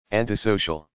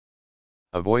 Antisocial.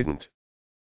 Avoidant.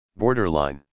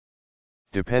 Borderline.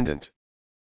 Dependent.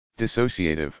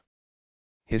 Dissociative.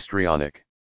 Histrionic.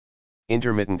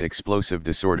 Intermittent explosive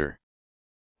disorder.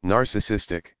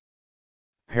 Narcissistic.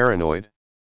 Paranoid.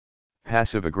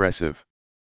 Passive-aggressive.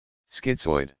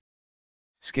 Schizoid.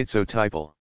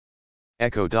 Schizotypal.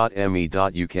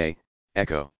 echo.me.uk,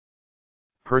 echo.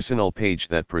 Personal page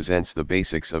that presents the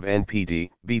basics of NPD,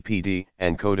 BPD,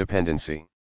 and codependency.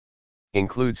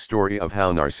 Includes story of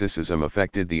how narcissism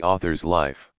affected the author's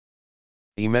life.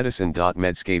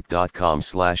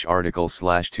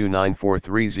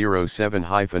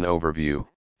 emedicine.medscape.com/article/294307-overview,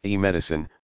 eMedicine,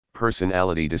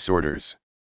 personality disorders.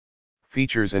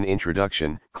 Features an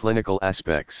introduction, clinical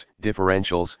aspects,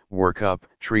 differentials, workup,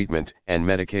 treatment, and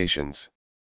medications.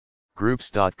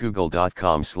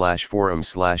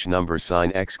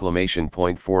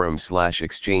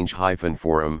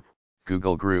 groups.google.com/forum/#forum/exchange-forum,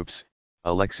 Google Groups,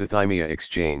 Alexithymia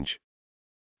Exchange.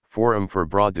 Forum for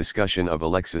broad discussion of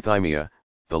alexithymia,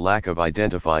 the lack of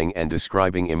identifying and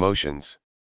describing emotions.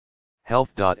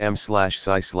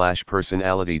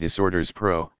 health.m/psy/personality disorders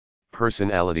pro,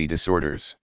 personality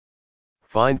disorders.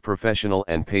 Find professional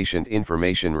and patient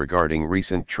information regarding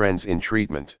recent trends in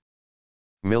treatment.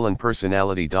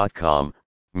 MillenPersonality.com,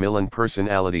 Millen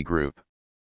Personality Group.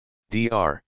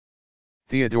 Dr.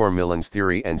 Theodore Millen's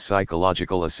theory and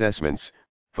psychological assessments,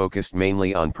 focused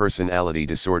mainly on personality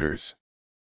disorders.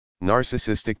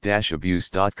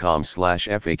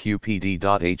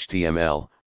 Narcissistic-abuse.com/faqpd.html,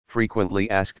 frequently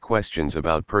asked questions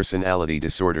about personality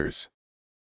disorders.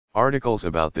 Articles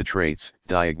about the traits,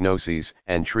 diagnoses,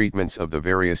 and treatments of the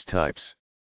various types.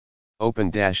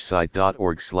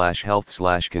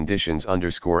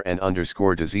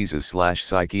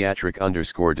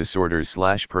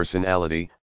 open-site.org/health/conditions_and_diseases/psychiatric_disorders/personality,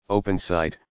 open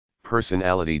site,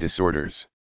 personality disorders.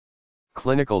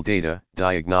 Clinical data,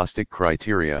 diagnostic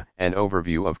criteria, and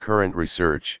overview of current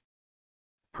research.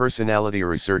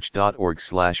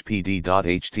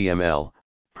 personalityresearch.org/pd.html,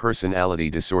 personality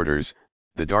disorders,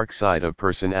 the dark side of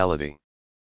personality.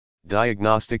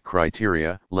 Diagnostic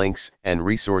criteria, links, and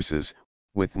resources,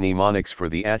 with mnemonics for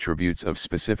the attributes of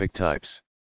specific types.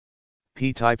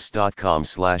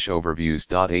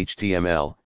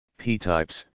 ptypes.com/overviews.html,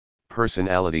 ptypes,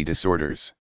 personality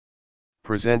disorders.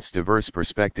 Presents diverse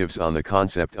perspectives on the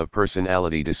concept of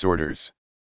personality disorders.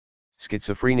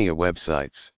 Schizophrenia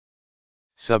websites.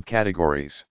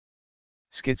 Subcategories.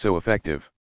 Schizoaffective.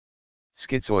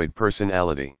 Schizoid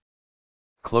personality.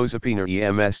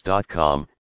 clozapinerems.com,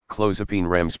 clozapine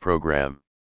REMS program.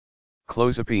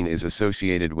 Clozapine is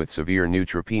associated with severe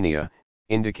neutropenia,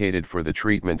 indicated for the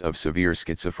treatment of severe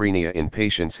schizophrenia in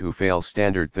patients who fail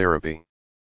standard therapy.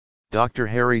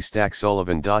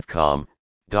 drharrystacksullivan.com,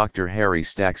 Dr. Harry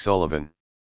Stack Sullivan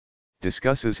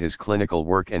discusses his clinical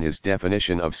work and his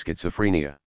definition of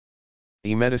schizophrenia.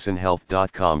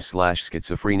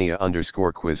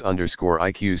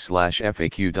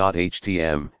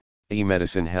 emedicinehealth.com/schizophrenia_quiz_iq/faq.htm,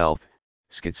 eMedicine Health,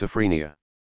 Schizophrenia.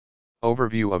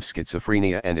 Overview of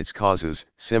schizophrenia and its causes,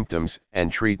 symptoms,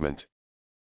 and treatment.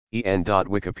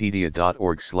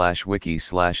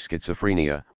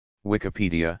 en.wikipedia.org/wiki/schizophrenia,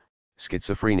 Wikipedia,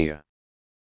 schizophrenia.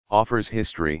 Offers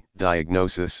history,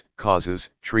 diagnosis, causes,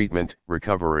 treatment,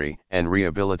 recovery, and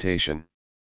rehabilitation.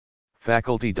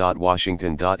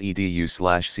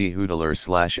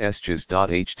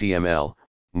 faculty.washington.edu/choodler/sges.html,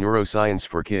 Neuroscience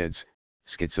for Kids,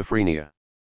 Schizophrenia.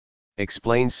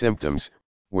 Explains symptoms,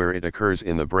 where it occurs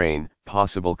in the brain,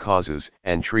 possible causes,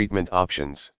 and treatment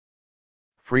options.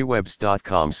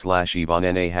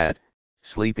 freewebs.com/YvonneNahat,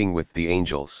 Sleeping with the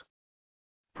Angels.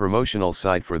 Promotional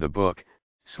site for the book,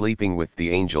 Sleeping with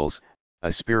the Angels,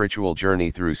 A Spiritual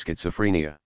Journey Through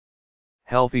Schizophrenia.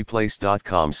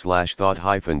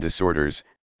 healthyplace.com/thought-disorders,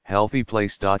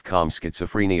 healthyplace.com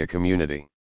Schizophrenia Community.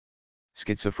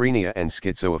 Schizophrenia and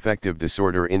schizoaffective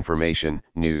disorder information,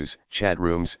 news, chat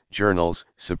rooms, journals,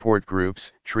 support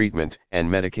groups, treatment,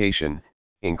 and medication,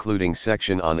 including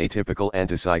section on atypical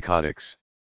antipsychotics.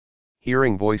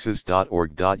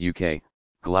 hearingvoices.org.uk,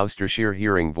 Gloucestershire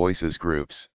Hearing Voices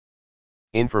Groups.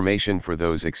 Information for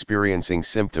those experiencing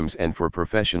symptoms and for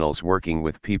professionals working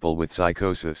with people with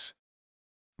psychosis.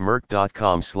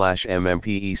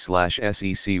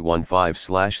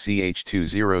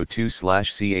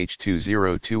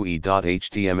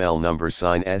 merck.com/mmpe/sec15/ch202/ch202e.html number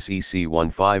sign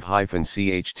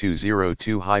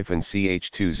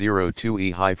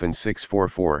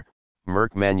sec15-ch202-ch202e-644,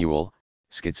 Merck Manual,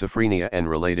 Schizophrenia and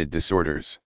Related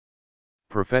Disorders.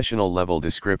 Professional level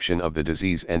description of the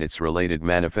disease and its related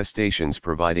manifestations,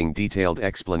 providing detailed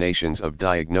explanations of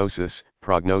diagnosis,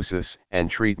 prognosis, and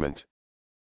treatment.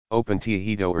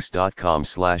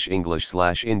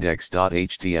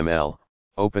 opentahedors.com/english/index.html,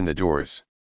 Open the Doors.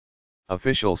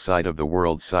 Official site of the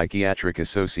World Psychiatric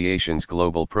Association's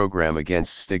Global Program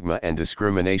Against Stigma and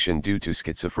Discrimination Due to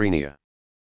Schizophrenia.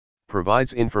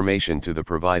 Provides information to the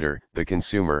provider, the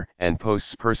consumer, and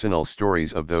posts personal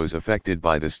stories of those affected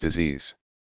by this disease.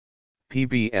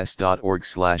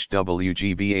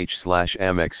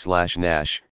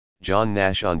 pbs.org/wgbh/amex/Nash, John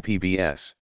Nash on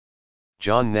PBS.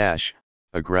 John Nash,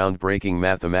 a groundbreaking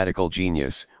mathematical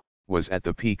genius, was at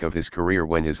the peak of his career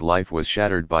when his life was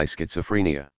shattered by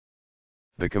schizophrenia.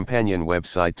 The companion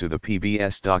website to the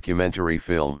PBS documentary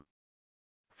film.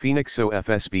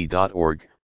 PhoenixOFSB.org,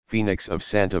 Phoenix of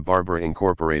Santa Barbara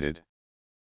Incorporated.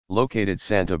 Located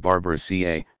Santa Barbara,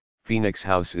 CA, Phoenix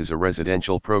House is a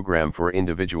residential program for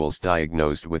individuals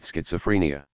diagnosed with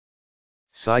schizophrenia.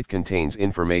 Site contains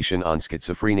information on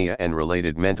schizophrenia and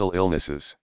related mental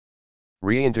illnesses.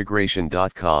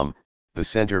 Reintegration.com, the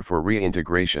Center for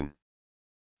Reintegration.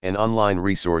 An online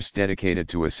resource dedicated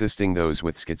to assisting those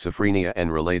with schizophrenia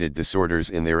and related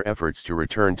disorders in their efforts to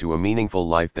return to a meaningful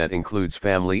life that includes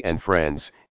family and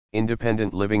friends,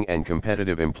 independent living and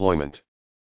competitive employment.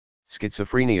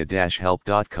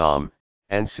 Schizophrenia-help.com,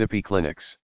 and SIPI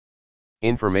clinics.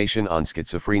 Information on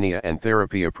schizophrenia and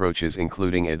therapy approaches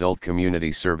including adult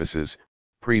community services,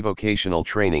 pre-vocational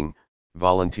training,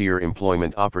 volunteer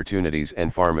employment opportunities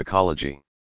and pharmacology.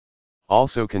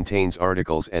 Also contains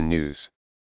articles and news.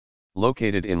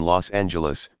 Located in Los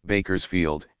Angeles,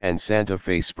 Bakersfield, and Santa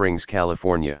Fe Springs,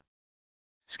 California.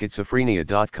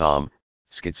 Schizophrenia.com,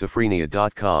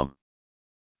 schizophrenia.com.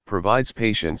 Provides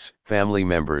patients, family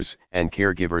members, and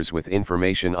caregivers with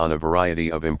information on a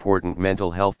variety of important mental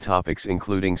health topics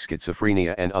including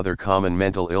schizophrenia and other common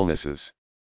mental illnesses.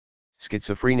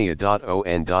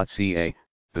 Schizophrenia.on.ca,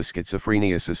 the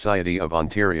Schizophrenia Society of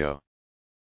Ontario.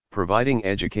 Providing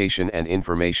education and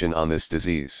information on this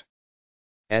disease.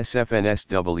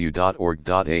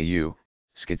 sfnsw.org.au,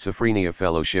 Schizophrenia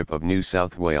Fellowship of New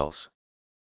South Wales.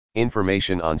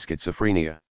 Information on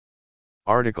schizophrenia.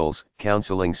 Articles,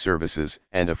 counseling services,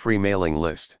 and a free mailing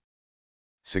list.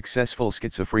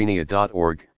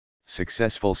 SuccessfulSchizophrenia.org,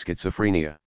 Successful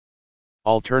Schizophrenia.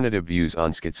 Alternative views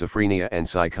on schizophrenia and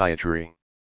psychiatry.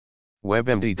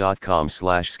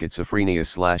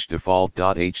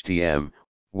 webmd.com/schizophrenia/default.htm,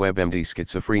 WebMD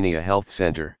Schizophrenia Health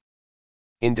Center.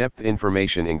 In-depth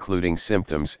information including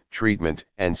symptoms, treatment,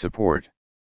 and support.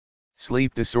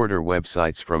 Sleep disorder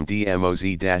websites from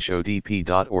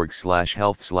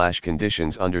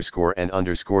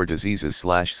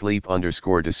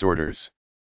Dmoz-Odp.org/health/conditions_and_diseases/sleep_disorders.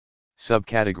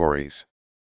 Subcategories.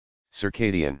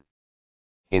 Circadian.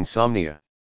 Insomnia.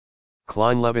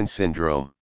 Klein-Levin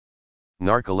syndrome.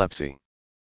 Narcolepsy.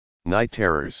 Night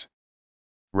terrors.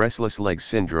 Restless leg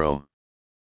syndrome.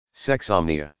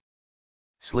 Sexomnia.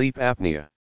 Sleep apnea.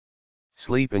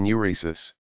 Sleep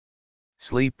enuresis.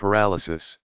 Sleep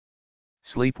paralysis.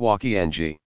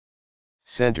 Sleepwalking.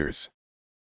 Centers.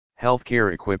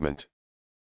 Healthcare equipment.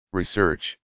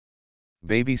 Research.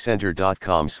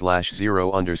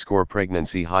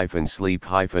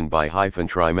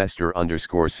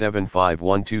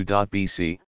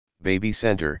 babycenter.com/0_pregnancy-sleep-by-trimester_7512.bc, Baby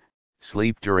Center,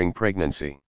 sleep during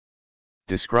pregnancy.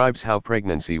 Describes how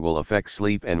pregnancy will affect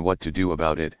sleep and what to do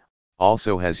about it,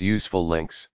 also has useful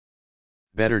links.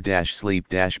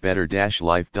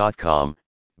 better-sleep-better-life.com,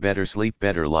 Better Sleep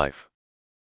Better Life.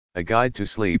 A guide to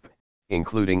sleep,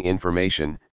 including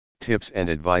information, tips and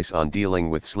advice on dealing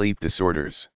with sleep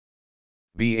disorders.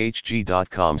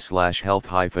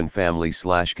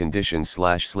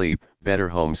 bhg.com/health-family/conditions/sleep, better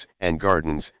homes and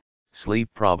gardens, sleep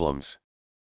problems.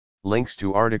 Links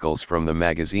to articles from the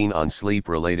magazine on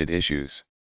sleep-related issues.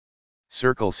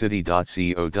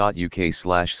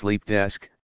 circlecity.co.uk/sleepdesk,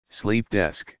 Sleep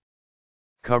Desk.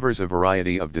 Covers a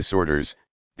variety of disorders,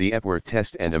 the Epworth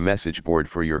test and a message board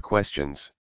for your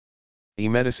questions.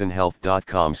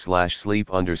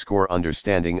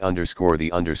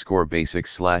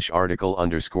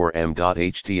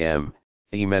 emedicinehealth.com/sleep_understanding_the_basics/article_m.htm,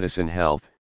 eMedicine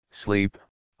Health, Sleep,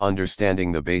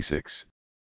 Understanding the Basics.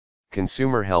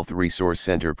 Consumer Health Resource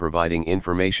Center providing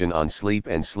information on sleep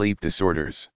and sleep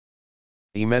disorders.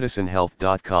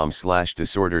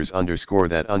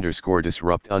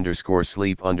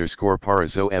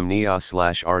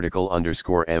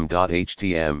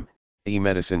 emedicinehealth.com/disorders_that_disrupt_sleep_parazoamnia/article_m.htm,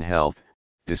 eMedicine Health,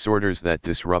 disorders that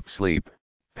disrupt sleep,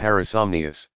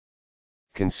 parasomnias.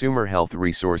 Consumer Health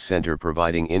Resource Center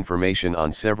providing information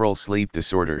on several sleep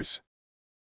disorders.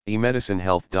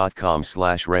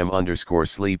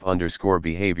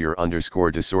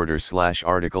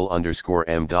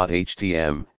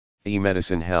 emedicinehealth.com/rem_sleep_behavior_disorder/article_m.htm,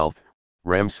 eMedicine Health,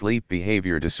 REM sleep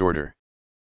behavior disorder.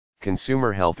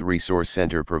 Consumer Health Resource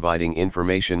Center providing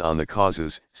information on the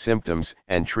causes, symptoms,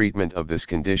 and treatment of this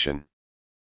condition.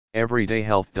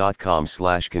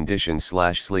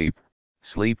 everydayhealth.com/conditions/sleep,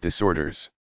 sleep disorders.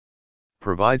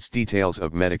 Provides details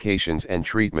of medications and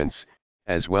treatments,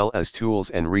 as well as tools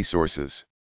and resources.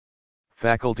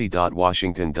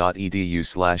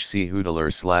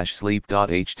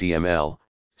 faculty.washington.edu/choodler/sleep.html,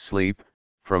 sleep,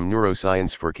 from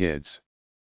Neuroscience for Kids.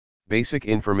 Basic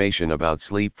information about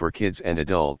sleep for kids and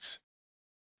adults.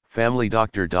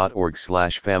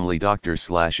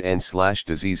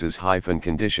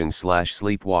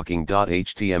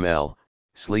 familydoctor.org/familydoctor/n/diseases-conditions/sleepwalking.html,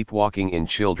 sleepwalking in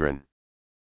children.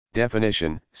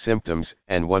 Definition, symptoms,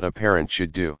 and what a parent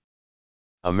should do.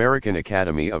 American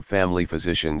Academy of Family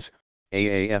Physicians,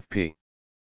 AAFP.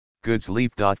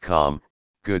 Goodsleep.com,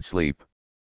 Good Sleep.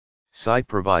 Site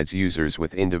provides users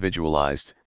with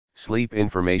individualized, sleep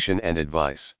information and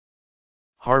advice.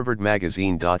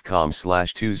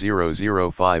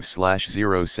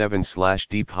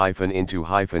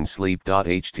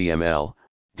 harvardmagazine.com/2005/07/deep-into-sleep.html,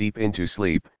 Deep into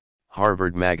Sleep,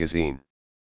 Harvard Magazine.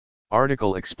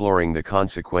 Article exploring the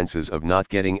consequences of not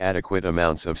getting adequate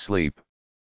amounts of sleep.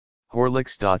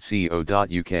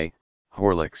 Horlicks.co.uk,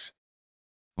 Horlicks.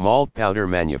 Malt powder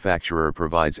manufacturer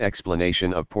provides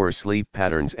explanation of poor sleep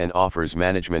patterns and offers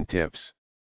management tips.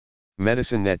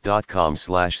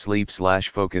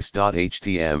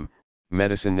 medicinenet.com/sleep/focus.htm,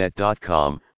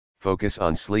 medicinenet.com, focus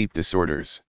on sleep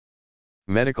disorders.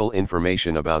 Medical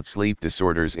information about sleep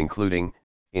disorders including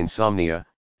insomnia,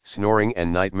 snoring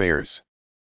and nightmares.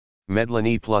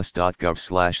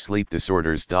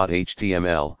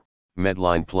 medlineplus.gov/sleepdisorders.html,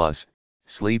 Medline Plus,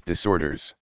 sleep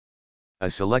disorders. A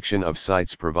selection of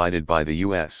sites provided by the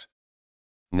U.S.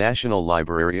 National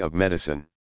Library of Medicine.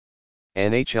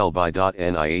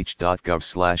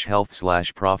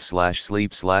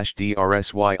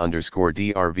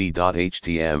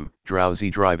 nhlby.nih.gov/health/prof/sleep/drsy_drv.htm, drowsy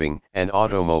driving and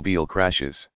automobile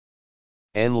crashes.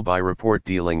 NLBI report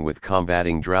dealing with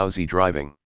combating drowsy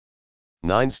driving.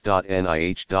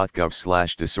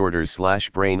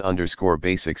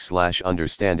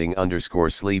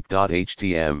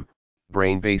 nines.nih.gov/disorders/brain_basics/understanding_sleep.htm,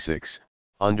 brain basics,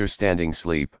 understanding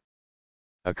sleep.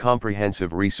 A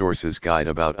comprehensive resources guide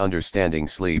about understanding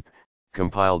sleep,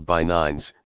 compiled by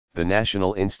NINES, the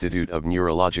National Institute of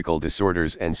Neurological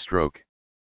Disorders and Stroke.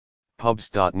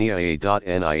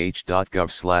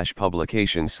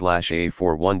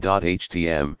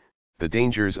 pubs.nia.nih.gov/publications/a41.htm, the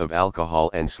dangers of alcohol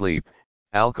and sleep,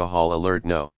 alcohol alert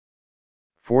no.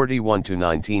 41 to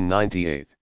 1998.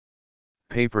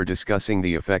 Paper discussing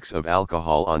the effects of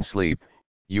alcohol on sleep,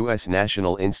 U.S.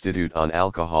 National Institute on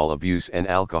Alcohol Abuse and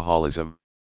Alcoholism.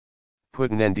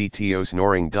 Put an end to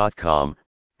snoring.com,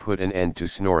 put an end to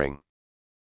snoring.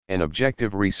 An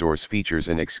objective resource features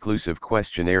an exclusive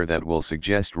questionnaire that will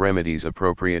suggest remedies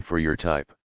appropriate for your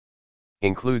type.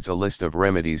 Includes a list of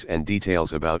remedies and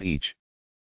details about each.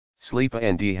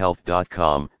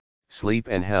 sleepandhealth.com, Sleep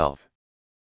and Health.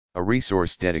 A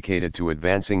resource dedicated to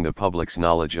advancing the public's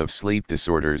knowledge of sleep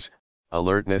disorders,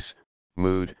 alertness,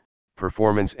 mood,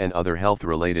 performance and other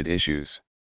health-related issues.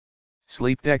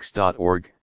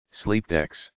 Sleepdex.org,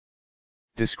 Sleepdex.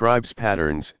 Describes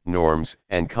patterns, norms,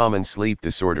 and common sleep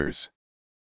disorders.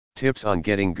 Tips on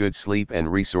getting good sleep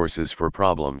and resources for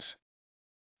problems.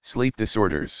 Sleep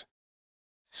disorders.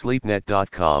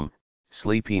 Sleepnet.com,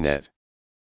 SleepyNet.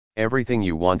 Everything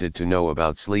you wanted to know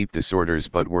about sleep disorders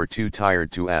but were too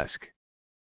tired to ask.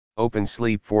 Open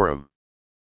Sleep Forum.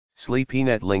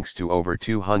 SleepyNet links to over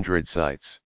 200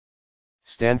 sites.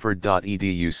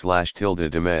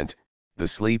 Stanford.edu/dement, The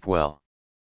Sleep Well.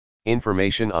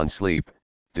 Information on sleep,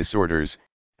 disorders,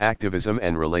 activism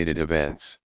and related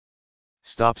events.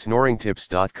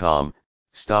 StopSnoringTips.com,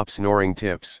 Stop Snoring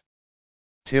Tips.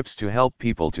 Tips to help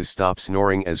people to stop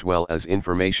snoring as well as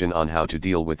information on how to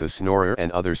deal with a snorer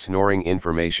and other snoring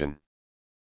information.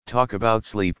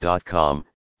 TalkAboutSleep.com,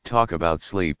 Talk About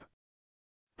Sleep.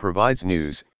 Provides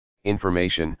news,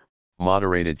 information,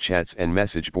 moderated chats and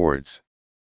message boards.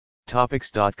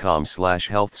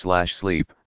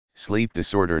 Topics.com/health/sleep, sleep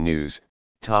disorder news,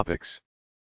 topics.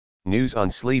 News on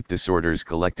sleep disorders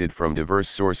collected from diverse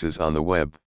sources on the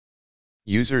web.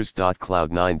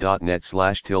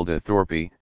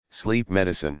 Users.cloud9.net/Thorpe, sleep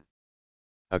medicine.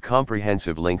 A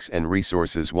comprehensive links and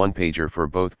resources one-pager for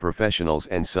both professionals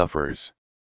and sufferers.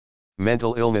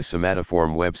 Mental illness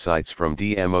somatoform websites from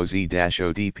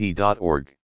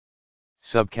Dmoz-Odp.org.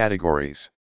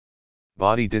 Subcategories.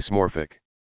 Body dysmorphic.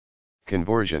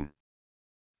 Conversion.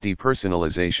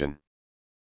 Depersonalization.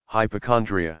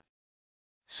 Hypochondria.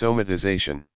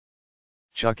 Somatization.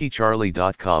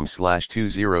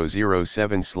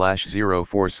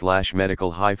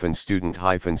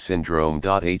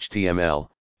 chuckycharlie.com/2007/04/medical-student-syndrome.html,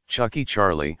 Chucky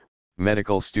Charlie,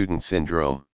 Medical Student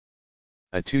Syndrome.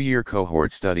 A 2-year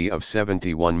cohort study of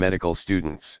 71 medical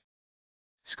students.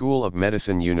 School of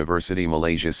Medicine, University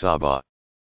Malaysia Sabah.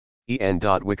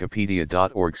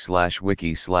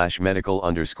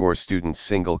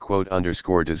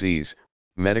 en.wikipedia.org/wiki/medical_students_disease,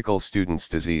 Medical student's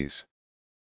disease.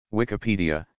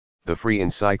 Wikipedia, the free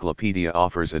encyclopedia,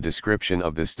 offers a description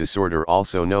of this disorder,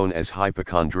 also known as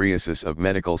hypochondriasis of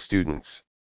medical students.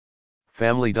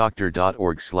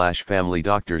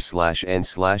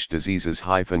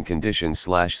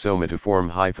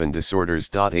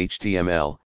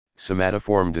 familydoctor.org/familydoctor/n/diseases-conditions/somatoform-disorders.html,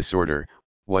 somatoform disorder,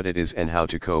 what it is and how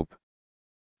to cope.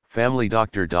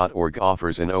 familydoctor.org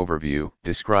offers an overview,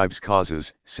 describes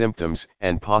causes, symptoms,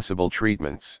 and possible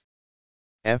treatments.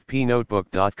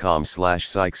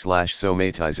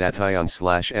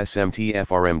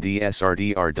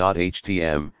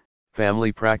 fpnotebook.com/psych/somatization/smtfrmdsrdr.htm,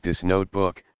 Family Practice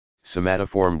Notebook,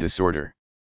 somatoform disorder.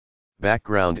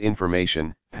 Background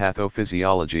information,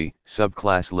 pathophysiology,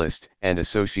 subclass list, and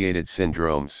associated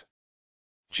syndromes.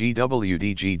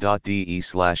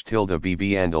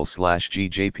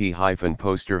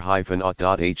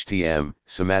 gwdg.de/bbandel/gjp-poster-auth.htm,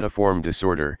 somatoform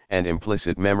disorder and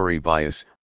implicit memory bias,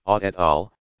 Ott et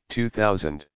al.,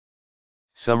 2000.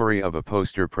 Summary of a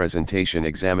poster presentation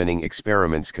examining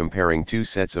experiments comparing two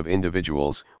sets of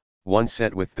individuals, one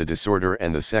set with the disorder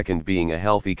and the second being a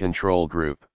healthy control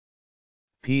group.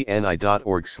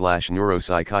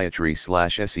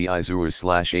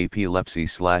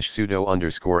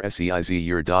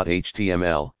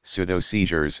 pni.org/neuropsychiatry/epilepsy/pseudo_seizure.html, pseudo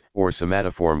seizures, or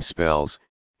somatoform spells,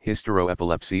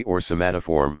 hysteroepilepsy or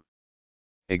somatoform.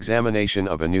 Examination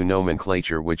of a new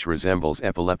nomenclature which resembles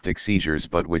epileptic seizures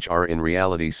but which are in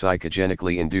reality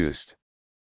psychogenically induced.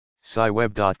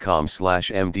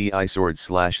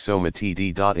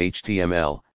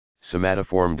 scyweb.com/mdisord/somatd.html,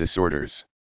 somatoform disorders.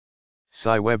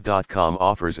 scyweb.com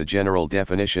offers a general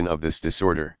definition of this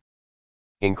disorder.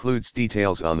 Includes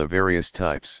details on the various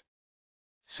types.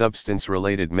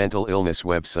 Substance-related mental illness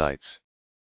websites.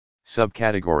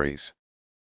 Subcategories.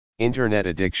 Internet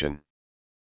addiction.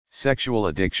 Sexual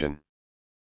addiction.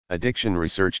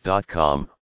 AddictionResearch.com,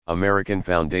 American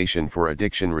Foundation for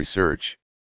Addiction Research.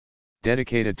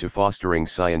 Dedicated to fostering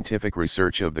scientific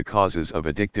research of the causes of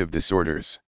addictive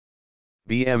disorders.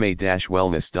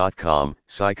 BMA-Wellness.com,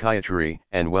 Psychiatry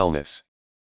and Wellness.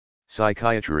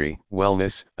 Psychiatry,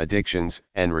 Wellness, Addictions,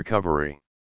 and Recovery.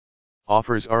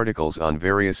 Offers articles on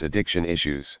various addiction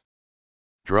issues.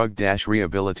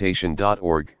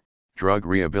 Drug-Rehabilitation.org, Drug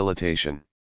Rehabilitation.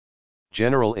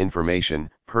 General information,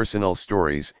 personal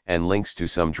stories, and links to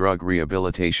some drug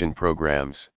rehabilitation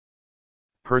programs.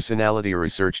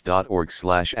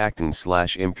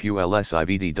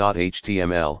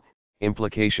 Personalityresearch.org/acton/impulsivd.html,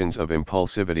 Implications of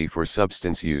Impulsivity for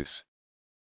Substance Use.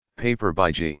 Paper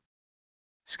by G.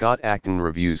 Scott Acton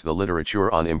reviews the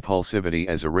literature on impulsivity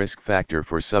as a risk factor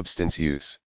for substance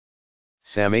use.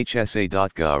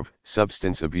 samhsa.gov,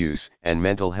 Substance Abuse and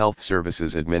Mental Health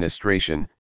Services Administration,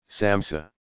 SAMHSA.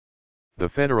 The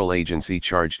federal agency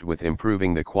charged with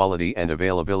improving the quality and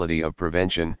availability of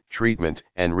prevention, treatment,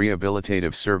 and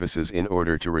rehabilitative services in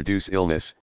order to reduce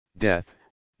illness, death,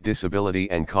 disability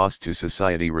and cost to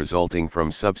society resulting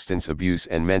from substance abuse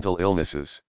and mental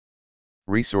illnesses.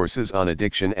 Resources on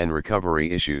addiction and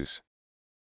recovery issues.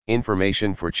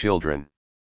 Information for children.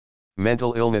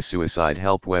 Mental illness suicide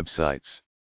help websites.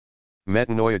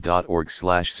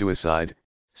 metanoia.org/suicide,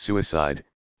 suicide,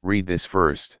 read this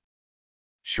first.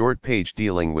 Short page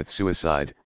dealing with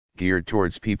suicide, geared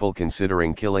towards people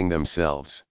considering killing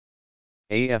themselves.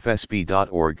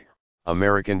 AFSP.org,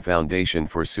 American Foundation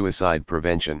for Suicide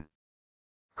Prevention.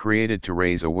 Created to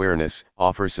raise awareness,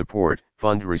 offer support,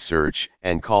 fund research,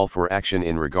 and call for action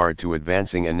in regard to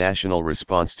advancing a national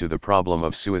response to the problem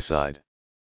of suicide.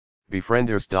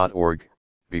 Befrienders.org,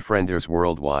 Befrienders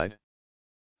Worldwide.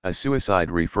 A suicide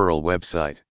referral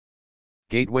website.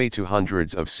 Gateway to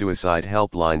hundreds of suicide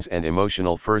helplines and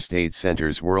emotional first aid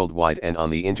centers worldwide and on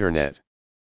the Internet.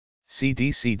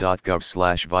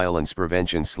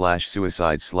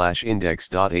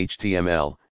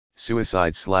 cdc.gov/violence-prevention/suicide/index.html,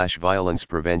 suicide/violence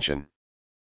prevention.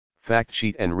 Fact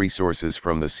sheet and resources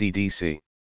from the CDC.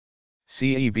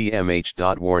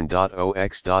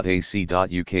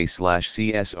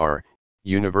 cebmh.warn.ox.ac.uk/csr,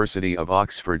 University of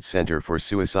Oxford Centre for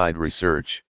Suicide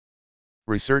Research.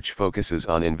 Research focuses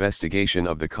on investigation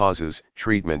of the causes,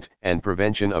 treatment, and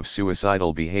prevention of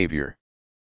suicidal behavior.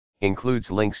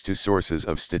 Includes links to sources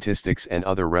of statistics and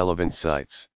other relevant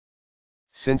sites.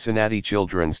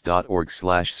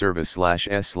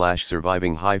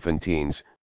 cincinnatichildrens.org/service/s/surviving-teens,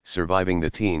 Surviving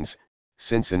the Teens,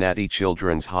 Cincinnati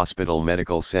Children's Hospital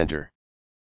Medical Center.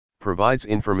 Provides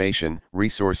information,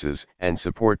 resources, and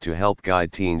support to help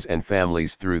guide teens and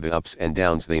families through the ups and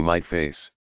downs they might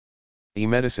face.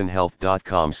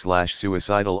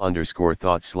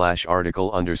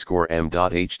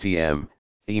 emedicinehealth.com/suicidal_thoughts/article_m.htm,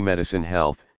 emedicine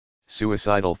health,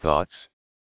 suicidal thoughts.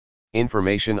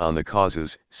 Information on the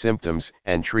causes, symptoms,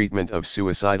 and treatment of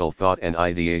suicidal thought and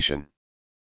ideation.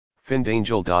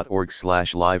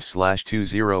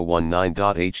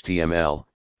 findangel.org/live/2019.html,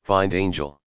 Find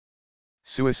Angel.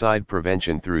 Suicide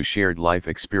prevention through shared life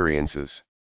experiences.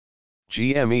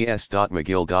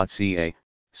 gmes.mcgill.ca,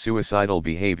 Suicidal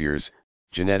Behaviors,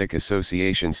 Genetic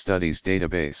Association Studies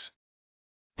Database.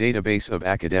 Database of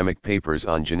academic papers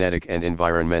on genetic and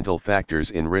environmental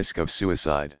factors in risk of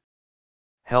suicide.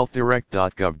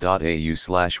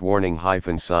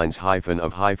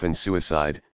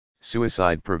 healthdirect.gov.au/warning-signs-of-suicide,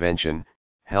 Suicide Prevention,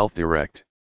 Health Direct.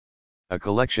 A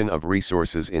collection of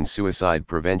resources in suicide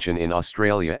prevention in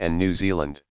Australia and New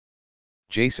Zealand.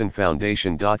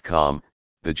 jasonfoundation.com,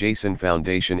 the Jason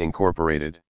Foundation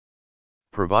Incorporated.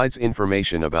 Provides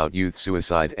information about youth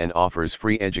suicide and offers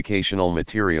free educational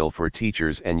material for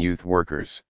teachers and youth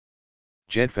workers.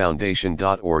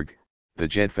 jedfoundation.org, the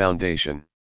Jed Foundation.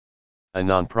 A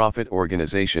non-profit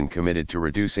organization committed to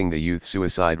reducing the youth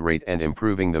suicide rate and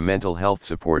improving the mental health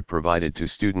support provided to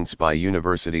students by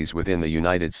universities within the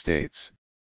United States.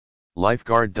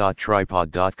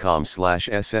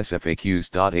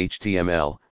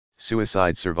 lifeguard.tripod.com/ssfaqs.html,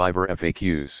 Suicide Survivor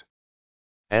FAQs.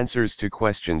 Answers to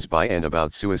questions by and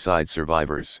about suicide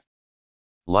survivors.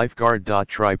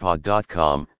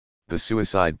 Lifeguard.tripod.com, the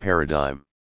Suicide Paradigm.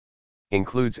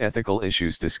 Includes ethical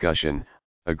issues discussion,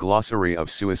 a glossary of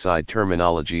suicide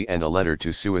terminology and a letter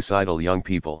to suicidal young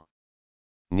people.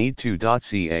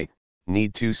 Need2.ca,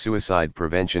 Need2 Suicide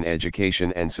Prevention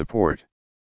Education and Support.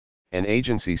 An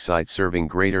agency site serving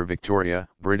Greater Victoria,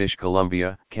 British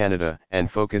Columbia, Canada, and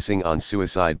focusing on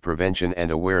suicide prevention and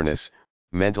awareness,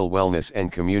 mental wellness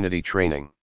and community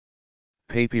training.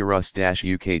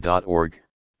 papyrus-uk.org,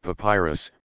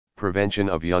 Papyrus, Prevention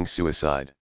of Young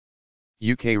Suicide.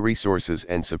 UK resources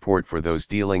and support for those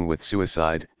dealing with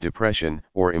suicide, depression,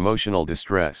 or emotional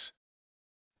distress.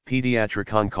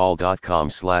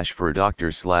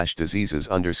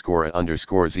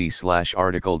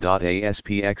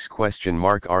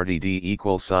 pediatric-on-call.com/for-diseases_article.aspx?mark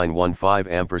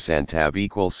RDD=$15 tab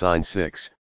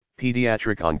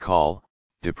Pediatric on Call,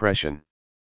 Depression.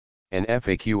 An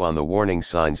FAQ on the warning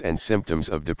signs and symptoms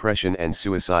of depression and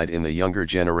suicide in the younger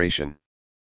generation.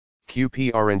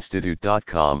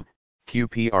 qprinstitute.com,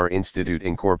 QPR Institute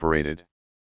Incorporated.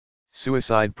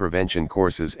 Suicide prevention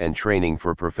courses and training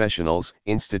for professionals,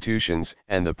 institutions,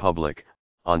 and the public,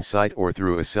 on-site or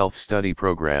through a self-study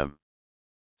program.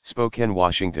 Spokane,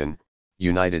 Washington,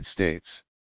 United States.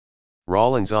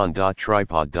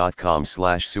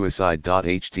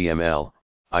 rawlinson.tripod.com/suicide.html,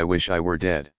 I wish I were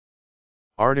dead.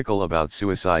 Article about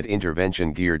suicide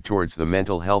intervention geared towards the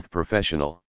mental health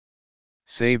professional.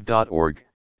 Save.org,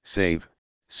 Save,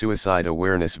 Suicide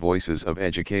Awareness Voices of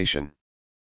Education.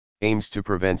 Aims to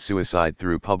prevent suicide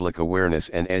through public awareness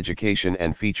and education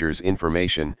and features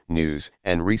information, news,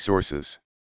 and resources.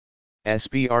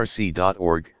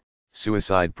 SPRC.org,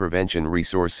 Suicide Prevention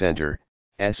Resource Center,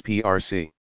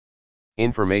 SPRC.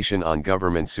 Information on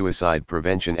government suicide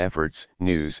prevention efforts,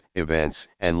 news, events,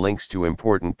 and links to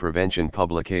important prevention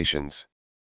publications.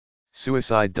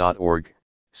 Suicide.org,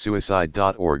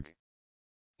 Suicide.org.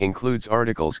 Includes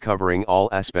articles covering all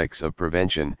aspects of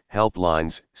prevention,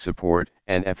 helplines, support,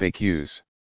 and FAQs.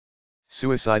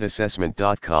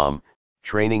 SuicideAssessment.com,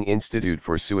 Training Institute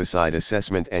for Suicide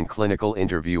Assessment and Clinical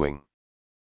Interviewing.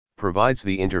 Provides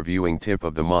the interviewing tip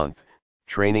of the month,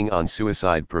 training on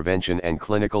suicide prevention and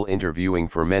clinical interviewing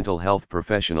for mental health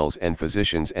professionals and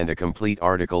physicians, and a complete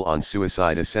article on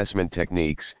suicide assessment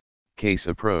techniques, case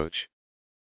approach.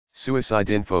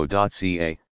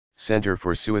 Suicideinfo.ca, Center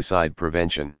for Suicide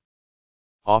Prevention.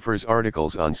 Offers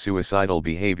articles on suicidal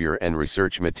behavior and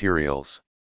research materials.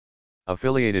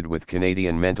 Affiliated with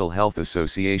Canadian Mental Health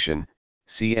Association,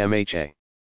 CMHA.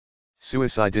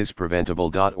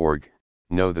 Suicidispreventable.org,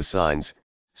 Know the signs,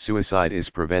 suicide is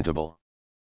preventable.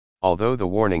 Although the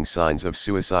warning signs of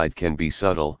suicide can be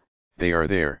subtle, they are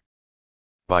there.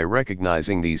 By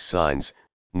recognizing these signs,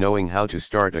 knowing how to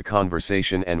start a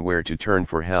conversation and where to turn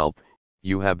for help,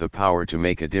 you have the power to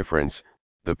make a difference,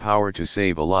 the power to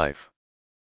save a life.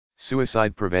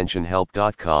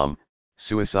 SuicidePreventionHelp.com,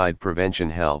 Suicide Prevention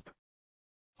Help.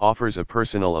 Offers a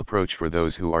personal approach for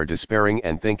those who are despairing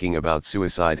and thinking about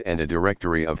suicide, and a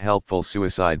directory of helpful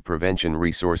suicide prevention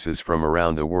resources from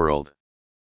around the world.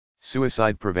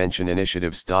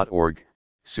 SuicidePreventionInitiatives.org,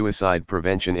 Suicide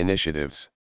Prevention Initiatives.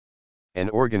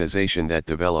 An organization that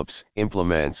develops,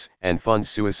 implements, and funds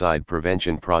suicide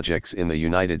prevention projects in the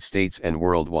United States and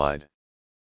worldwide.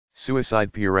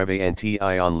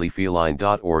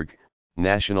 SuicidePreventionLifeline.org,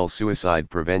 National Suicide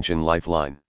Prevention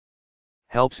Lifeline.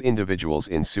 Helps individuals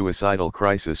in suicidal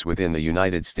crisis within the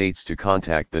United States to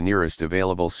contact the nearest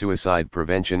available suicide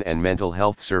prevention and mental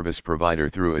health service provider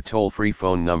through a toll-free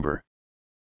phone number.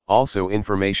 Also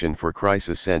information for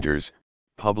crisis centers,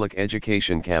 public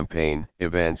education campaign,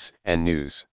 events, and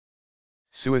news.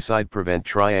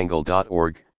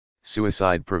 SuicidePreventTriangle.org,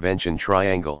 Suicide Prevention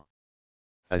Triangle.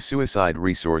 A suicide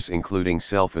resource including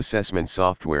self-assessment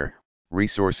software,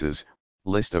 resources,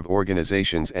 list of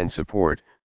organizations and support,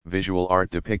 visual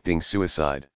art depicting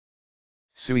suicide.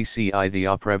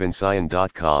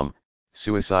 Suicideprevention.com,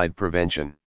 Suicide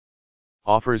Prevention.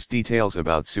 Offers details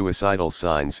about suicidal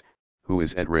signs, who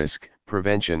is at risk,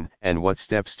 prevention, and what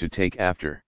steps to take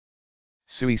after.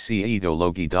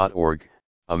 Suicidology.org,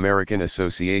 American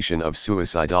Association of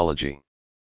Suicidology.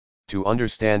 To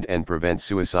understand and prevent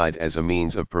suicide as a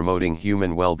means of promoting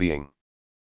human well-being.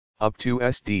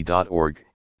 Up2sd.org,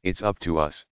 It's Up to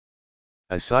Us.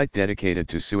 A site dedicated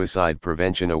to suicide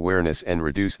prevention awareness and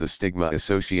reduce the stigma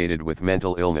associated with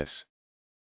mental illness.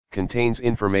 Contains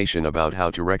information about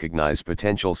how to recognize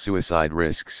potential suicide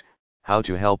risks, how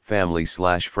to help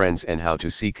family/friends and how to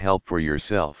seek help for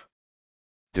yourself.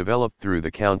 Developed through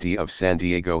the County of San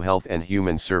Diego Health and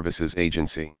Human Services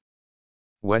Agency.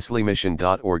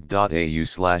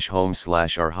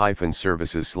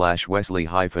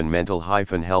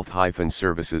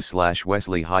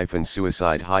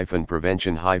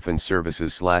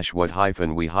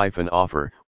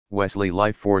 Wesley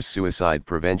Life Force Suicide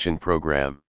Prevention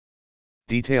Program.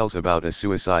 Details about a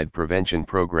suicide prevention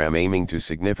program aiming to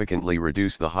significantly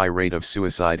reduce the high rate of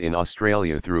suicide in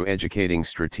Australia through educating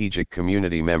strategic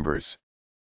community members.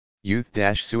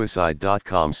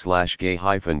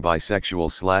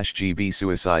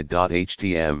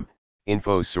 youth-suicide.com/gay-bisexual/gbsuicide.htm,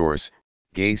 info source,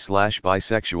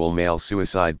 gay/bisexual male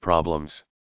suicide problems.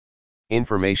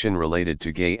 Information related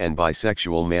to gay and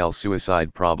bisexual male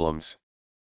suicide problems.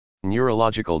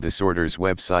 Neurological disorders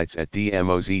websites at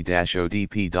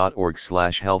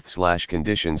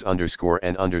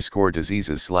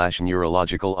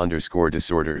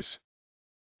dmoz-odp.org/health/conditions_and_diseases/neurological_disorders.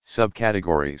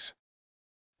 Subcategories.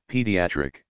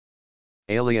 Pediatric.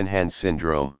 Alien-Hand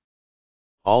syndrome.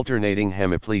 Alternating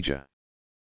hemiplegia.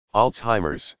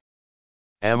 Alzheimer's.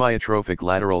 Amyotrophic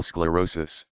lateral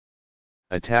sclerosis.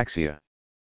 Ataxia.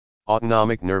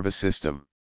 Autonomic nervous system.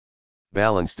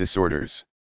 Balance disorders.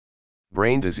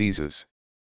 Brain diseases.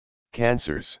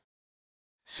 Cancers.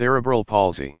 Cerebral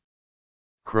palsy.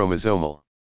 Chromosomal.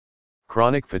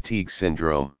 Chronic fatigue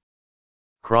syndrome.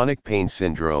 Chronic pain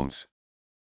syndromes.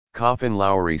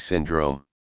 Coffin-Lowry syndrome.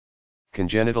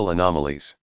 Congenital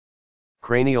anomalies.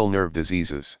 Cranial nerve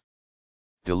diseases.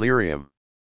 Delirium.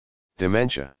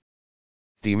 Dementia.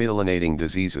 Demyelinating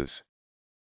diseases.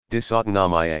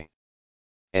 Dysautonomia.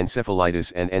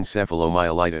 Encephalitis and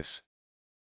encephalomyelitis.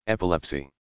 Epilepsy.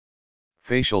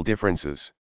 Facial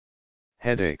differences.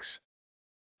 Headaches.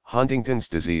 Huntington's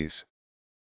disease.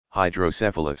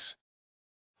 Hydrocephalus.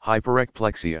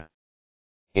 Hyperexplexia.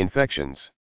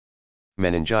 Infections.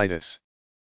 Meningitis.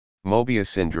 Mobius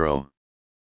syndrome.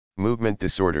 Movement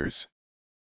disorders.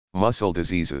 Muscle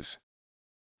diseases.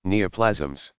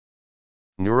 Neoplasms.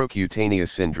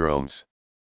 Neurocutaneous syndromes.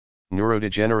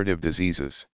 Neurodegenerative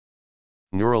diseases.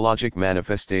 Neurologic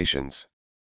manifestations.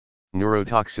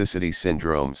 Neurotoxicity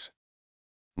syndromes.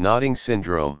 Nodding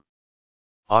syndrome.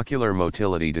 Ocular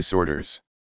motility disorders.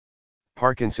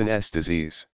 Parkinson's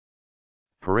disease.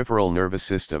 Peripheral nervous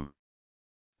system.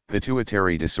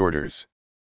 Pituitary disorders.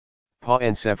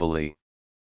 Poencephaly.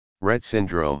 Rett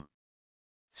syndrome.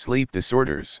 Sleep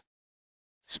disorders.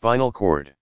 Spinal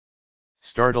cord.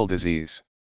 Startle disease.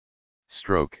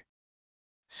 Stroke.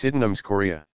 Sydenham's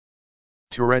chorea.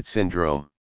 Tourette syndrome.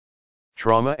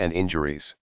 Trauma and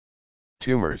injuries.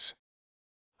 Tumors.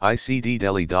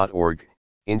 ICDDelhi.org,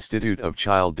 Institute of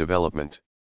Child Development.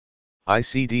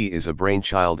 ICD is a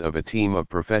brainchild of a team of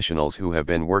professionals who have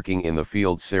been working in the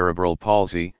field cerebral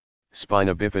palsy,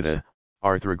 spina bifida,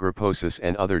 arthrogryposis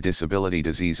and other disability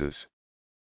diseases.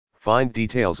 Find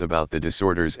details about the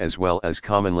disorders as well as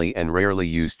commonly and rarely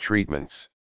used treatments.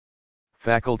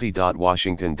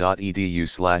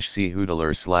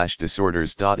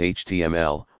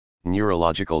 faculty.washington.edu/choodler/disorders.html,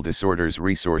 Neurological Disorders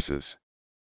Resources.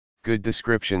 Good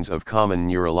descriptions of common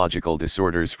neurological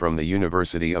disorders from the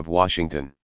University of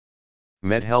Washington.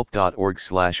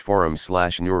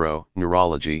 medhelp.org/forum/neuro,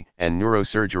 neurology, and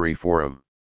neurosurgery forum.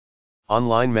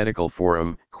 Online medical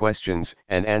forum, questions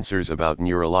and answers about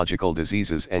neurological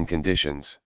diseases and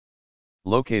conditions.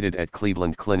 Located at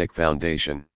Cleveland Clinic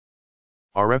Foundation.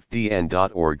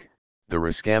 rfdn.org, the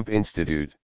Riskamp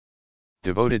Institute.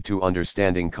 Devoted to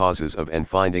understanding causes of and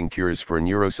finding cures for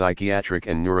neuropsychiatric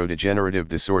and neurodegenerative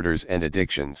disorders and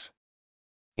addictions.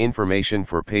 Information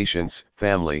for patients,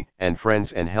 family, and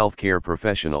friends and healthcare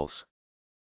professionals.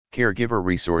 Caregiver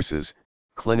resources,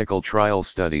 clinical trial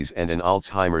studies and an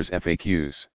Alzheimer's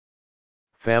FAQs.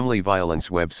 Family violence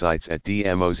websites at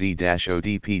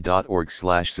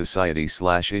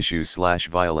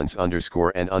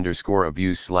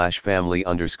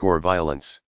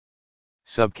dmoz-odp.org/society/issues/violence_and_abuse/family_violence.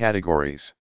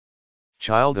 Subcategories: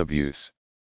 child abuse,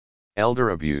 elder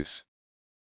abuse,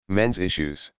 men's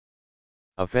issues,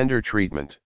 offender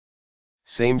treatment,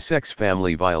 same-sex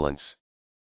family violence,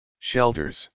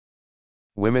 shelters,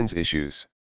 women's issues,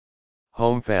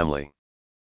 home family.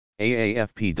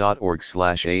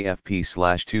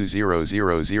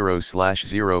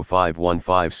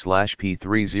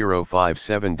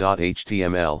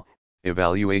 aafp.org/afp/2000/0515/p3057.html,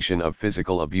 Evaluation of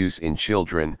Physical Abuse in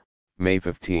Children, May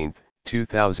 15,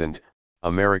 2000,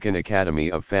 American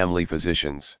Academy of Family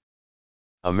Physicians.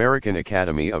 American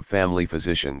Academy of Family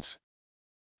Physicians.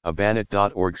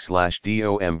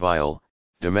 abanit.org/domviol,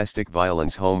 Domestic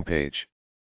Violence Homepage.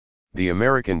 The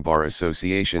American Bar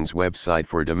Association's website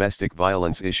for domestic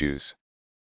violence issues.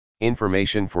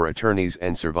 Information for attorneys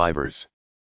and survivors.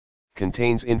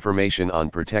 Contains information on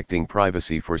protecting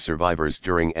privacy for survivors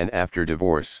during and after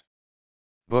divorce.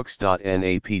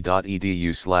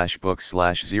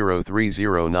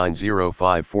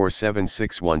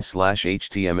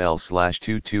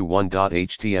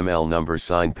 books.nap.edu/book/03090547661/html/221.html number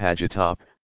sign Pagetop,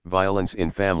 Violence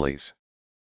in Families.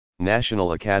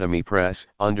 National Academy Press,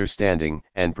 Understanding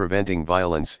and Preventing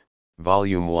Violence,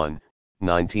 Volume 1,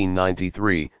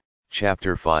 1993,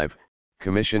 Chapter 5,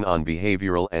 Commission on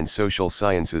Behavioral and Social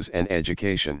Sciences and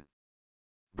Education.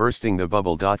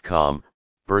 BurstingTheBubble.com,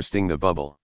 Bursting the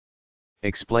Bubble.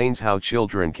 Explains how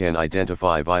children can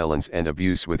identify violence and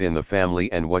abuse within the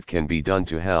family and what can be done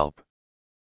to help.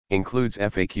 Includes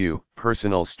FAQ,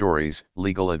 personal stories,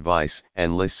 legal advice,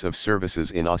 and lists of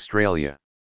services in Australia.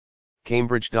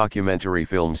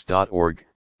 CambridgeDocumentaryFilms.org,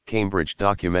 Cambridge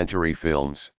Documentary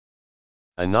Films.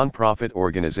 A non-profit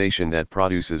organization that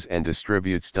produces and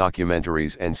distributes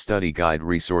documentaries and study guide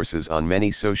resources on many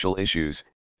social issues,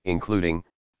 including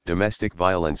domestic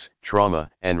violence, trauma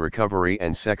and recovery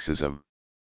and sexism.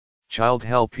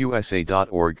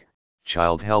 ChildHelpUSA.org,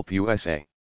 Child Help USA.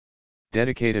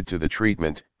 Dedicated to the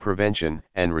treatment, prevention,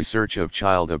 and research of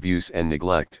child abuse and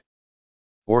neglect.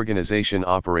 Organization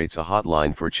operates a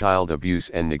hotline for child abuse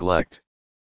and neglect.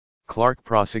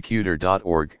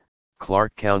 ClarkProsecutor.org,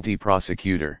 Clark County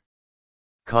Prosecutor.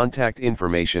 Contact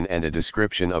information and a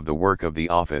description of the work of the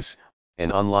office,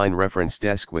 an online reference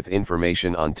desk with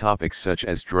information on topics such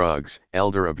as drugs,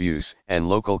 elder abuse, and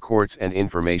local courts and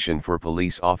information for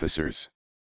police officers.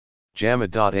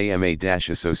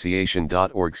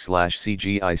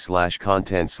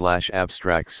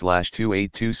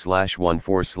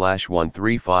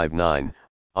 JAMA.ama-association.org/cgi/content/abstract/282/14/1359,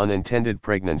 Unintended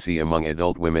Pregnancy Among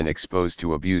Adult Women Exposed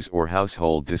to Abuse or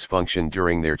Household Dysfunction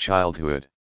During Their Childhood.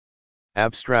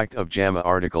 Abstract of JAMA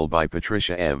article by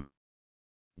Patricia M.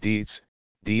 Dietz,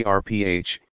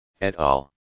 DRPH, et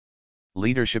al.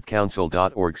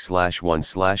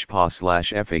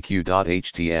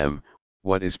 leadershipcouncil.org/1/pa/faq.htm,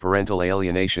 What is Parental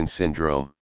Alienation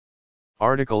Syndrome?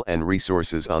 Article and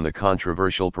resources on the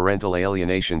controversial parental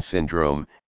alienation syndrome,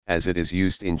 as it is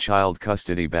used in child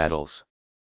custody battles.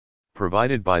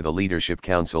 Provided by the Leadership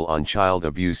Council on Child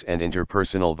Abuse and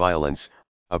Interpersonal Violence,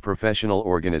 a professional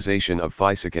organization of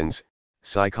physicians,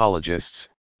 psychologists,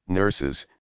 nurses,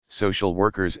 social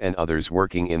workers and others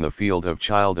working in the field of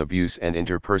child abuse and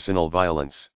interpersonal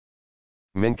violence.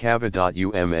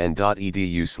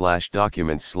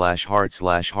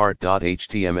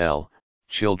 mincava.umn.edu/documents/heart/heart.html,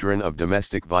 Children of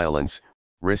Domestic Violence,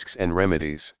 Risks and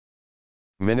Remedies.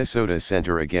 Minnesota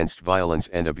Center Against Violence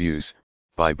and Abuse,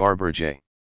 by Barbara J.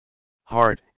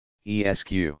 Hart,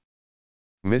 ESQ.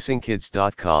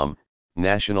 MissingKids.com,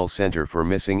 National Center for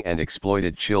Missing and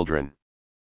Exploited Children.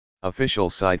 Official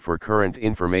site for current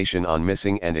information on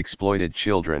missing and exploited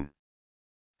children.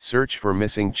 Search for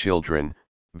missing children,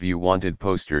 view wanted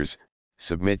posters,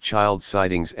 submit child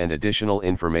sightings and additional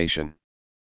information.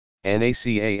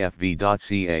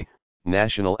 NACAFV.ca,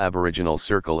 National Aboriginal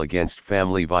Circle Against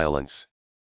Family Violence.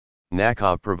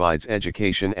 NACAV provides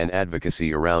education and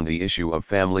advocacy around the issue of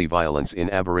family violence in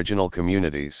Aboriginal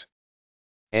communities.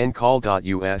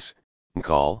 NCAL.us,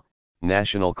 NCAL,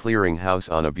 National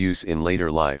Clearinghouse on Abuse in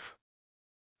Later Life.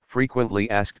 Frequently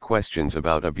asked questions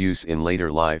about abuse in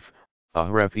later life,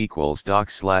 ahref equals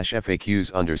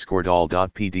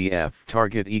docs/faqs_dal.pdf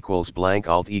target equals blank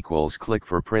alt equals click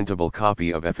for printable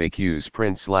copy of FAQs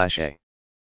print/a.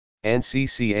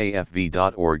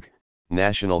 nccafv.org,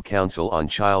 National Council on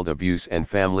Child Abuse and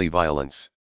Family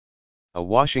Violence. a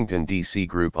Washington, D.C.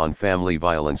 group on family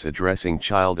violence addressing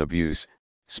child abuse,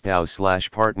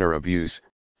 spouse/partner abuse,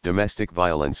 domestic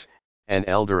violence, and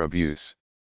elder abuse.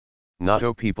 Not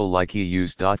to people like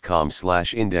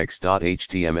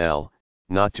euse.com/index.html,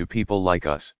 not to people like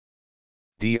us.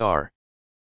 Dr.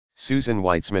 Susan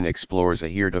Weitzman explores a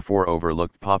heretofore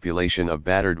overlooked population of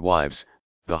battered wives,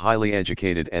 the highly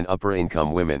educated and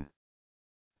upper-income women.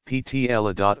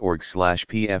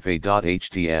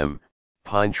 ptla.org/pfa.htm,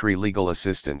 Pine Tree Legal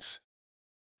Assistance.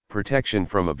 Protection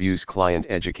from Abuse Client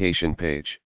Education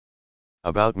page.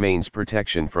 About Maine's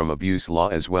protection from abuse law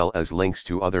as well as links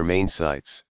to other Maine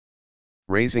sites.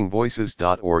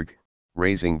 RaisingVoices.org,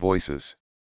 Raising Voices.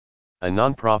 A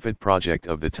nonprofit project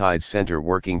of the Tide Center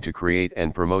working to create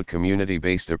and promote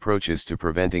community-based approaches to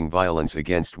preventing violence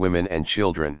against women and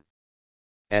children.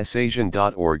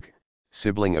 SAsian.org,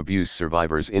 Sibling Abuse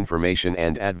Survivors Information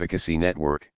and Advocacy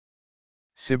Network.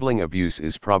 Sibling abuse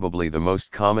is probably the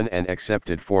most common and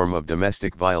accepted form of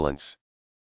domestic violence.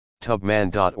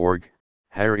 Tubman.org,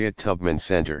 Harriet Tubman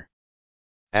Center.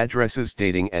 Addresses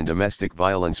Dating and Domestic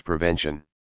Violence Prevention.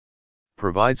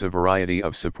 Provides a variety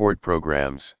of support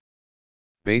programs.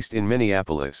 Based in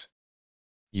Minneapolis.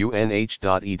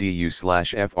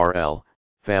 unh.edu/FRL,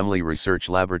 Family Research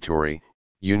Laboratory,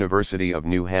 University of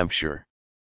New Hampshire.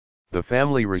 The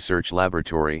Family Research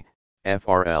Laboratory,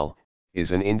 FRL,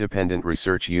 is an independent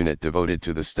research unit devoted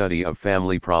to the study of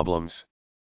family problems.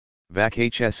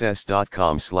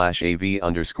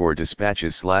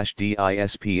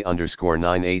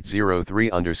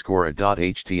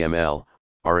 vachss.com/av_dispatches/disp_9803_a.html,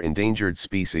 Our Endangered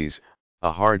Species,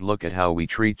 a hard look at how we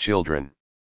treat children.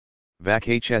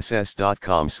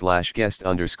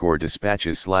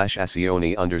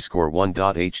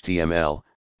 vachss.com/guest_dispatches/asioni_1.html,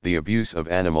 The Abuse of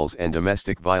Animals and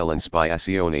Domestic Violence by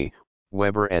Asioni,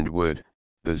 Weber and Wood,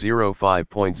 the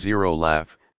 05.0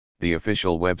 LAF, the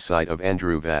official website of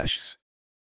Andrew Vachss.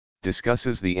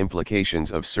 Discusses the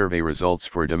implications of survey results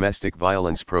for domestic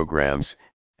violence programs,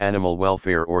 animal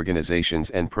welfare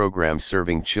organizations and programs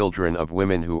serving children of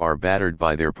women who are battered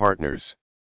by their partners.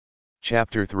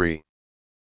 Chapter 3.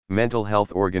 Mental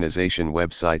health organization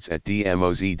websites at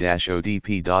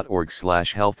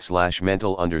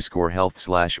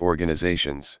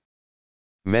dmoz-odp.org/health/mental_health/organizations.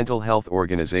 Mental health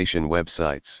organization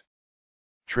websites.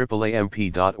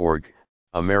 AAAMP.org,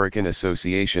 American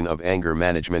Association of Anger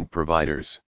Management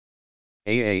Providers.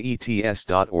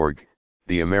 AAETS.org,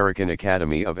 the American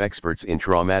Academy of Experts in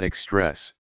Traumatic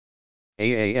Stress.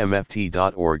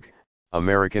 AAMFT.org,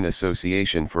 American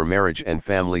Association for Marriage and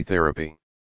Family Therapy.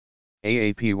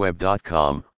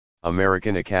 AAPweb.com,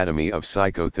 American Academy of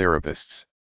Psychotherapists.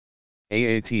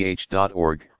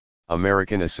 AATH.org,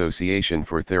 American Association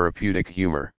for Therapeutic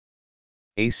Humor.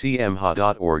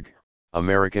 ACMHA.org,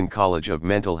 American College of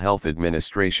Mental Health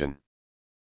Administration.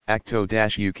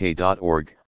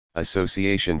 ACTO-UK.org,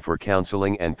 Association for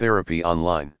Counseling and Therapy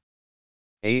Online.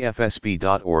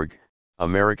 AFSP.org,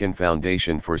 American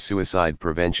Foundation for Suicide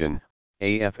Prevention,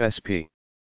 AFSP.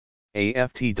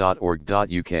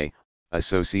 AFT.org.uk,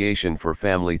 Association for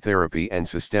Family Therapy and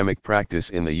Systemic Practice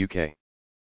in the UK.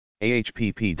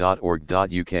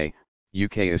 AHPP.org.uk,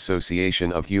 UK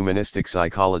Association of Humanistic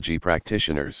Psychology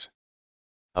Practitioners.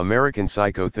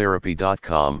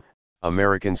 AmericanPsychotherapy.com,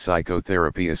 American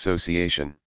Psychotherapy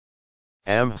Association.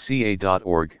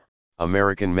 AMHCA.org,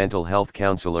 American Mental Health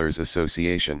Counselors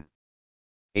Association.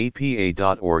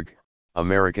 APA.org,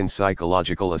 American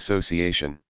Psychological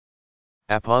Association.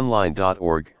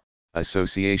 APOnline.org,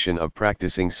 Association of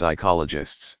Practicing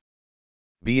Psychologists.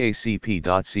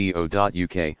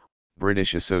 BACP.co.uk,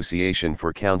 British Association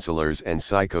for Counselors and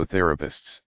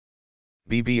Psychotherapists.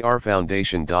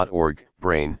 BBRFoundation.org,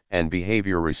 Brain and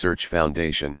Behavior Research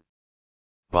Foundation.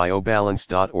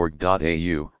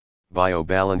 Biobalance.org.au,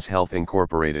 BioBalance Health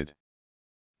Incorporated.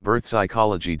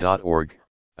 Birthpsychology.org,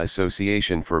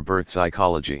 Association for Birth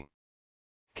Psychology.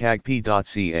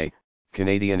 CAGP.ca,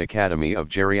 Canadian Academy of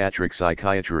Geriatric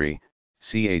Psychiatry,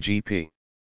 CAGP.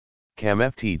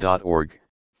 CAMFT.org,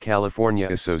 California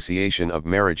Association of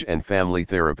Marriage and Family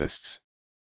Therapists.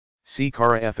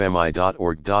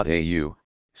 CCARAFMI.org.au,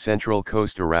 Central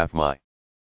Coast RAFMI.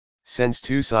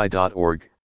 Sense2Psy.org,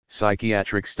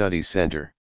 Psychiatric Studies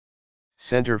Center.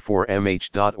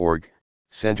 Center4MH.org,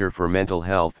 Center for Mental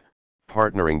Health,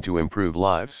 Partnering to Improve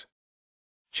Lives.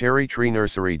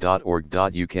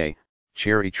 CherryTreeNursery.org.uk,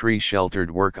 Cherry Tree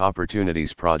Sheltered Work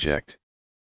Opportunities Project.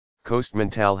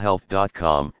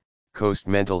 CoastMentalHealth.com, Coast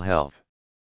Mental Health.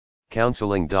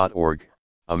 Counseling.org,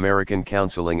 American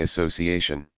Counseling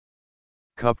Association.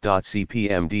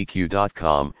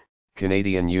 CUP.cpmdq.com,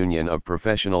 Canadian Union of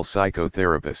Professional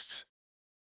Psychotherapists.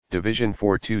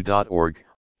 Division42.org,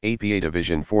 APA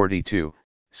Division 42,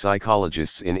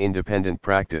 Psychologists in Independent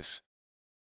Practice.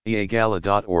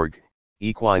 eagala.org,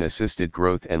 Equine Assisted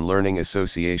Growth and Learning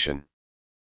Association.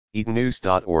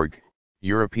 eatnews.org,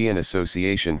 European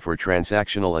Association for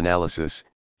Transactional Analysis,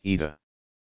 ETA.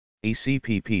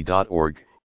 ecpp.org,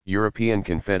 European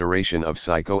Confederation of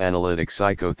Psychoanalytic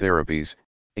Psychotherapies,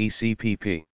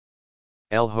 ECPP.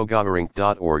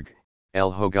 elhogarinc.org,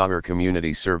 El Hogar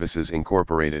Community Services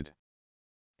Incorporated.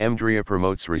 EMDRIA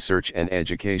promotes research and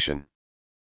education.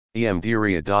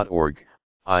 emdiria.org,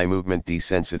 Eye Movement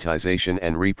Desensitization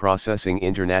and Reprocessing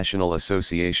International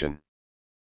Association.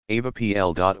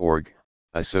 avapl.org,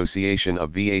 Association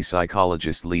of VA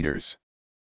Psychologist Leaders.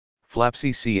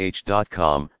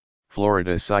 flapsych.com,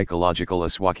 Florida Psychological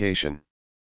Association.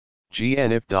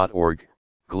 gnif.org,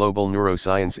 Global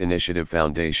Neuroscience Initiative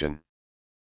Foundation.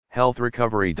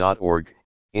 healthrecovery.org,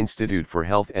 Institute for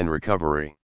Health and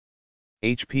Recovery.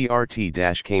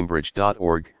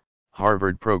 hprt-cambridge.org,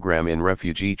 Harvard Program in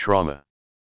Refugee Trauma.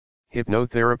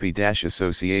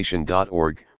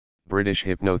 hypnotherapy-association.org, British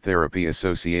Hypnotherapy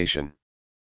Association.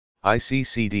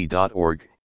 iccd.org,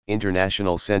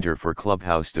 International Center for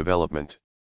Clubhouse Development.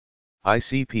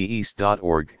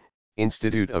 icpeast.org,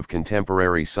 Institute of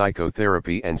Contemporary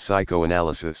Psychotherapy and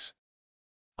Psychoanalysis.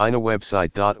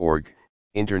 inawebsite.org,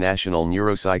 International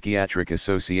Neuropsychiatric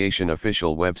Association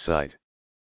official website.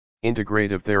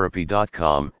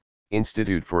 integrativetherapy.com,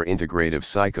 Institute for Integrative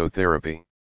Psychotherapy.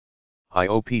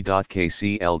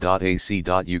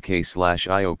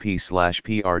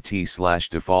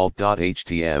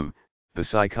 iop.kcl.ac.uk/iop/prt/default.htm, The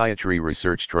Psychiatry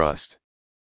Research Trust.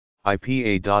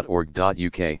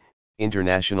 ipa.org.uk,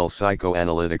 International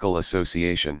Psychoanalytical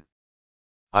Association.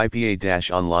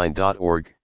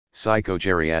 ipa-online.org,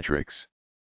 Psychogeriatrics.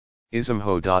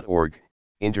 ismho.org,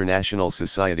 International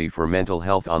Society for Mental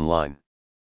Health Online.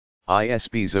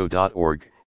 isbzo.org,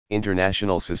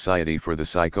 International Society for the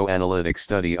Psychoanalytic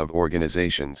Study of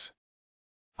Organizations.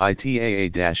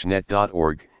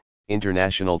 itaa-net.org,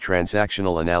 International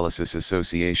Transactional Analysis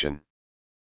Association.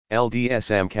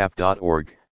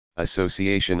 ldsmcap.org,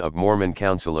 Association of Mormon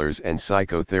Counselors and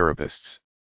Psychotherapists.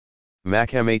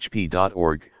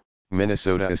 macmhp.org,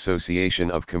 Minnesota Association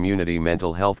of Community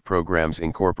Mental Health Programs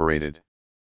Incorporated.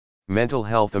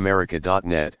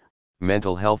 mentalhealthamerica.net,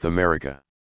 Mental Health America.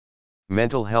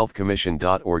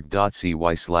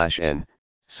 mentalhealthcommission.org.cy/n,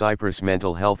 Cyprus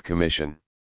Mental Health Commission.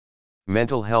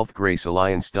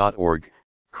 mentalhealthgracealliance.org,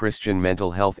 Christian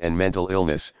Mental Health and Mental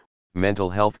Illness, Mental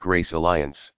Health Grace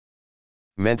Alliance.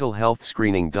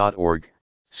 mentalhealthscreening.org,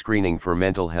 Screening for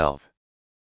Mental Health.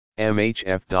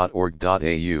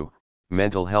 mhf.org.au,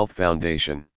 Mental Health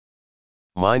Foundation.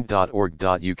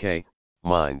 mind.org.uk,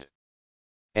 Mind.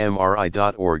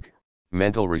 mri.org,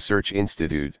 Mental Research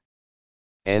Institute.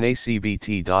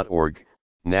 nacbt.org,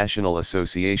 National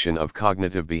Association of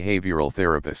Cognitive Behavioral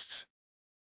Therapists.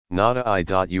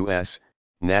 nada.us,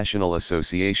 National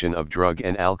Association of Drug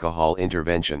and Alcohol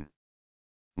Intervention.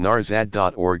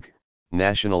 narzad.org,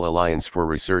 National Alliance for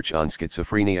Research on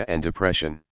Schizophrenia and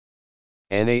Depression.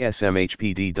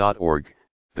 nasmhpd.org,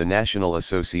 the National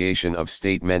Association of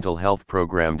State Mental Health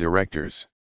Program Directors.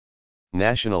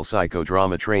 National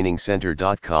Psychodrama Training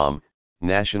Center.com,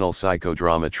 National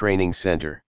Psychodrama Training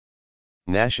Center.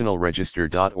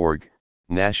 nationalregister.org,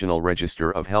 National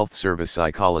Register of Health Service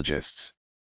Psychologists.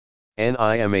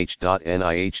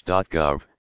 nimh.nih.gov,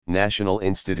 National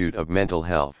Institute of Mental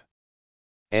Health.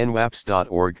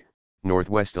 nwaps.org,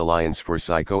 Northwest Alliance for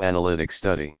Psychoanalytic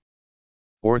Study.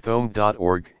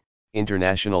 orthome.org,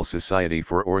 International Society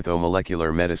for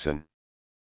Orthomolecular Medicine.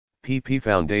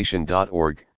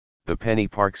 ppfoundation.org, the Penny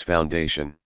Parks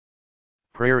Foundation.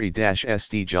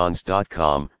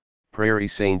 prairie-stjohns.com, Prairie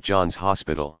St. John's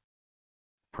Hospital.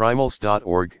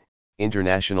 primals.org,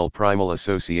 International Primal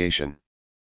Association.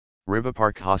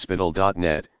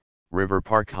 riverparkhospital.net, River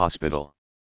Park Hospital.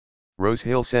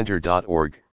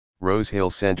 rosehillcenter.org, Rose Hill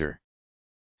Center.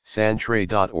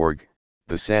 sandtray.org,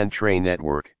 the Sandtray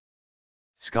Network.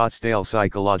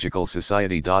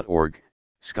 scottsdalepsychologicalsociety.org,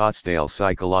 Scottsdale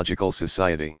Psychological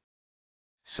Society.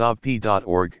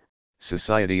 sobp.org,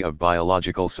 Society of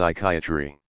Biological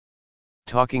Psychiatry.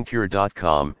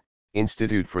 talkingcure.com,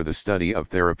 Institute for the Study of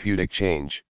Therapeutic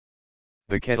Change.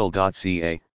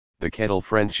 thekettle.ca, the Kettle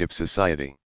Friendship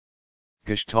Society.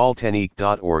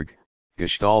 gestalttechnique.org,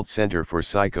 Gestalt Center for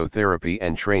Psychotherapy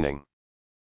and Training.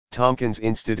 Tompkins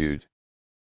Institute.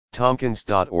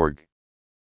 tompkins.org.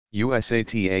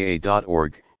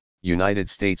 usataa.org, United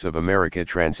States of America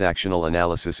Transactional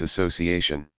Analysis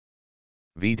Association.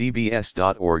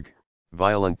 vdbs.org,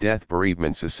 Violent Death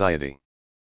Bereavement Society.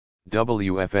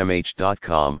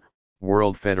 wfmh.com,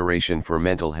 World Federation for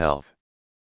Mental Health.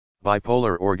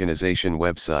 Bipolar Organization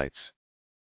websites.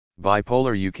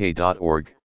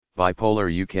 bipolaruk.org,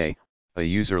 Bipolar UK, a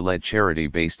user-led charity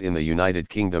based in the United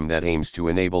Kingdom that aims to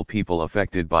enable people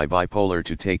affected by bipolar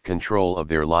to take control of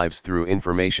their lives through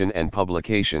information and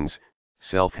publications,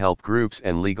 self-help groups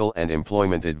and legal and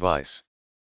employment advice.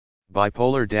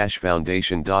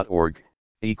 Bipolar-foundation.org,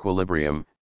 Equilibrium,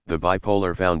 the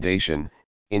Bipolar Foundation,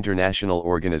 international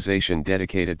organization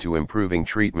dedicated to improving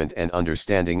treatment and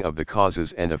understanding of the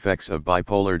causes and effects of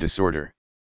bipolar disorder.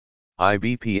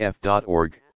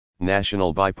 IBPF.org,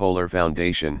 National Bipolar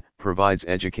Foundation, provides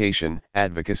education,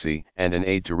 advocacy, and an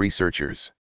aid to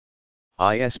researchers.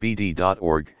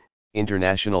 ISBD.org,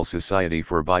 International Society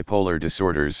for Bipolar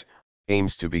Disorders,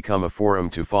 aims to become a forum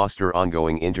to foster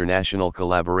ongoing international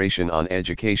collaboration on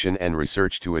education and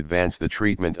research to advance the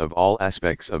treatment of all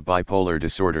aspects of bipolar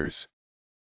disorders.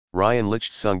 Ryan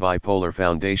Lichtsang Bipolar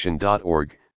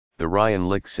Foundation.org, the Ryan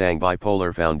Lichtsang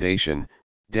Bipolar Foundation,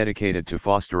 dedicated to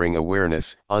fostering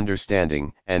awareness,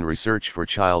 understanding, and research for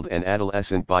child and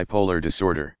adolescent bipolar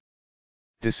disorder.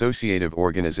 Dissociative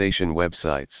organization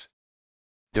websites.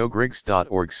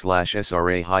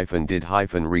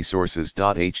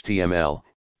 dogriggs.org/sra-did-resources.html,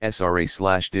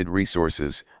 sra/did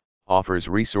resources, offers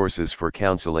resources for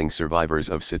counseling survivors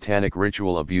of satanic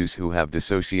ritual abuse who have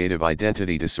dissociative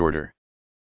identity disorder.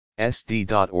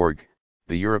 SD.org,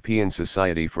 the European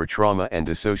Society for Trauma and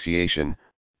Dissociation,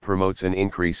 promotes an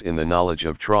increase in the knowledge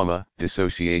of trauma,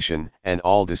 dissociation, and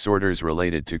all disorders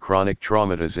related to chronic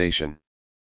traumatization.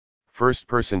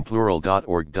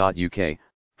 Firstpersonplural.org.uk,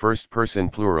 First Person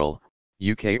Plural,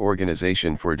 UK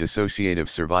organisation for dissociative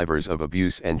survivors of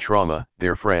abuse and trauma,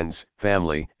 their friends,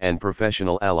 family, and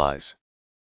professional allies.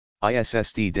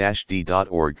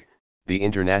 ISSD-D.org, the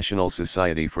International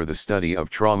Society for the Study of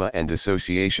Trauma and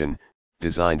Dissociation,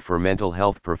 designed for mental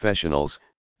health professionals.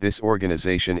 This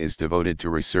organization is devoted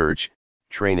to research,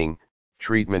 training,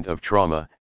 treatment of trauma,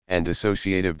 and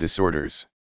dissociative disorders.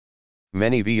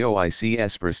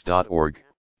 ManyVoicesPress.org,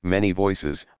 Many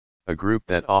Voices, a group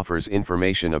that offers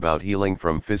information about healing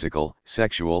from physical,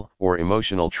 sexual, or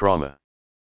emotional trauma.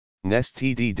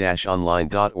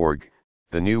 NestTD-online.org,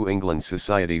 the New England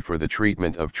Society for the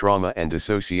Treatment of Trauma and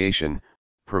Dissociation,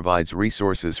 provides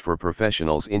resources for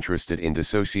professionals interested in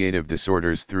dissociative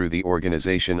disorders through the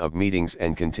organization of meetings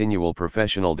and continual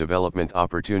professional development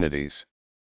opportunities.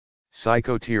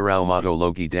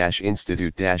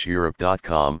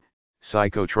 Psychotraumatology-institute-europe.com,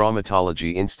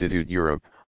 Psychotraumatology Institute Europe,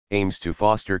 aims to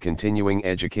foster continuing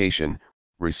education,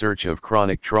 research of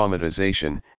chronic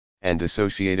traumatization, and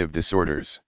dissociative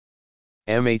disorders.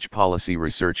 MH Policy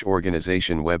Research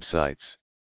Organization websites.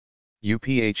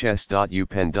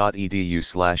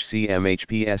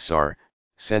 uphs.upenn.edu/cmhpsr,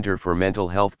 Center for Mental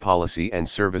Health Policy and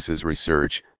Services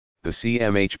Research. The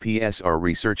CMHPSR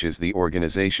researches the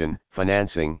organization,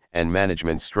 financing, and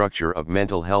management structure of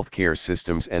mental health care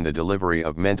systems and the delivery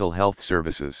of mental health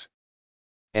services.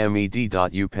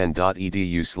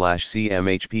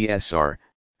 med.upenn.edu/cmhpsr,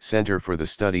 Center for the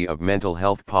Study of Mental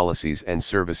Health Policies and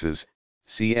Services,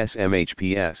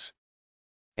 CSMHPS.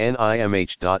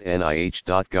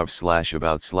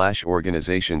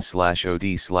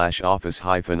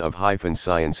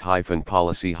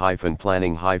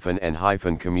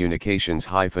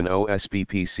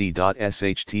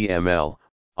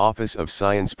 Office of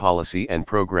Science Policy and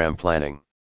Program Planning.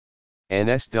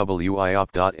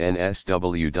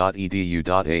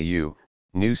 nswiop.nsw.edu.au,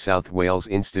 New South Wales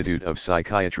Institute of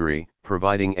Psychiatry,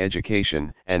 providing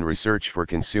education and research for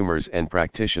consumers and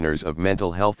practitioners of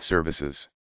mental health services.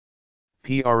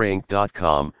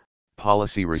 PRInc.com,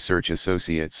 Policy Research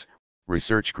Associates,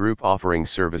 research group offering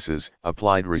services,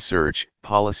 applied research,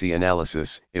 policy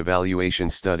analysis, evaluation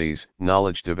studies,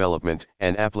 knowledge development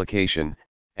and application,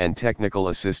 and technical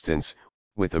assistance,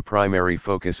 with a primary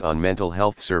focus on mental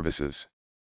health services.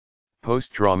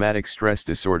 Post-Traumatic Stress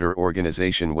Disorder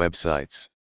Organization websites.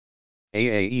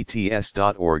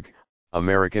 AAETS.org,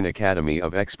 American Academy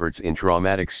of Experts in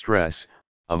Traumatic Stress,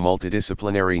 a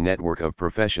multidisciplinary network of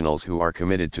professionals who are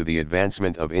committed to the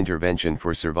advancement of intervention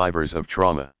for survivors of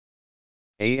trauma.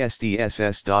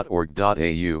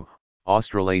 ASDSS.org.au,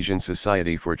 Australasian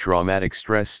Society for Traumatic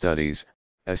Stress Studies,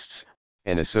 ASTS,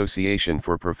 an association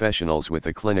for professionals with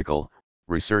a clinical,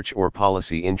 research or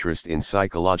policy interest in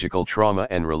psychological trauma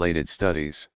and related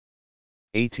studies.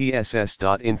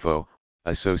 ATSS.info,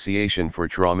 Association for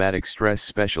Traumatic Stress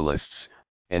Specialists,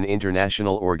 an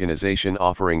international organization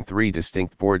offering 3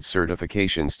 distinct board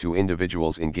certifications to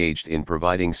individuals engaged in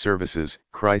providing services,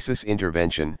 crisis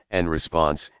intervention and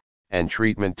response, and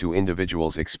treatment to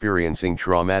individuals experiencing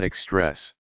traumatic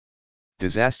stress.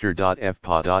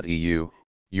 Disaster.fpa.eu,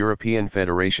 European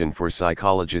Federation for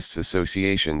Psychologists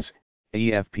Associations,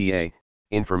 EFPA,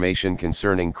 information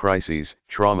concerning crises,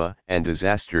 trauma, and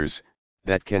disasters,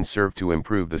 that can serve to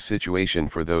improve the situation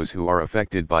for those who are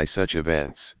affected by such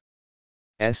events.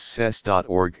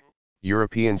 ESTS.org,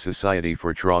 European Society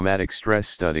for Traumatic Stress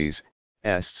Studies,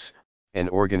 ESTS, an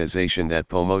organization that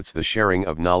promotes the sharing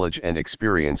of knowledge and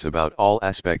experience about all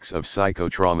aspects of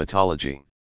psychotraumatology.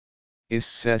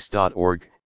 ISTSS.org,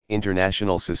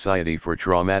 International Society for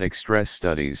Traumatic Stress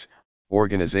Studies,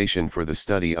 organization for the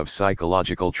study of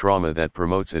psychological trauma that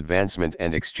promotes advancement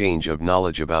and exchange of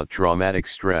knowledge about traumatic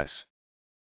stress.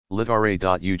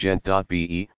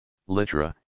 Litare.ugent.be,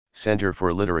 Litera, Center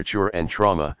for Literature and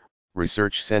Trauma,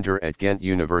 research center at Ghent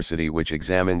University which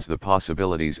examines the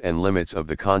possibilities and limits of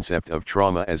the concept of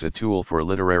trauma as a tool for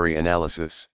literary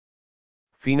analysis.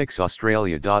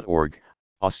 PhoenixAustralia.org,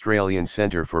 Australian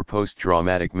Centre for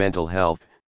Post-Traumatic Mental Health,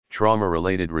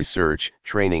 Trauma-Related Research,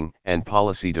 Training and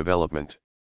Policy Development.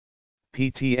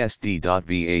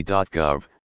 PTSD.va.gov,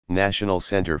 National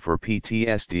Centre for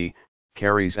PTSD,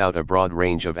 carries out a broad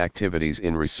range of activities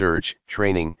in research,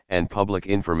 training and public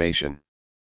information.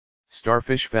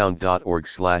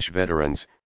 Starfishfound.org/veterans,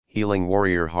 Healing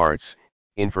Warrior Hearts,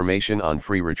 information on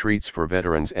free retreats for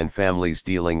veterans and families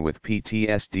dealing with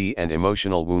PTSD and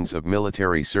emotional wounds of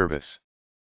military service.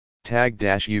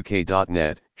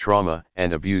 Tag-uk.net, Trauma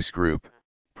and Abuse Group,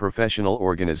 professional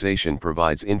organization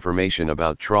provides information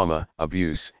about trauma,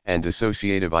 abuse and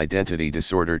dissociative identity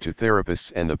disorder to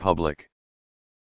therapists and the public.